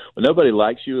nobody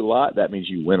likes you a lot, that means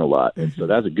you win a lot. And so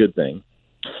that's a good thing.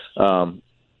 And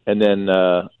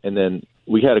then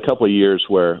we had a couple of years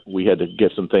where we had to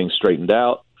get some things straightened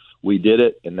out. We did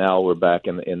it, and now we're back.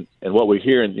 And what we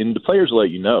hear, and the players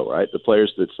let you know, right? The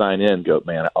players that sign in go,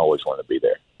 man, I always want to be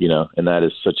there, and that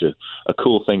is such a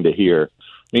cool thing to hear.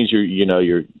 It means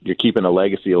you're keeping a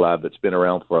legacy alive that's been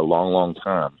around for a long, long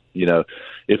time.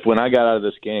 If when I got out of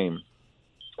this game,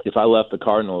 if I left the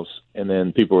Cardinals and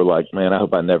then people were like, man, I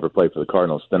hope I never play for the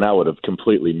Cardinals, then I would have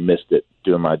completely missed it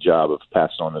doing my job of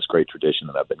passing on this great tradition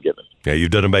that I've been given. Yeah,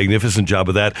 you've done a magnificent job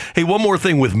of that. Hey, one more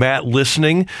thing with Matt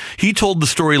listening. He told the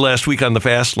story last week on the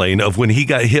Fast Lane of when he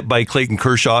got hit by Clayton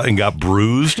Kershaw and got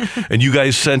bruised, and you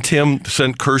guys sent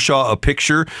Kershaw a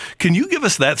picture. Can you give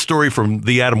us that story from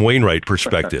the Adam Wainwright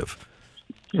perspective?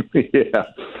 Yeah.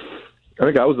 I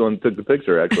think I was the one who took the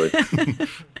picture, actually.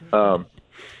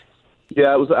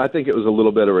 Yeah, I think it was a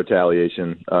little bit of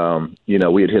retaliation.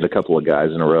 We had hit a couple of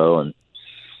guys in a row, and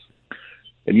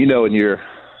when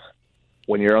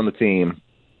you're on the team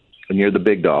and you're the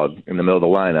big dog in the middle of the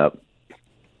lineup,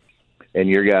 and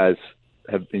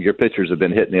your pitchers have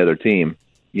been hitting the other team,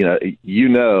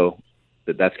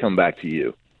 that's come back to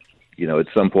you. At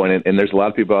some point, and there's a lot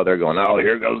of people out there going, "Oh,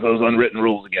 here goes those unwritten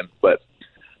rules again." But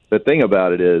the thing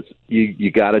about it is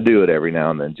you got to do it every now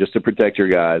and then just to protect your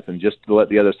guys and just to let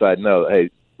the other side know, hey,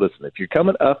 listen, if you're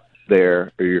coming up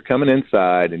there or you're coming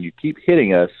inside and you keep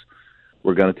hitting us,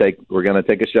 we're going to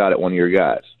take a shot at one of your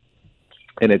guys.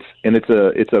 And it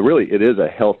is a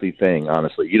healthy thing,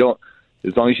 honestly.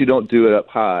 As long as you don't do it up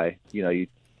high, you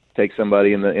take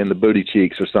somebody in the booty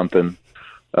cheeks or something.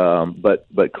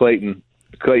 But Clayton's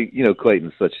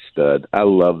such a stud. I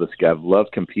love this guy. I've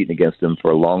loved competing against him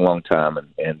for a long, long time,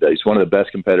 and he's one of the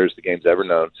best competitors the game's ever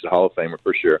known. He's a Hall of Famer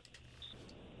for sure.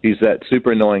 He's that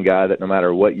super annoying guy that no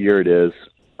matter what year it is,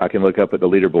 I can look up at the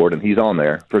leaderboard and he's on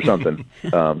there for something.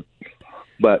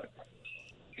 But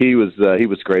he was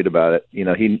great about it. He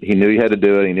knew he had to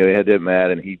do it. He knew he had to get mad,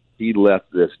 and he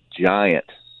left this giant.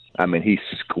 I mean, he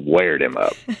squared him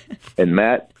up. And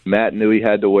Matt knew he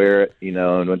had to wear it,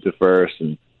 and went to first,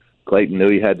 and Clayton knew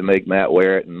he had to make Matt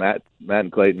wear it, and Matt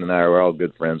and Clayton and I were all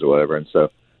good friends or whatever. And so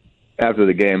after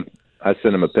the game, I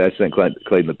sent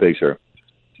Clayton the picture,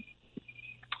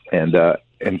 and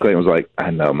Clayton was like,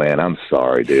 "I know, man. I'm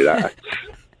sorry, dude. I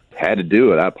had to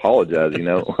do it. I apologize."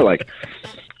 Like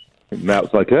Matt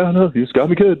was like, "Yeah, no, you just got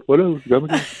me good. Whatever, you got me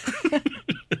good."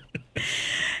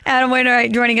 Adam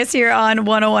Wainwright joining us here on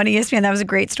 101 ESPN. That was a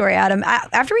great story, Adam.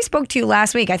 After we spoke to you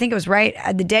last week, I think it was right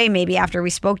at the day maybe after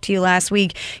we spoke to you last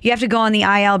week, you have to go on the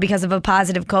IL because of a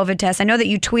positive COVID test. I know that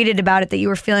you tweeted about it, that you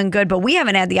were feeling good, but we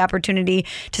haven't had the opportunity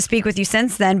to speak with you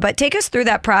since then. But take us through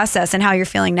that process and how you're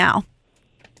feeling now.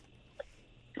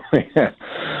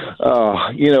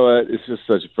 Oh, you know what? It's just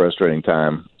such a frustrating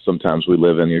time. Sometimes we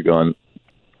live in, you're going,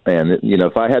 man,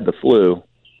 if I had the flu,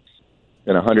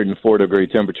 in 104-degree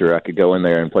temperature, I could go in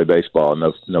there and play baseball,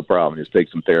 no problem. Just take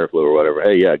some Theraflu or whatever.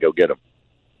 Hey, yeah, go get them.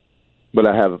 But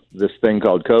I have this thing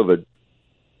called COVID,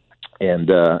 And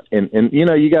you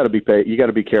know, you got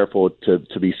to be careful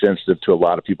to be sensitive to a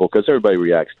lot of people because everybody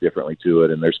reacts differently to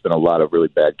it. And there's been a lot of really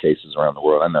bad cases around the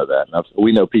world. I know that. And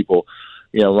we know people.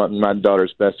 You know, my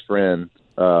daughter's best friend,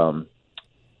 mom.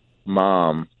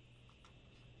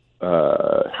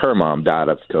 Her mom died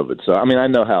of COVID. So I mean, I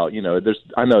know how. You know,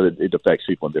 I know that it affects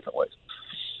people in different ways.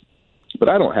 But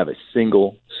I don't have a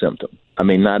single symptom. I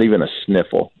mean, not even a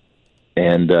sniffle.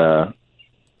 And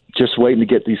just waiting to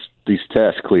get these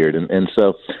tests cleared. And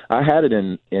so I had it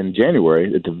in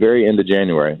January, at the very end of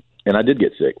January, and I did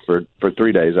get sick for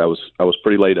 3 days. I was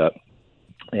pretty laid up,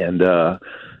 and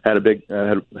had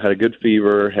a good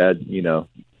fever. Had, you know,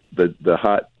 the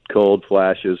hot cold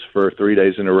flashes for 3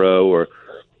 days in a row. Or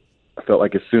I felt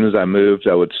like as soon as I moved,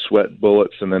 I would sweat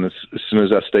bullets, and then as soon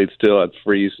as I stayed still, I'd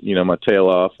freeze, you know, my tail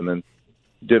off, and then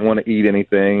didn't want to eat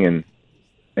anything,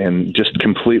 and just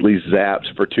completely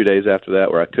zapped for 2 days after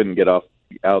that, where I couldn't get out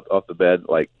off the bed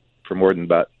like for more than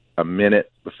about a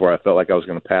minute before I felt like I was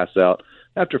going to pass out.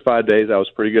 After 5 days, I was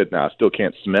pretty good. Now I still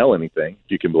can't smell anything,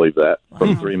 if you can believe that,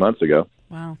 from 3 months ago.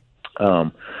 Wow.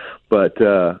 But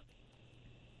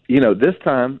you know, this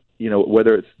time, you know,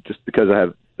 whether it's just because I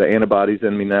have the antibodies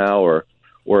in me now, or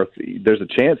if there's a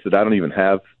chance that I don't even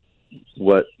have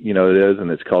what, you know, it is, and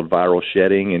it's called viral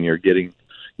shedding, and you're getting,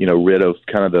 you know, rid of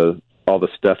kind of all the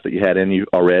stuff that you had in you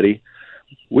already.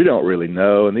 We don't really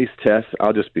know. And these tests,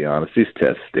 I'll just be honest, these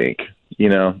tests stink. You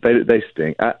know, they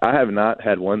stink. I have not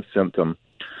had one symptom,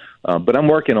 but I'm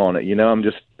working on it. You know,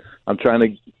 I'm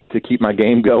trying to keep my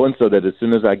game going so that as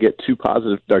soon as I get 2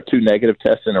 negative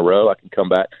tests in a row, I can come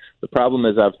back. The problem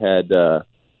is I've had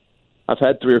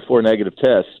 3 or 4 negative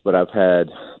tests, but I've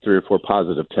had 3 or 4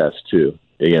 positive tests too.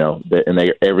 You know, and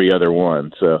they every other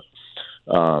one. So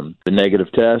the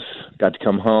negative tests got to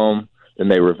come home, and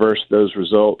they reversed those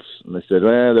results, and they said,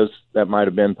 that might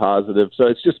have been positive. So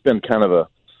it's just been kind of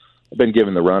I've been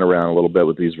given the runaround a little bit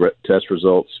with these test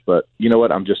results. But you know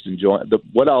what? I'm just enjoying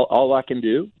all I can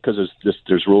do, because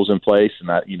there's rules in place,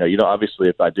 and obviously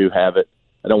if I do have it,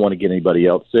 I don't want to get anybody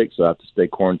else sick, so I have to stay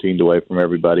quarantined away from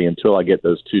everybody until I get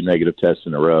those 2 negative tests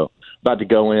in a row. About to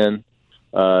go in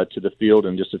to the field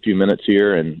in just a few minutes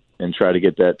here and try to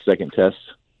get that second test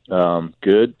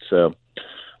good. So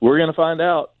we're going to find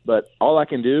out, but all I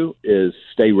can do is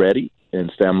stay ready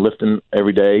and I'm lifting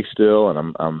every day still,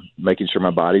 and I'm making sure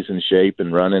my body's in shape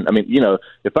and running. I mean, you know,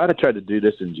 if I'd have tried to do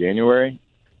this in January,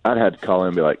 I'd had to call in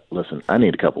and be like, listen, I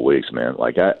need a couple weeks, man.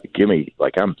 Like, I'm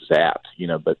zapped, you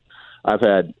know, but I've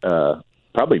had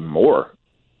probably more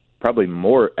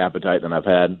appetite than I've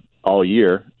had all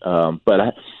year.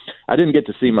 But I didn't get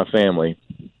to see my family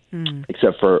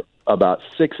except for about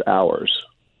 6 hours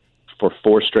for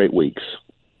 4 straight weeks.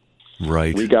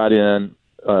 Right. We got in.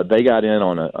 They got in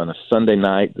on a Sunday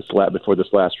night before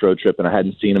this last road trip, and I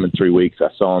hadn't seen them in 3 weeks. I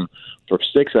saw them for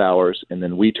 6 hours, and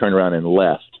then we turned around and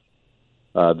left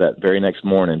that very next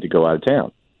morning to go out of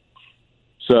town.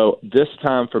 So this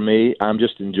time for me, I'm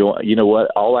just enjoying. You know what?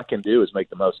 All I can do is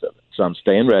make the most of it. So I'm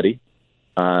staying ready.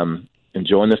 I'm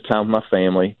enjoying this time with my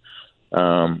family.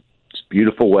 It's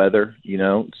beautiful weather. You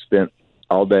know, spent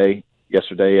all day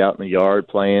yesterday out in the yard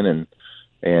playing,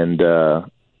 and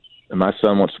my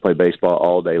son wants to play baseball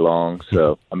all day long.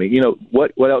 So, I mean, you know,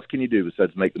 what else can you do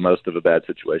besides make the most of a bad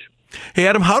situation? Hey,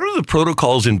 Adam, how do the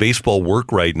protocols in baseball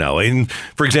work right now? And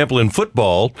for example, in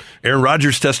football, Aaron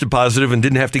Rodgers tested positive and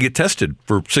didn't have to get tested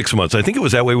for 6 months. I think it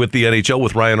was that way with the NHL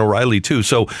with Ryan O'Reilly, too.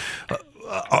 So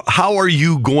how are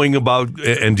you going about,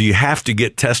 and do you have to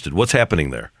get tested? What's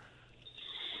happening there?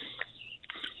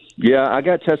 Yeah, I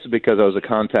got tested because I was a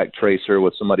contact tracer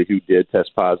with somebody who did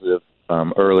test positive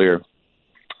earlier.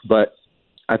 But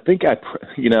I think I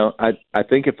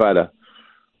think if I'd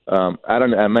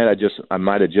I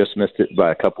might have just missed it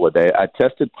by a couple of days. I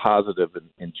tested positive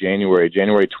in January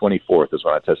 24th is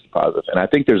when I tested positive, and I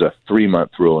think there's a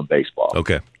 3-month rule in baseball.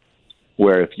 Okay,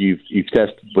 where if you've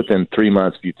tested within 3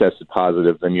 months, if you tested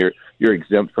positive, then you're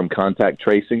exempt from contact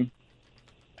tracing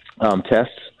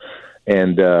tests,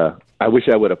 and I wish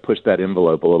I would have pushed that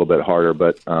envelope a little bit harder,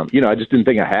 but I just didn't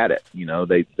think I had it. You know,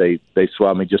 they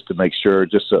swabbed me just to make sure,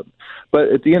 but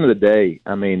at the end of the day,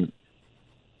 I mean,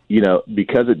 you know,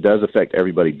 because it does affect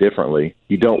everybody differently,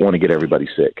 you don't want to get everybody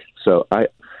sick. So I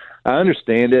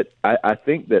understand it. I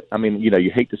think that, I mean, you know, you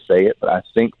hate to say it, but I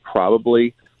think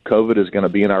probably COVID is going to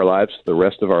be in our lives the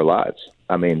rest of our lives.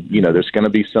 I mean, you know, there's going to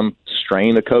be some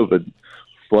strain of COVID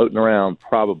floating around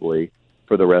probably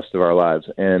for the rest of our lives.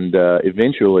 And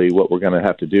eventually what we're going to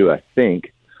have to do, I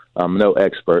think, I'm no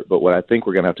expert, but what I think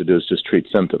we're going to have to do is just treat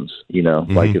symptoms. You know,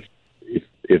 like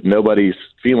if nobody's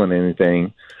feeling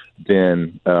anything,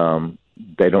 then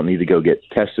they don't need to go get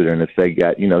tested. And if they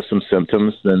got, some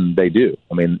symptoms, then they do.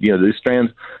 I mean, these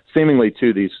strands, seemingly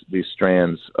too, these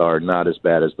strands are not as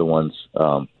bad as the ones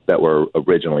that were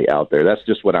originally out there. That's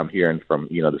just what I'm hearing from,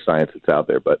 the science that's out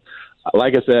there. But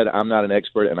like I said, I'm not an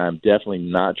expert, and I'm definitely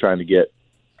not trying to get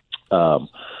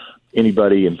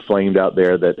anybody inflamed out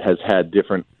there that has had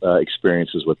different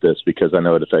experiences with this, because I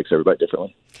know it affects everybody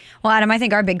differently. Well, Adam, I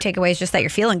think our big takeaway is just that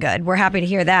you're feeling good. We're happy to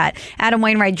hear that. Adam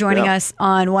Wainwright joining us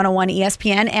on 101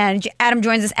 ESPN. And Adam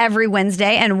joins us every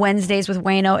Wednesday. And Wednesdays with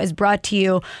Wayno is brought to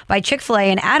you by Chick-fil-A.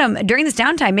 And Adam, during this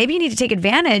downtime, maybe you need to take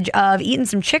advantage of eating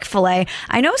some Chick-fil-A.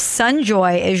 I know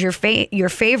Sunjoy is your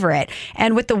favorite.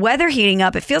 And with the weather heating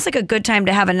up, it feels like a good time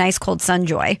to have a nice cold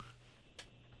Sunjoy.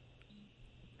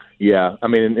 Yeah, I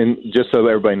mean, and just so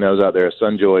everybody knows out there,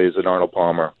 Sunjoy is an Arnold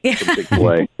Palmer from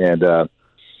Chick-fil-A, and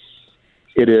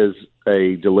it is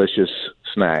a delicious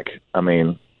snack. I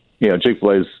mean,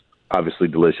 Chick-fil-A is obviously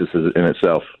delicious in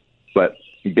itself, but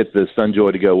you get the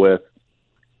Sunjoy to go with.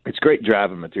 It's great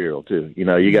driving material too. You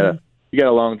got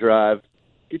a long drive,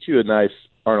 get you a nice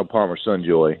Arnold Palmer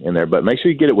Sunjoy in there, but make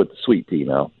sure you get it with the sweet tea.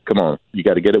 Now, come on, you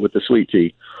got to get it with the sweet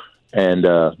tea. And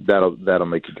that'll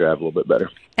make you drive a little bit better.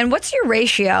 And what's your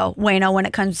ratio, Wayno, when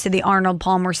it comes to the Arnold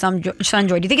Palmer Sunjoy?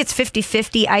 Do you think it's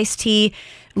 50-50 iced tea,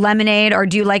 lemonade, or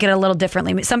do you like it a little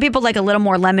differently? Some people like a little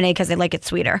more lemonade because they like it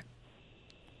sweeter.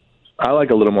 I like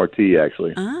a little more tea,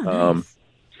 actually. Nice.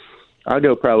 I'll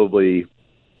go probably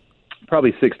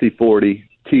 60-40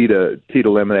 tea to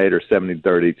lemonade, or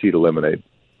 70-30 tea to lemonade.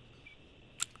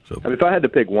 So, I mean, if I had to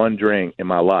pick one drink in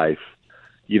my life,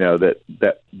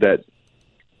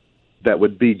 that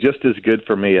would be just as good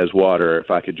for me as water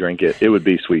if I could drink it, it would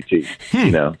be sweet tea.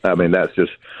 I mean, that's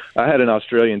just, I had an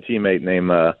Australian teammate named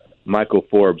Michael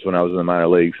Forbes when I was in the minor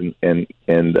leagues, and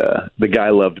the guy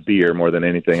loved beer more than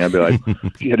anything. I'd be like,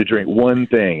 you had to drink one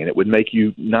thing and it would make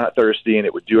you not thirsty, and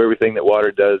it would do everything that water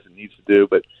does and needs to do,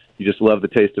 but you just love the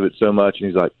taste of it so much. And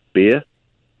he's like, beer?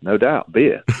 No doubt,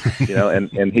 beer.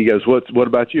 And he goes, what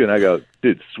about you? And I go,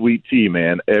 dude, sweet tea,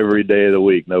 man, every day of the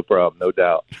week, no problem, no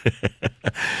doubt.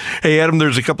 Hey, Adam,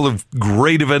 there's a couple of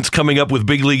great events coming up with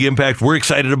Big League Impact. We're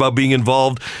excited about being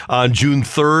involved on June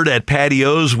 3rd at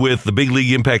Patios with the Big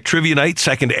League Impact Trivia Night,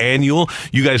 second annual.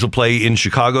 You guys will play in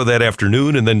Chicago that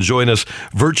afternoon and then join us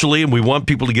virtually. And we want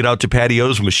people to get out to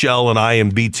Patios. Michelle and I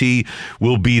and BT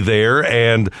will be there.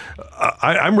 And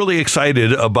I'm really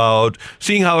excited about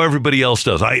seeing how everybody else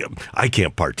does. I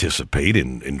can't participate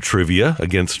in trivia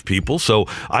against people, so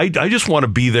I just want to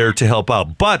be there to help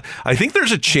out. But I think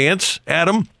there's a chance,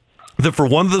 Adam, that for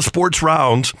one of the sports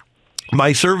rounds,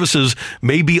 my services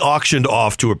may be auctioned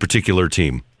off to a particular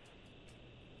team.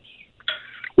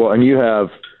 Well, and you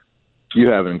have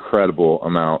an incredible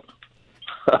amount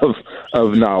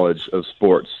of knowledge of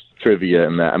sports trivia,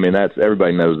 and that. I mean, that's,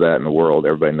 everybody knows that in the world.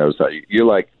 Everybody knows how you're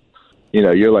like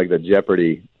the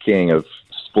Jeopardy king of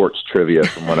sports trivia,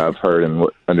 from what I've heard and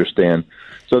understand.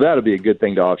 So that'll be a good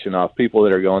thing to auction off, people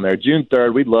that are going there. June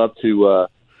 3rd, we'd love to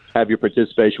have your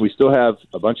participation. We still have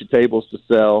a bunch of tables to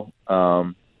sell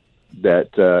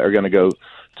that are going to go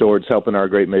towards helping our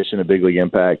great mission of Big League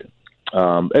Impact.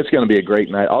 It's going to be a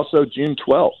great night. Also, June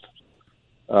 12th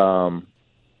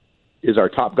is our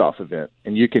Topgolf event,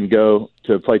 and you can go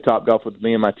to play Topgolf with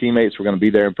me and my teammates. We're going to be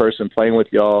there in person playing with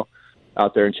y'all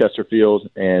out there in Chesterfield,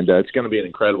 and it's going to be an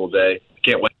incredible day.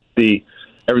 Can't wait to see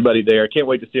everybody there. Can't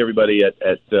wait to see everybody at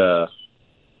the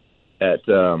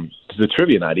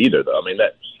trivia night either, though. I mean,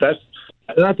 that's.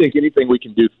 And I think anything we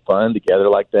can do fun together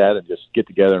like that, and just get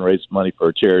together and raise money for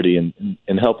a charity and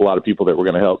help a lot of people that we're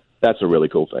going to help, that's a really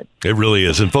cool thing. It really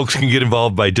is. And folks can get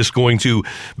involved by just going to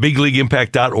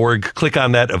bigleagueimpact.org, click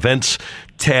on that events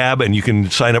tab, and you can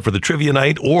sign up for the trivia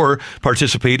night or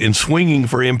participate in Swinging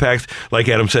for Impact, like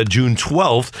Adam said, June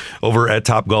 12th over at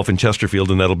Topgolf in Chesterfield,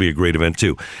 and that'll be a great event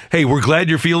too. Hey, we're glad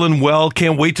you're feeling well.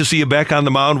 Can't wait to see you back on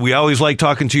the mound. We always like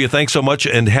talking to you. Thanks so much,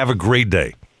 and have a great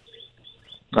day.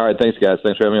 All right, thanks, guys.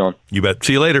 Thanks for having me on. You bet.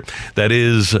 See you later. That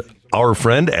is our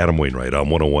friend Adam Wainwright on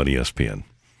 101 ESPN.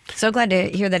 So glad to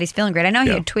hear that he's feeling great. I know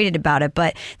he had tweeted about it,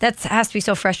 but that has to be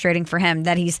so frustrating for him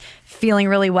that he's feeling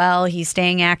really well, he's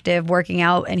staying active, working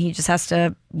out, and he just has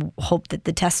to hope that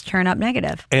the tests turn up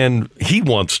negative. And he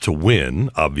wants to win,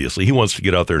 obviously. He wants to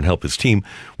get out there and help his team.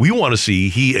 We want to see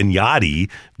he and Yachty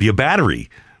be a battery.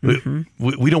 Mm-hmm.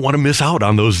 We don't want to miss out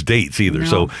on those dates either. No.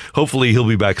 So hopefully he'll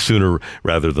be back sooner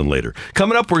rather than later.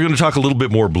 Coming up, we're going to talk a little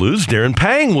bit more blues. Darren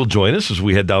Pang will join us as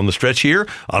we head down the stretch here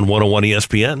on 101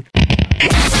 ESPN.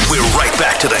 We're right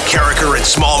back to the Carricker and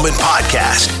Smallman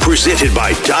podcast, presented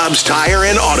by Dobbs Tire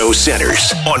and Auto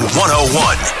Centers on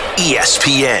 101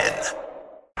 ESPN.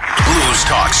 Blues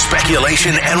talk,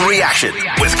 speculation, and reaction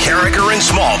with Carricker and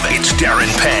Smallman. It's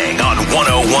Darren Pang on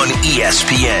 101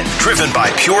 ESPN. Driven by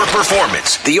Pure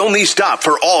Performance, the only stop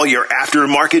for all your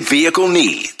aftermarket vehicle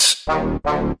needs.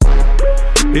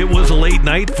 It was a late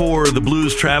night for the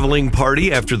Blues traveling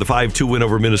party after the 5-2 win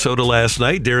over Minnesota last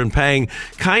night. Darren Pang,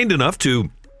 kind enough to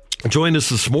join us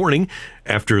this morning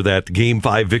after that Game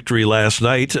 5 victory last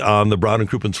night on the Brown and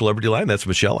Crouppen Celebrity Line. That's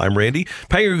Michelle. I'm Randy.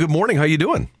 Panger, good morning. How you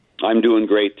doing? I'm doing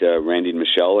great, Randy and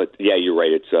Michelle. Yeah, you're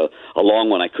right. It's a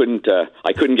long one. I couldn't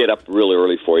get up really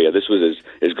early for you. This was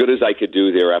as good as I could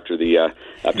do there after the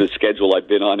schedule I've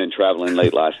been on and traveling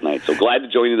late last night. So glad to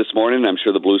join you this morning. I'm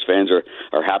sure the Blues fans are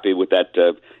happy with that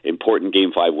important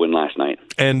Game 5 win last night.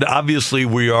 And obviously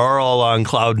we are all on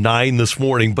cloud 9 this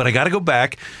morning, but I got to go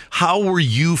back. How were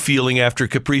you feeling after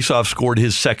Kaprizov scored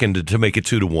his second to make it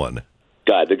 2-1?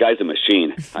 God, the guy's a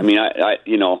machine. I mean,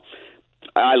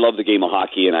 I love the game of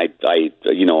hockey, and I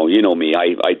you know me.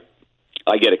 I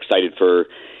get excited for,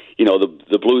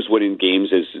 the Blues winning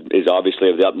games is obviously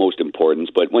of the utmost importance.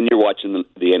 But when you're watching the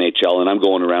NHL, and I'm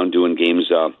going around doing games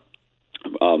for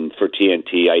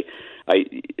TNT,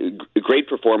 great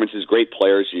performances, great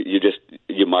players.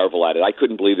 You marvel at it. I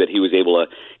couldn't believe that he was able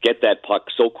to get that puck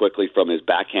so quickly from his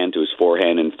backhand to his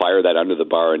forehand and fire that under the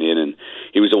bar and in. And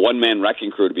he was a one-man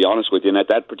wrecking crew, to be honest with you. And at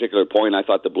that particular point, I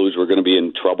thought the Blues were going to be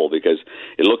in trouble because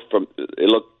it looked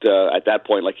at that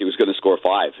point like he was going to score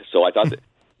 5. So I thought that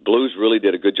Blues really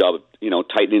did a good job of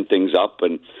tightening things up.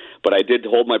 But I did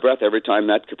hold my breath every time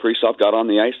that Kaprizov got on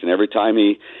the ice, and every time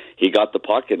he got the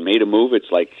puck and made a move.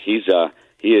 It's like he's that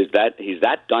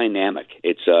dynamic.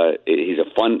 He's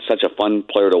such a fun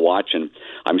player to watch, and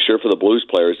I'm sure for the Blues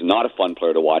players, not a fun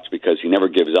player to watch because he never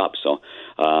gives up. So,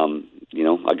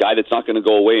 a guy that's not going to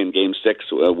go away in Game 6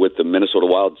 with the Minnesota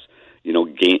Wild's,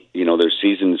 their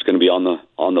season is going to be on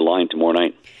the line tomorrow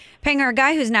night. Panger, a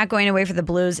guy who's not going away for the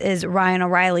Blues is Ryan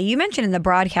O'Reilly. You mentioned in the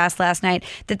broadcast last night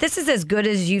that this is as good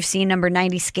as you've seen number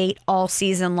 90 skate all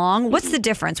season long. What's the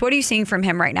difference? What are you seeing from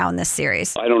him right now in this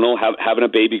series? I don't know, having a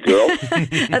baby girl.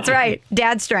 That's right,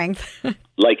 dad strength. I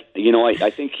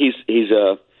think he's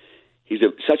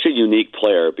such a unique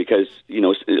player because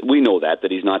we know that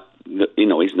he's not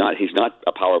he's not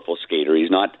a powerful skater. He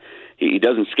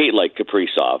doesn't skate like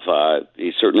Kaprizov.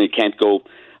 He certainly can't go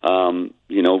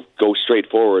straight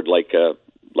forward like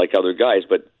other guys.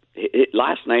 But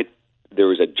last night there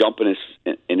was a jump in his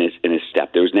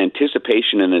step. There was an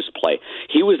anticipation in his play.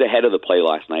 He was ahead of the play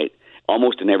last night,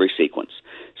 almost in every sequence.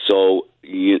 So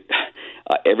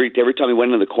every time he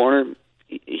went into the corner,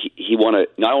 he won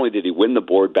not only did he win the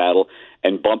board battle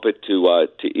and bump it to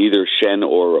either Schenn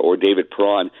or David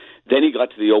Perron, then he got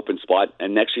to the open spot,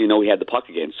 and next thing you know, he had the puck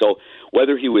again. So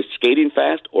whether he was skating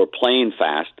fast or playing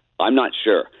fast, I'm not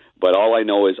sure. But all I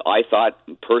know is I thought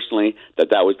personally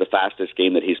that was the fastest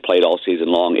game that he's played all season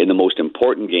long in the most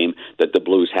important game that the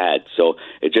Blues had. So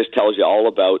it just tells you all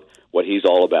about what he's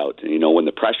all about. When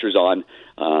the pressure's on,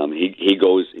 he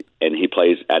goes and he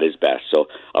plays at his best. So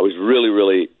I was really,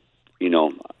 really,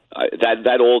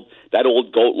 that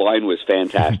old GOAT line was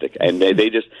fantastic. And they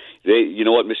you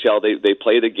know what, Michelle, they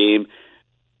play the game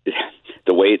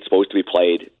the way it's supposed to be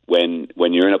played.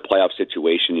 When you're in a playoff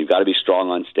situation, you've got to be strong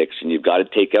on sticks, and you've got to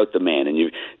take out the man.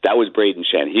 And that was Braden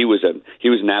Schenn. He was an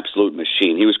absolute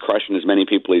machine. He was crushing as many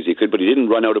people as he could, but he didn't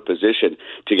run out of position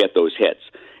to get those hits.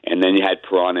 And then you had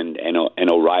Perron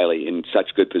and O'Reilly in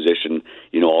such good position,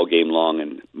 all game long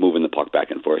and moving the puck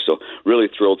back and forth. So really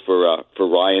thrilled for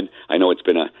Ryan. I know it's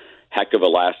been a heck of a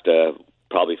last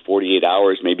probably 48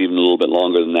 hours, maybe even a little bit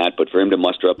longer than that. But for him to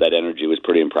muster up that energy was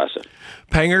pretty impressive.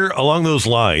 Panger, along those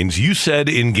lines, you said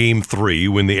in Game 3,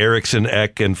 when the Eriksson,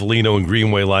 Ek, and Foligno and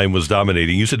Greenway line was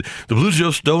dominating, you said the Blues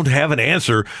just don't have an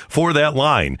answer for that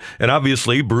line. And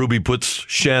obviously, Berube puts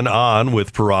Schenn on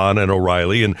with Perron and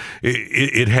O'Reilly, and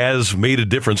it has made a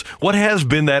difference. What has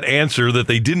been that answer that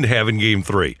they didn't have in Game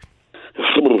 3?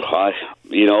 I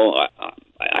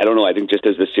don't know. I think just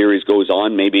as the series goes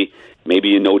on, maybe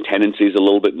tendencies a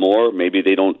little bit more. Maybe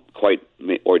they don't quite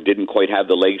or didn't quite have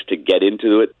the legs to get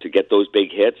into it, to get those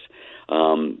big hits.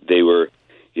 They were,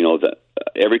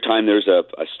 every time there's a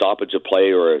stoppage of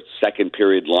play or a second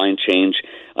period line change,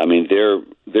 I mean,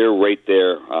 they're right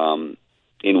there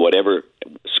in whatever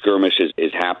skirmish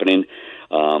is happening.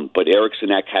 But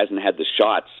Eriksson Ek hasn't had the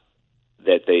shots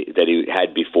that he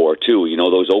had before too.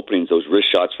 Those openings, those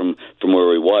wrist shots from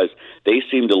where he was, they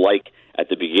seemed to like at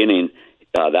the beginning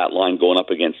that line going up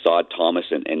against Saad Thomas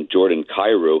and Jordan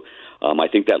Kyrou. I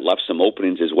think that left some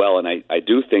openings as well, and I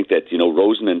do think that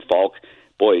Rosen and Falk,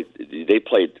 boy, they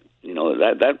played.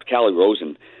 That Calle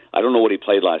Rosen, I don't know what he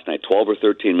played last night, 12 or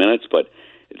 13 minutes, but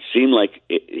it seemed like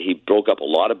he broke up a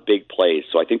lot of big plays.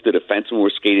 So I think the defensemen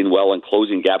were skating well and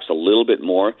closing gaps a little bit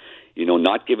more,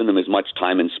 not giving them as much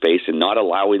time and space and not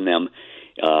allowing them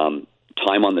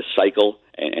time on the cycle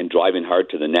and driving hard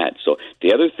to the net. So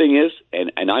the other thing is,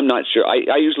 and I'm not sure,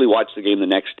 I usually watch the game the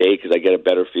next day because I get a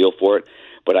better feel for it,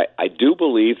 but I do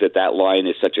believe that line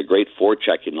is such a great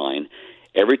forechecking line.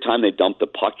 Every time they dump the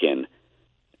puck in,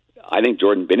 I think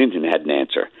Jordan Binnington had an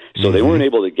answer. So they weren't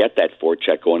able to get that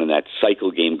forecheck going and that cycle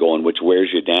game going, which wears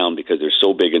you down because they're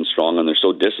so big and strong and they're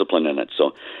so disciplined in it.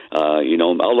 So,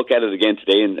 I'll look at it again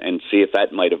today and see if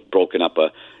that might have broken up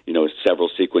several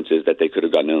sequences that they could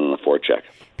have gotten in on the forecheck.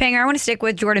 Panger, I want to stick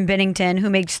with Jordan Binnington, who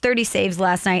made 30 saves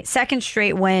last night, second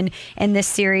straight win in this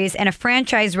series, and a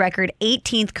franchise record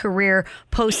 18th career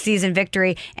postseason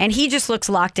victory. And he just looks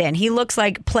locked in. He looks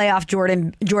like playoff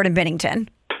Jordan Binnington.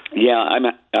 Yeah,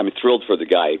 I'm thrilled for the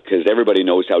guy because everybody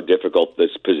knows how difficult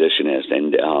this position is,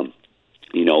 and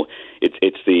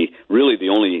it's really the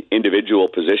only individual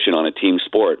position on a team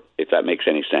sport, if that makes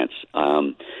any sense.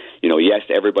 Yes,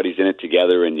 everybody's in it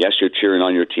together, and yes, you're cheering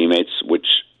on your teammates, which,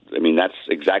 that's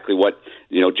exactly what,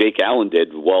 Jake Allen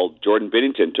did while Jordan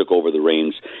Binnington took over the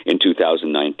reins in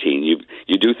 2019.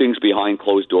 You do things behind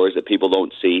closed doors that people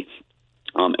don't see.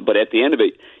 But at the end of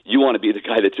it, you want to be the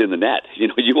guy that's in the net.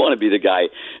 You want to be the guy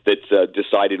that's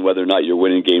deciding whether or not you're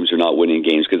winning games or not winning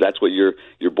games, because that's what you're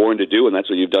born to do, and that's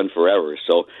what you've done forever.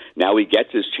 So now he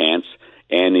gets his chance,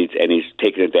 and he's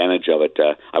taking advantage of it.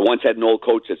 I once had an old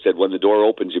coach that said, when the door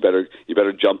opens, you better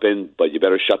jump in, but you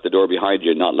better shut the door behind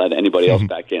you and not let anybody else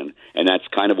back in. And that's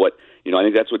kind of what. I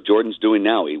think that's what Jordan's doing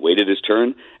now. He waited his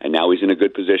turn, and now he's in a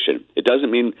good position. It doesn't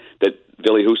mean that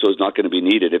Ville Husso is not going to be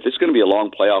needed. If it's going to be a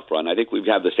long playoff run, I think we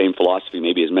have the same philosophy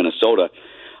maybe as Minnesota,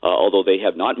 although they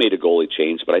have not made a goalie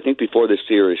change. But I think before this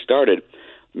series started,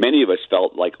 many of us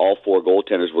felt like all four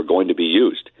goaltenders were going to be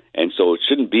used. And so it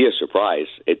shouldn't be a surprise.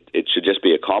 It should just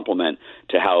be a compliment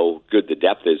to how good the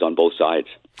depth is on both sides.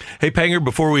 Hey, Panger,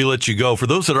 before we let you go, for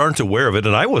those that aren't aware of it,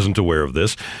 and I wasn't aware of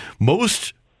this,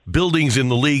 most buildings in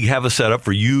the league have a setup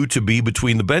for you to be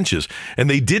between the benches. And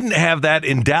they didn't have that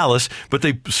in Dallas, but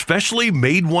they specially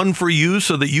made one for you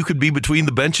so that you could be between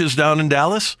the benches down in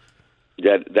Dallas?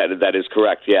 That is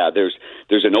correct. Yeah, there's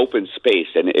an open space,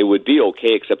 and it would be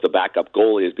okay except the backup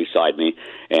goalie is beside me,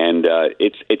 and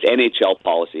it's NHL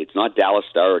policy. It's not Dallas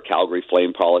Star or Calgary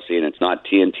Flame policy, and it's not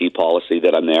TNT policy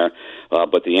that I'm there.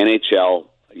 But the NHL,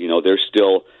 they're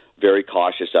still very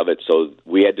cautious of it, so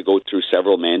we had to go through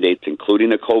several mandates,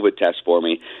 including a COVID test for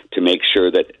me, to make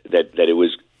sure that it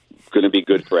was going to be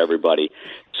good for everybody.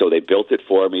 So they built it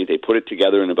for me. They put it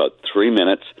together in about 3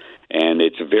 minutes, and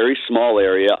it's a very small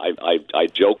area. I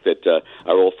joke that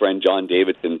our old friend John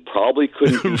Davidson probably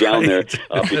couldn't be down there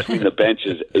between the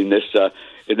benches in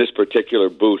this particular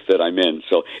booth that I'm in.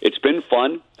 So it's been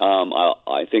fun.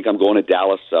 I think I'm going to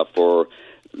Dallas for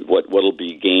what'll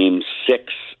be Game 6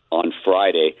 on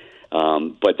Friday.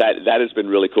 But that has been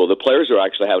really cool. The players are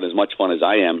actually having as much fun as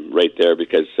I am right there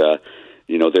because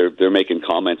they're making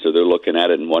comments or they're looking at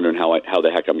it and wondering how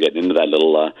the heck I'm getting into that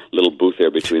little booth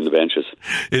there between the benches.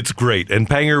 It's great. And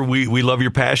Panger, we love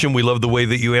your passion. We love the way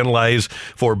that you analyze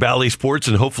for Bally Sports,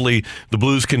 and hopefully the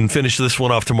Blues can finish this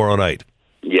one off tomorrow night.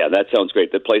 Yeah, that sounds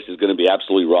great. The place is going to be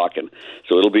absolutely rocking.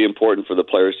 So it'll be important for the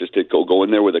players just to go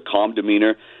in there with a calm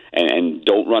demeanor and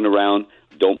don't run around.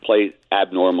 Don't play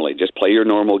abnormally. Just play your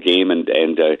normal game and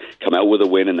come out with a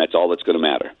win, and that's all that's going to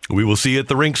matter. We will see you at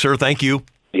the rink, sir. Thank you.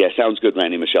 Yeah, sounds good,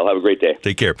 Randy. Michelle, have a great day.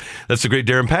 Take care. That's the great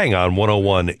Darren Pang on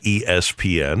 101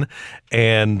 ESPN.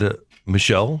 And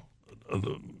Michelle,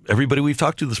 everybody we've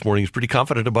talked to this morning is pretty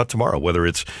confident about tomorrow, whether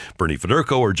it's Bernie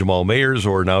Federko or Jamal Mayers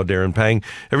or now Darren Pang.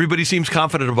 Everybody seems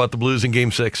confident about the Blues in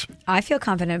Game 6. I feel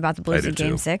confident about the Blues in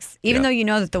Game 6, even though you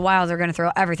know that the Wild are going to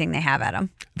throw everything they have at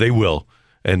them. They will.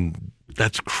 And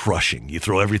that's crushing. You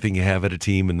throw everything you have at a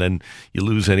team and then you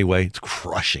lose anyway. It's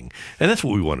crushing. And that's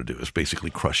what we want to do, is basically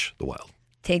crush the Wild.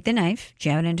 Take the knife,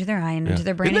 jab it into their eye and into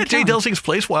their brain. Isn't that Jay Delsing's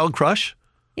place, Wild Crush?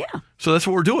 Yeah. So that's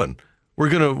what we're doing. We're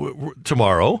going to,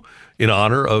 tomorrow, in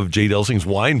honor of Jay Delsing's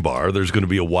wine bar, there's going to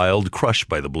be a Wild Crush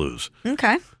by the Blues.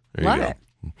 Okay. Love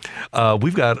it.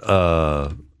 We've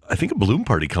got I think a balloon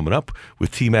party coming up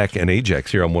with T-Mac and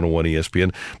Ajax here on 101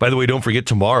 ESPN. By the way, don't forget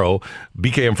tomorrow,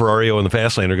 BK and Ferrario and the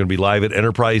Fast Lane are going to be live at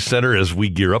Enterprise Center as we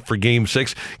gear up for Game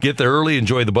 6. Get there early,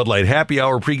 enjoy the Bud Light Happy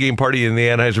Hour pregame party in the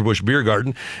Anheuser-Busch Beer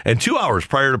Garden. And 2 hours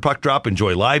prior to puck drop,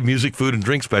 enjoy live music, food, and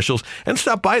drink specials. And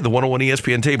stop by the 101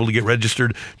 ESPN table to get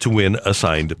registered to win a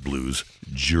signed Blues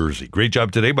jersey. Great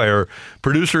job today by our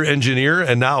producer, engineer,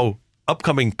 and now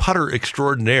upcoming putter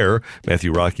extraordinaire,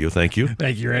 Matthew Rocchio. Thank you.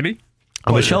 Thank you, Randy.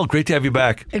 Michelle, great to have you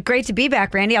back. Great to be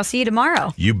back, Randy. I'll see you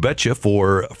tomorrow. You betcha,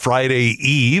 for Friday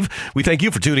Eve. We thank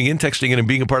you for tuning in, texting in, and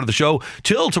being a part of the show.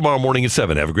 Till tomorrow morning at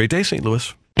 7. Have a great day, St.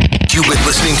 Louis. You've been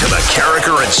listening to the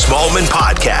Carricker and Smallman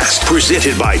podcast,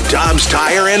 presented by Dobbs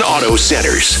Tire and Auto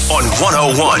Centers on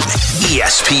 101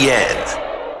 ESPN.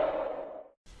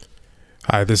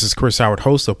 Hi, this is Chris Howard,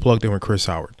 host of Plugged In with Chris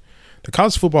Howard. The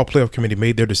College Football Playoff Committee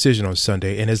made their decision on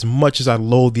Sunday, and as much as I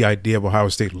loathe the idea of Ohio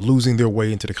State losing their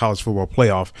way into the College Football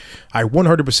Playoff, I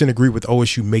 100% agree with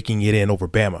OSU making it in over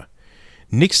Bama.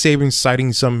 Nick Saban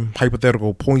citing some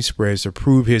hypothetical point spreads to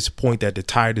prove his point that the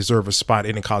Tide deserve a spot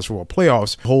in the College Football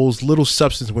Playoffs holds little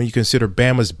substance when you consider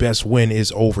Bama's best win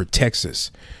is over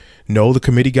Texas. No, the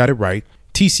committee got it right.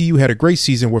 TCU had a great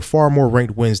season with far more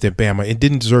ranked wins than Bama and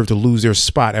didn't deserve to lose their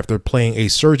spot after playing a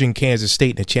surging Kansas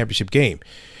State in a championship game.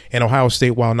 And Ohio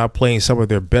State, while not playing some of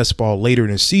their best ball later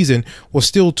in the season, was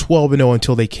still 12-0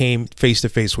 until they came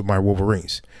face-to-face with my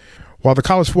Wolverines. While the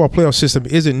college football playoff system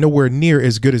isn't nowhere near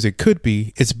as good as it could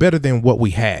be, it's better than what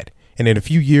we had. And in a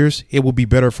few years, it will be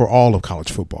better for all of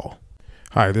college football.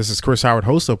 Hi, this is Chris Howard,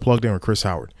 host of Plugged In with Chris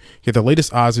Howard. Get the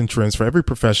latest odds and trends for every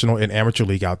professional and amateur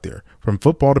league out there. From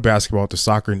football to basketball to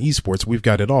soccer and esports, we've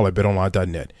got it all at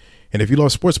betonline.net. And if you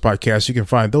love sports podcasts, you can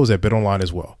find those at BetOnline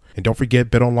as well. And don't forget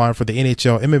BetOnline for the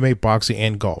NHL, MMA, boxing,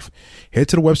 and golf. Head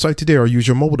to the website today or use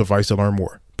your mobile device to learn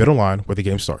more. BetOnline, where the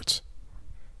game starts.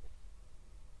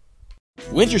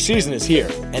 Winter season is here,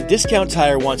 and Discount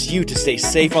Tire wants you to stay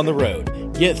safe on the road.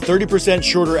 Get 30%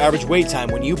 shorter average wait time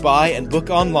when you buy and book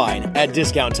online at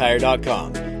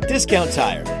DiscountTire.com. Discount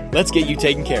Tire. Let's get you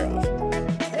taken care of.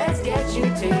 Let's get you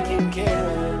taken